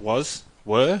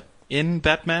in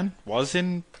Batman,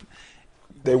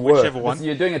 They were. whichever one. Listen,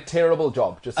 you're doing a terrible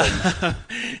job. Just saying.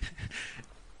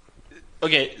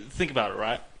 Okay, think about it,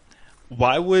 right?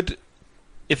 Why would,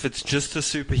 if it's just a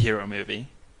superhero movie,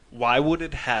 why would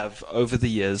it have, over the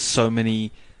years, so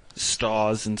many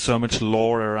stars and so much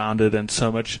lore around it and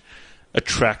so much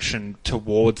attraction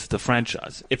towards the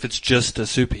franchise, if it's just a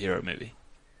superhero movie?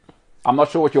 I'm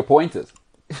not sure what your point is.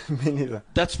 Me neither.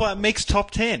 That's why it makes top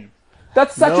 10.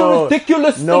 That's such a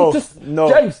ridiculous thing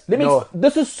to... James,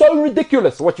 this is so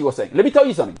ridiculous what you are saying. Let me tell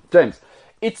you something, James.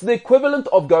 It's the equivalent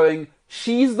of going,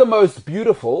 she's the most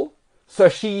beautiful, so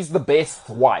she's the best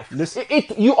wife.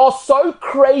 You are so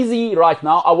crazy right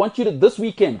now. I want you to, this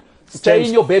weekend, stay James.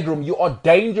 in your bedroom. You are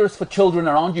dangerous for children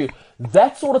around you.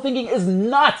 That sort of thinking is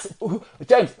nuts.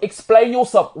 James, explain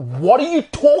yourself. What are you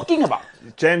talking about?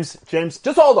 James.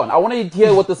 Just hold on. I want to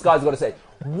hear what this guy's got to say.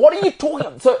 What are you talking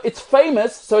about? So it's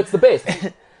famous, so it's the best.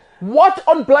 What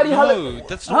on bloody hell? No,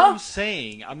 that's not what I'm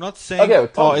saying. I'm not saying,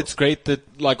 Okay, it's great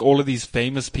that like all of these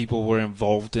famous people were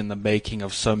involved in the making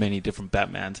of so many different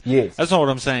Batmans. Yes. That's not what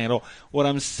I'm saying at all. What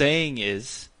I'm saying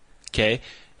is, okay,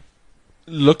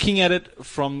 looking at it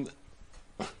from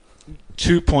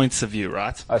 2 points of view,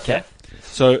 right? Okay.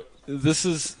 So this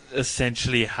is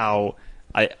essentially how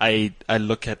I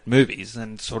look at movies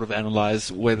and sort of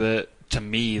analyze whether, to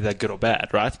me, they're good or bad,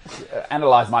 right?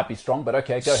 Analyze might be strong, but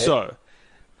okay, go ahead. So,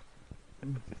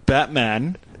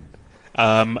 Batman,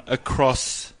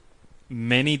 across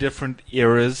many different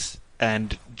eras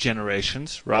and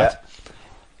generations, right,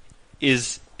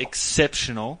 is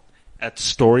exceptional at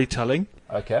storytelling.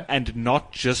 Okay. And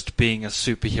not just being a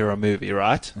superhero movie,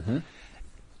 right? Mm-hmm.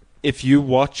 If you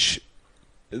watch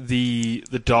the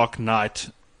Dark Knight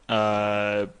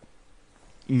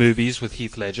movies with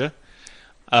Heath Ledger,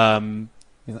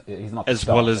 he's not as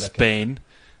well as Bane,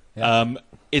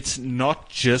 it's not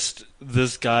just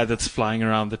this guy that's flying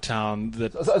around the town.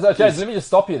 So James, let me just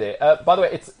stop you there. By the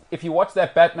way, if you watch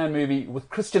that Batman movie with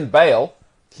Christian Bale,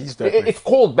 it's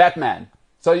called Batman.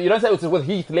 So you don't say it's with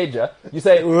Heath Ledger. You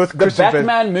say with the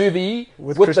Batman movie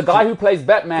with the guy who plays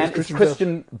Batman is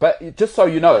Christian. But just so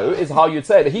you know, is how you'd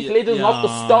say it. Heath Ledger is not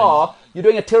the star. You're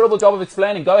doing a terrible job of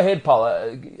explaining. Go ahead,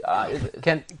 Paula.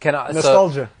 Can I?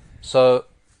 Nostalgia. So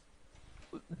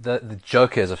the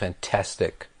Joker is a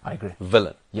fantastic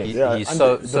villain. Yes. He's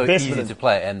so best easy villain. to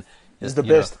play, and He's the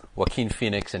best. Joaquin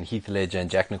Phoenix and Heath Ledger and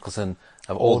Jack Nicholson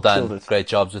have all done great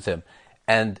jobs with him.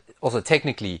 And also,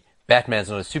 technically, Batman's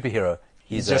not a superhero.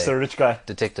 He's just a rich guy.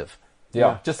 Detective.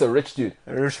 Yeah, just a rich dude.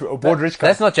 A bored rich guy.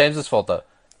 That's not James's fault, though.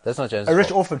 That's not James's A rich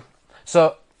fault. orphan.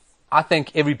 So, I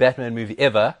think every Batman movie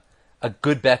ever, a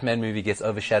good Batman movie gets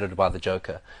overshadowed by the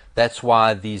Joker. That's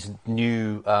why these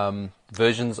new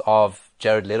versions of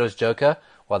Jared Leto's Joker,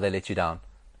 they let you down.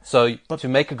 So, to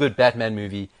make a good Batman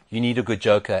movie, you need a good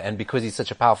Joker, and because he's such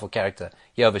a powerful character,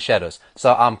 he overshadows.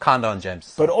 So, I'm kind of on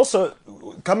James. But also,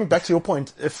 coming back to your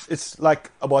point, if it's like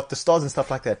about the stars and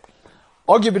stuff like that,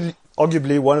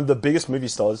 arguably one of the biggest movie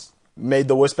stars made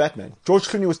the worst Batman. George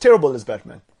Clooney was terrible as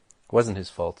Batman. It wasn't his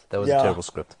fault. That was a terrible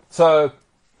script. So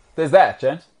there's that,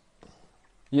 James.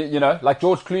 You know, like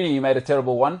George Clooney, you made a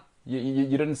terrible one. You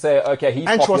didn't say, okay, he's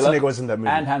and popular. Schwarzenegger was in that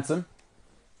movie. And handsome.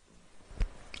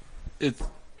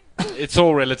 It's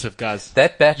all relative, guys.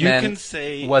 That Batman you can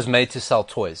say, was made to sell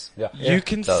toys. Yeah. You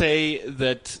can say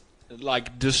that,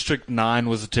 like, District 9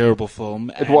 was a terrible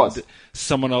film. It was.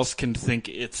 Someone else can think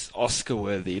it's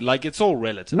Oscar-worthy. Like, it's all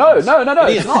relative. No, it's not.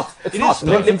 It's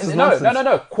It not. is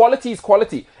No. Quality is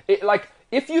quality. Like,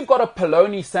 if you've got a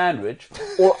polony sandwich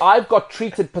or I've got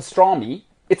treated pastrami,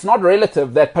 it's not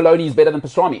relative that polony is better than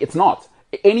pastrami. It's not.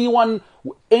 Anyone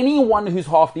who's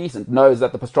half decent knows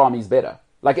that the pastrami is better.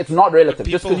 Like, it's not relative.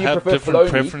 Just People because you have prefer different polony.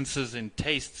 preferences in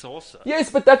tastes also.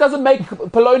 Yes, but that doesn't make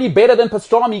polony better than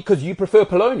pastrami because you prefer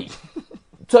polony.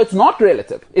 So it's not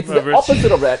relative. It's the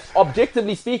opposite of that.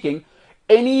 Objectively speaking,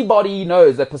 anybody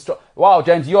knows that pastrami... Wow,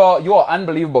 James, you are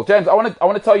unbelievable. James, I want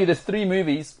to tell you there's 3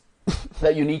 movies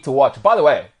that you need to watch. By the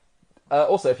way,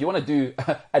 also, if you want to do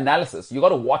analysis, you got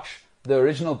to watch the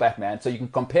original Batman so you can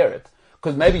compare it.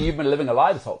 Because maybe you've been living a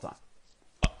lie this whole time.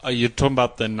 Are you talking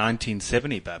about the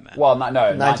 1970 Batman? Well, no,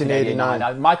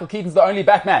 1989. Michael Keaton's the only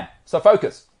Batman. So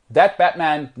focus. That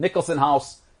Batman, Nicholson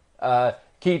house,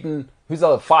 Keaton. Who's the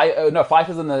other?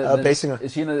 Pfeiffer's in the Basinger.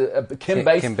 Is she in the Kim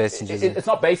Basinger's in. It's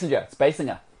not Basinger. It's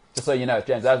Basinger. Just so you know,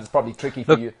 James, that was probably tricky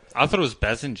for you. I thought it was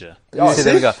Basinger. Oh, So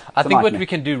there we go. I think what nightmare. we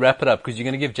can do, wrap it up, because you're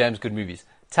going to give James good movies.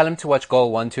 Tell him to watch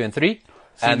Goal 1, 2, and 3,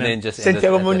 and them. then just end it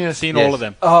Santiago at that. Munoz. Seen Yes. all of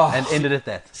them. And end it at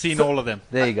that. Seen all of them.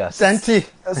 There you go. Santi.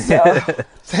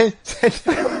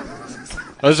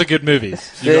 Those are good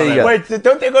movies. There you go. Wait,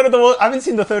 don't they go to the World? I haven't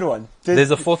seen the third one.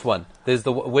 There's a fourth one. Where's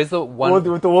the one?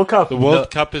 With the World Cup. The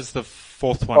World Cup is the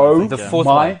fourth one. Oh, I think, The yeah. fourth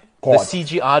My one. God. The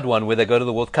CGI'd one where they go to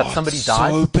the World Cup. Somebody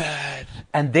dies. So bad.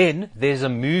 And then there's a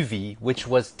movie which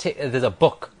was there's a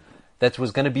book that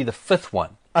was going to be the fifth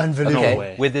one. Unbelievable. Okay, No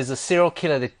way. where there's a serial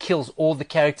killer that kills all the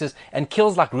characters and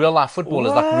kills like real life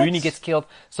footballers. Like What? Rooney gets killed.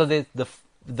 So the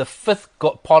fifth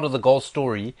part of the goal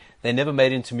story they never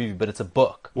made into a movie, but it's a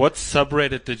book. What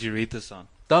subreddit did you read this on?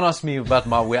 Don't ask me about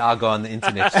where I go on the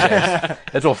internet, James.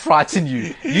 It will frighten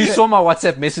you. You saw my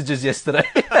WhatsApp messages yesterday.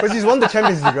 Because he's won the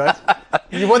Champions League, right?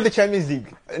 You won the Champions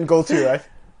League in goal 2, right?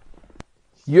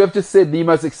 You have just said the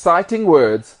most exciting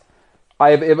words I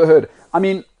have ever heard. I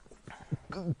mean,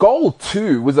 goal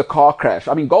 2 was a car crash.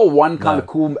 I mean, goal 1 kind of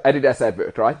cool Adidas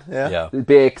advert, right? Yeah. The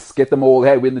Becks, get them all.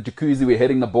 Hey, we're in the jacuzzi, we're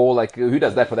hitting the ball. Like, who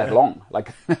does that for that long? Like,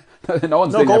 no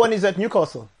one's No, doing goal that. 1 is at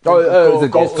Newcastle. Is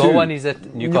it goal Goal 2? one is at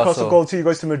Newcastle Newcastle. goal 2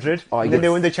 goes to Madrid. Oh, and then yes. they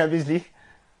win the Champions League.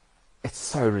 It's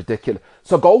so ridiculous.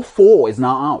 So goal 4 is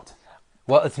now out.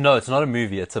 Well, it's not a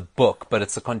movie. It's a book, but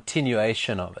it's a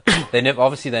continuation of it. They never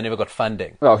got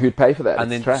funding. Well, who'd pay for that?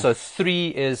 And It's then, trash. so 3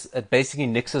 is, it basically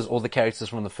nixes all the characters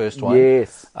from the first one.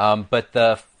 Yes. But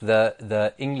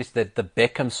the English, the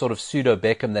Beckham, sort of pseudo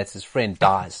Beckham, that's his friend,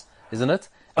 dies, isn't it?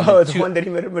 And Oh, then the 2 one that he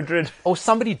made at Madrid. or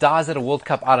somebody dies at a World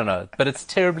Cup, I don't know. But it's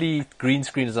terribly green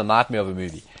screen is a nightmare of a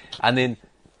movie. And then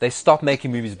they stopped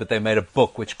making movies, but they made a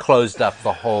book which closed up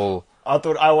the whole. I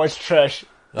thought I was trash.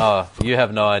 Oh, you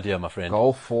have no idea, my friend.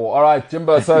 Goal 4. All right,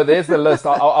 Jimbo. So there's the list.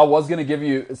 I was going to give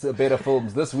you better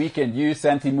films this weekend.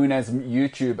 Santi Munez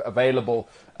YouTube available.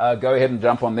 Go ahead and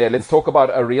jump on there. Let's talk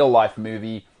about a real life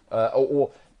movie,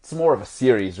 or it's more of a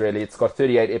series, really. It's got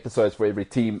 38 episodes for every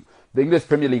team. The English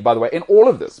Premier League, by the way, in all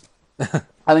of this,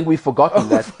 I think we've forgotten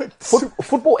that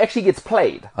football actually gets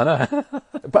played. I know.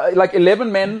 But like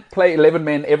 11 men play 11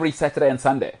 men every Saturday and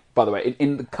Sunday, by the way,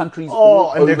 in the countries Oh,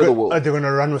 all and over they're the world. going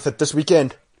to run with it this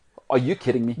weekend. Are you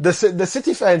kidding me? The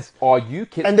City fans. Are you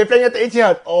kidding? And they're playing at the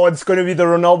Etihad. Oh, it's going to be the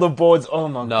Ronaldo boards. Oh,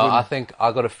 my No, goodness.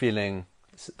 I got a feeling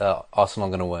Arsenal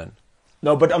are going to win.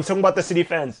 No, but I'm talking about the City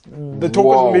fans. The talk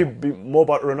Whoa. is going to be more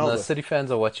about Ronaldo. No, City fans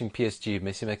are watching PSG.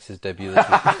 Messi makes his debut this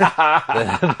week.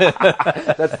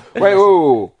 Wait,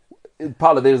 whoa.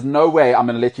 Paula, there's no way I'm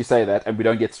going to let you say that and we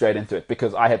don't get straight into it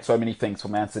because I had so many things for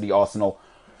Man City, Arsenal.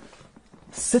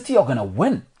 City are going to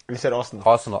win. You said Arsenal.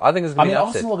 Arsenal. I think it's going to be an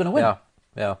upset. Arsenal are going to win.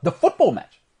 Yeah. The football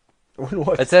match.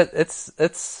 What?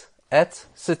 It's at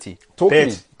City. Talk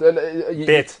Bet. to me.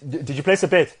 Bet. Did you place a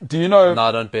bet? Do you know? No,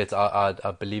 I don't bet. I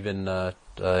believe in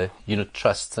unit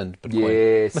trusts and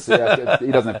Bitcoin. Yes. Yeah,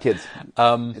 he doesn't have kids.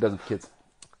 He doesn't have kids.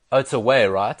 Oh, it's away,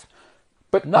 right?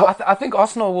 But No, I think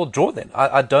Arsenal will draw then.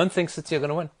 I don't think City are going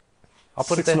to win. I'll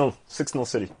put it there. 6-0. 6-0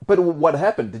 City. But what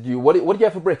happened? What did you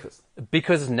have for breakfast?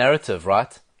 Because it's narrative,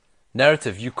 right?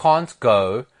 Narrative. You can't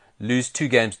go, lose 2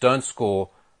 games, don't score.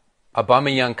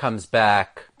 Aubameyang comes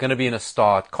back, going to be in a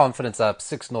start, confidence up,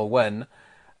 6-0 win.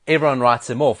 Everyone writes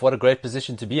him off. What a great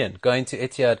position to be in. Going to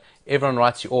Etihad, everyone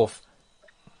writes you off.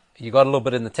 You got a little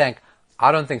bit in the tank.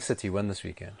 I don't think City win this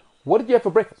weekend. What did you have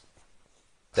for breakfast?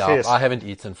 Fierce. I haven't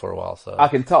eaten for a while, so I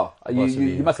can tell.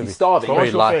 Possibly, You must be could be. starving. Wash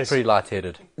pretty, your face. pretty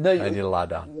light-headed. No, I need to lie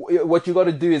down. What you got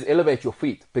to do is elevate your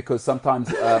feet because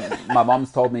sometimes my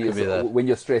mom's told me is be that. when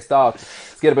you're stressed out,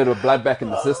 let's get a bit of blood back in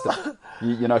the system.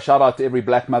 You know, shout out to every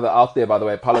black mother out there, by the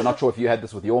way. Paulo, not sure if you had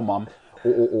this with your mom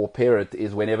or parent,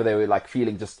 is whenever they were like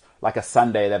feeling just like a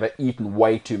Sunday, they've eaten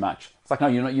way too much. It's like, no,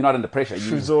 you're not under pressure.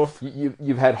 Shoes off.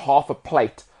 You've had half a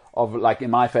plate of, like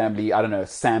in my family, I don't know,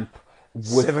 samp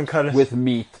with, 7 colours. with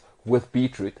meat, with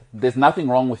beetroot. There's nothing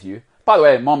wrong with you. By the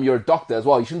way, Mom, you're a doctor as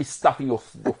well. You shouldn't be stuffing your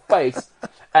face.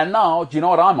 And now, do you know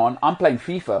what I'm on? I'm playing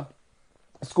FIFA,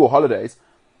 school holidays.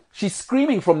 She's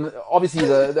screaming from, obviously,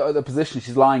 the position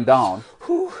she's lying down.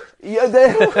 Yeah,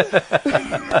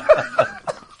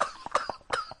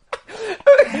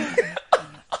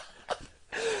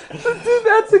 Dude,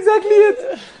 that's exactly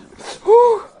it.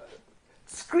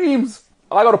 Screams.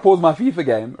 I got to pause my FIFA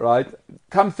game, right?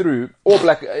 Come through. All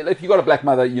black. If you got a black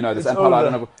mother, you know this. And Paula, I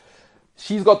don't know.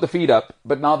 She's got the feet up,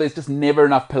 but now there's just never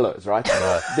enough pillows, right?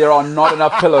 There are not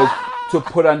enough pillows to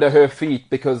put under her feet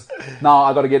because now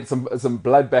I got to get some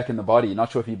blood back in the body.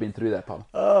 Not sure if you've been through that, Paul.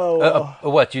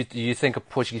 What you think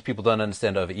Portuguese people don't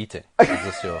understand overeating? Is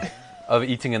this your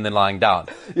overeating and then lying down?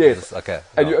 Yes. Okay.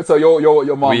 And so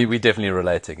your mom. We definitely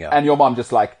relating. Yeah. And your mom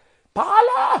just like,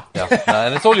 Paula. Yeah. No,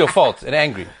 and it's all your fault. And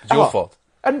angry. It's your fault.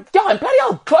 And bloody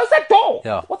hell, close that door.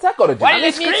 Yeah. What's that got to do? Why are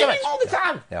you screaming all the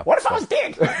time? Yeah. What if I was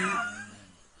dead?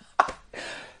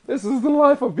 This is the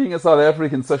life of being a South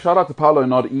African. So shout out to Paolo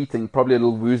not eating, probably a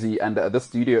little woozy, and this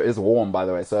studio is warm, by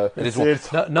the way. So It is warm.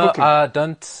 No,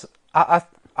 don't. I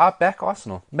back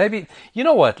Arsenal. Maybe, you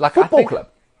know what? Like football I think, club.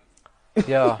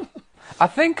 Yeah. I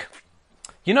think,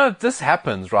 this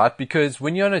happens, right? Because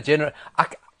when you're in a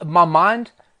my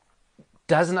mind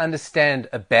doesn't understand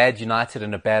a bad United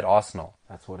and a bad Arsenal.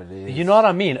 That's what it is. You know what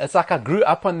I mean? It's like I grew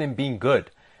up on them being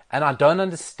good, and I don't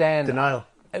understand. Denial.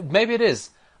 Maybe it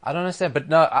is. I don't understand. But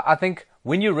no, I think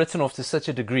when you're written off to such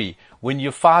a degree, when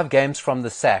you're 5 games from the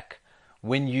sack,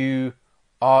 when you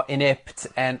are inept,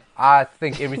 and I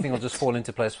think everything will just fall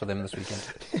into place for them this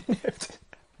weekend.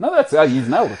 No, that's he's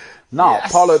nailed it. Now,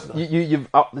 yes. Paolo, you've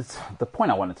the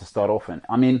point I wanted to start off in.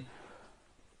 I mean,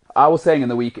 I was saying in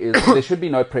the week is there should be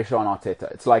no pressure on Arteta.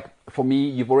 It's like, for me,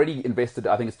 you've already invested,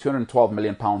 I think it's £212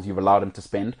 million you've allowed him to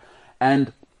spend.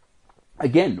 And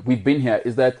again, we've been here,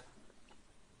 is that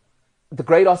the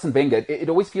great Arsene Wenger, it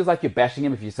always feels like you're bashing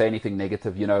him if you say anything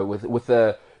negative, with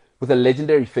a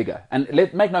legendary figure. And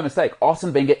make no mistake,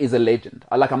 Arsene Wenger is a legend.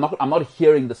 I'm not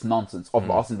hearing this nonsense of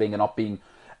Arsene Wenger not being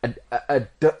a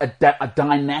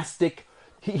dynastic.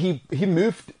 He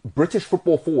moved British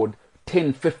football forward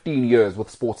 10, 15 years with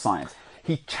sports science.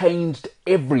 He changed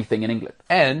everything in England.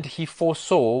 And he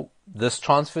foresaw this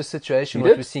transfer situation,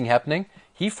 what we're seeing happening.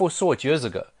 He foresaw it years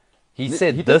ago. He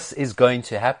said this is going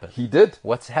to happen. He did.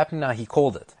 What's happening now, he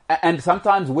called it. And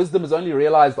sometimes wisdom is only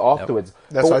realized afterwards. Yep.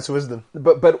 That's why it's wisdom.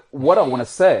 But what I want to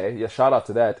say, shout out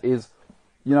to that, is,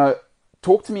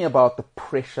 talk to me about the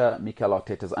pressure Mikel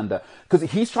Arteta's under.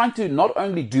 Because he's trying to not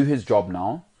only do his job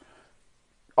now,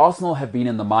 Arsenal have been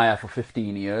in the mire for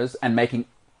 15 years and making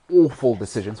awful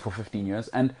decisions for 15 years.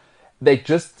 And they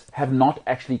just have not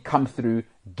actually come through,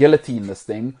 guillotine this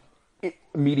thing.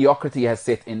 Mediocrity has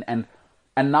set in,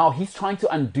 and now he's trying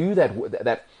to undo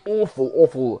that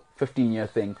awful 15-year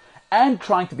thing and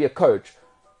trying to be a coach.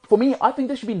 For me, I think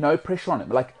there should be no pressure on him.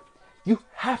 Like, you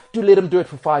have to let him do it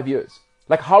for 5 years.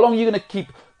 Like, how long are you going to keep...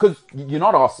 Because you're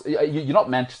not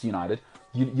Manchester United,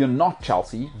 you're not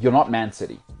Chelsea, you're not Man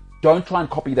City. Don't try and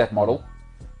copy that model,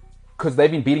 because they've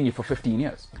been beating you for 15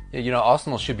 years. Yeah,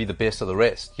 Arsenal should be the best of the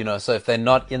rest. So if they're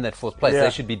not in that 4th place,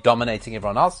 they should be dominating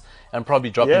everyone else and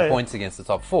probably dropping points against the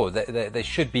top 4. They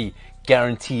should be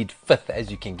guaranteed 5th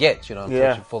as you can get.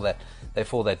 Unfortunately, they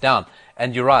fall that down.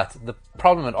 And you're right. The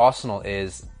problem at Arsenal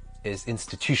is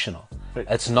institutional.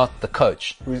 It's not the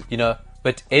coach.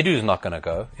 But Edu's not going to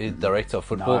go. He's director of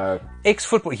football. No.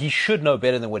 Ex-football, he should know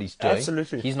better than what he's doing.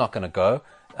 Absolutely. He's not going to go.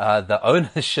 The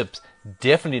ownership's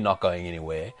definitely not going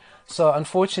anywhere. So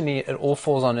unfortunately, it all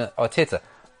falls on Arteta.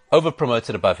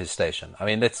 Over-promoted above his station. I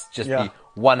mean, let's just be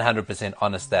 100%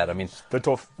 honest that. I mean, bit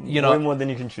off, way more than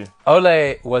you can chew.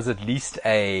 Ole was at least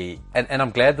and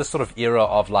I'm glad this sort of era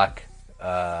of like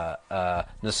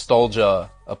nostalgia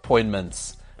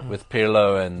appointments with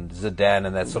Pirlo and Zidane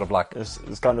and that sort of like it's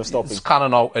kind of stopping. It's kind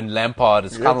of not, and Lampard,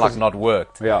 it's kind of like not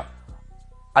worked. Yeah.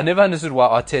 I never understood why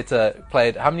Arteta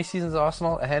played how many seasons at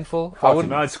Arsenal? A handful?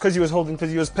 No, it's because he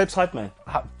was Pep's hype man.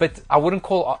 But I wouldn't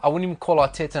even call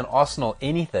Arteta and Arsenal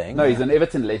anything. No, he's an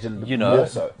Everton legend. More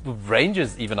so.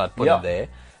 Rangers even I'd put him there.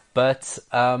 But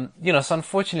so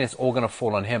unfortunately it's all going to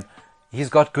fall on him. He's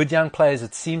got good young players.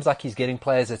 It seems like he's getting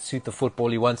players that suit the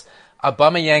football he wants.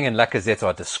 Aubameyang and Lacazette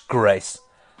are a disgrace.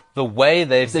 The way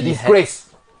they've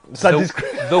disgrace.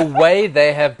 The way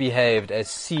they have behaved as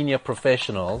senior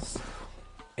professionals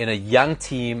in a young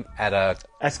team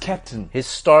as captain,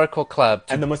 historical club,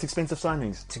 and the most expensive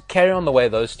signings, to carry on the way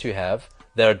those two have,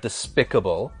 they're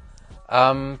despicable.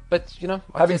 But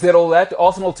having said all that,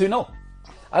 Arsenal 2-0.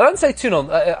 I don't say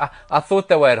 2-0. I thought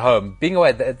they were at home. Being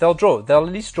away, they'll draw. They'll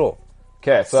at least draw.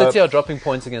 Okay, so City are dropping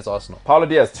points against Arsenal. Paulo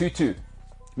Diaz 2-2.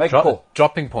 Make a call.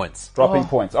 Dropping points. Dropping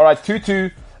points. All right,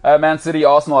 2-2. Man City,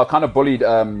 Arsenal. I kind of bullied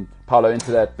Paulo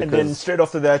into that. And then straight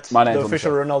after that, the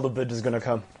official Ronaldo bid is going to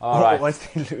come. All right. Once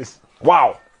they lose.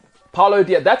 Wow. Paulo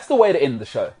Diaz. That's the way to end the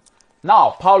show.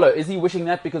 Now, Paulo, is he wishing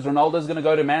that because Ronaldo's going to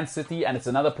go to Man City and it's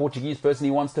another Portuguese person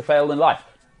he wants to fail in life?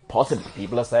 Possibly.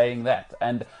 People are saying that.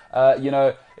 And,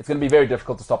 it's going to be very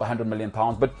difficult to stop £100 million.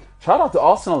 But shout out to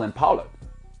Arsenal and Paulo.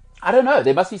 I don't know.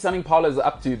 There must be something Paulo's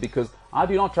up to because I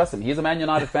do not trust him. He's a Man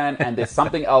United fan and there's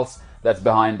something else that's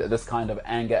behind this kind of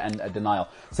anger and denial.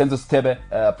 Census Tebe,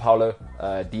 Paulo,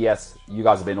 DS, you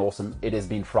guys have been awesome. It has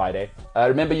been Friday.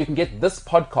 Remember, you can get this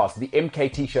podcast, the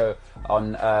MKT Show,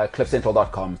 on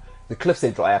cliffcentral.com, the Cliff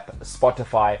Central app,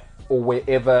 Spotify, or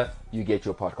wherever you get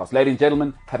your podcast. Ladies and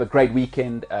gentlemen, have a great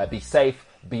weekend. Be safe,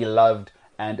 be loved,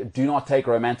 and do not take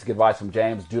romantic advice from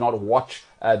James. Do not watch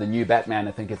the new Batman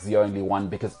and think it's the only one,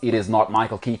 because it is not.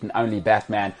 Michael Keaton, only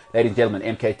Batman. Ladies and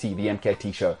gentlemen, MKT, the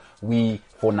MKT Show. We,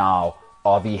 for now,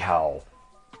 are the hell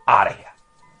out of here.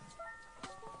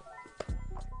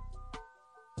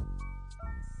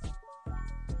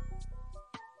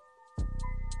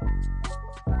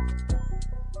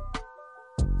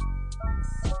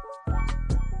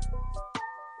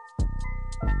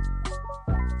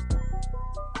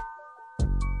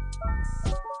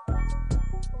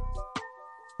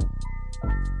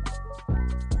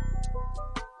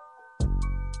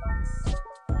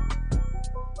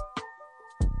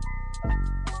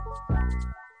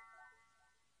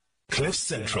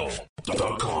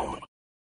 CliffCentral.com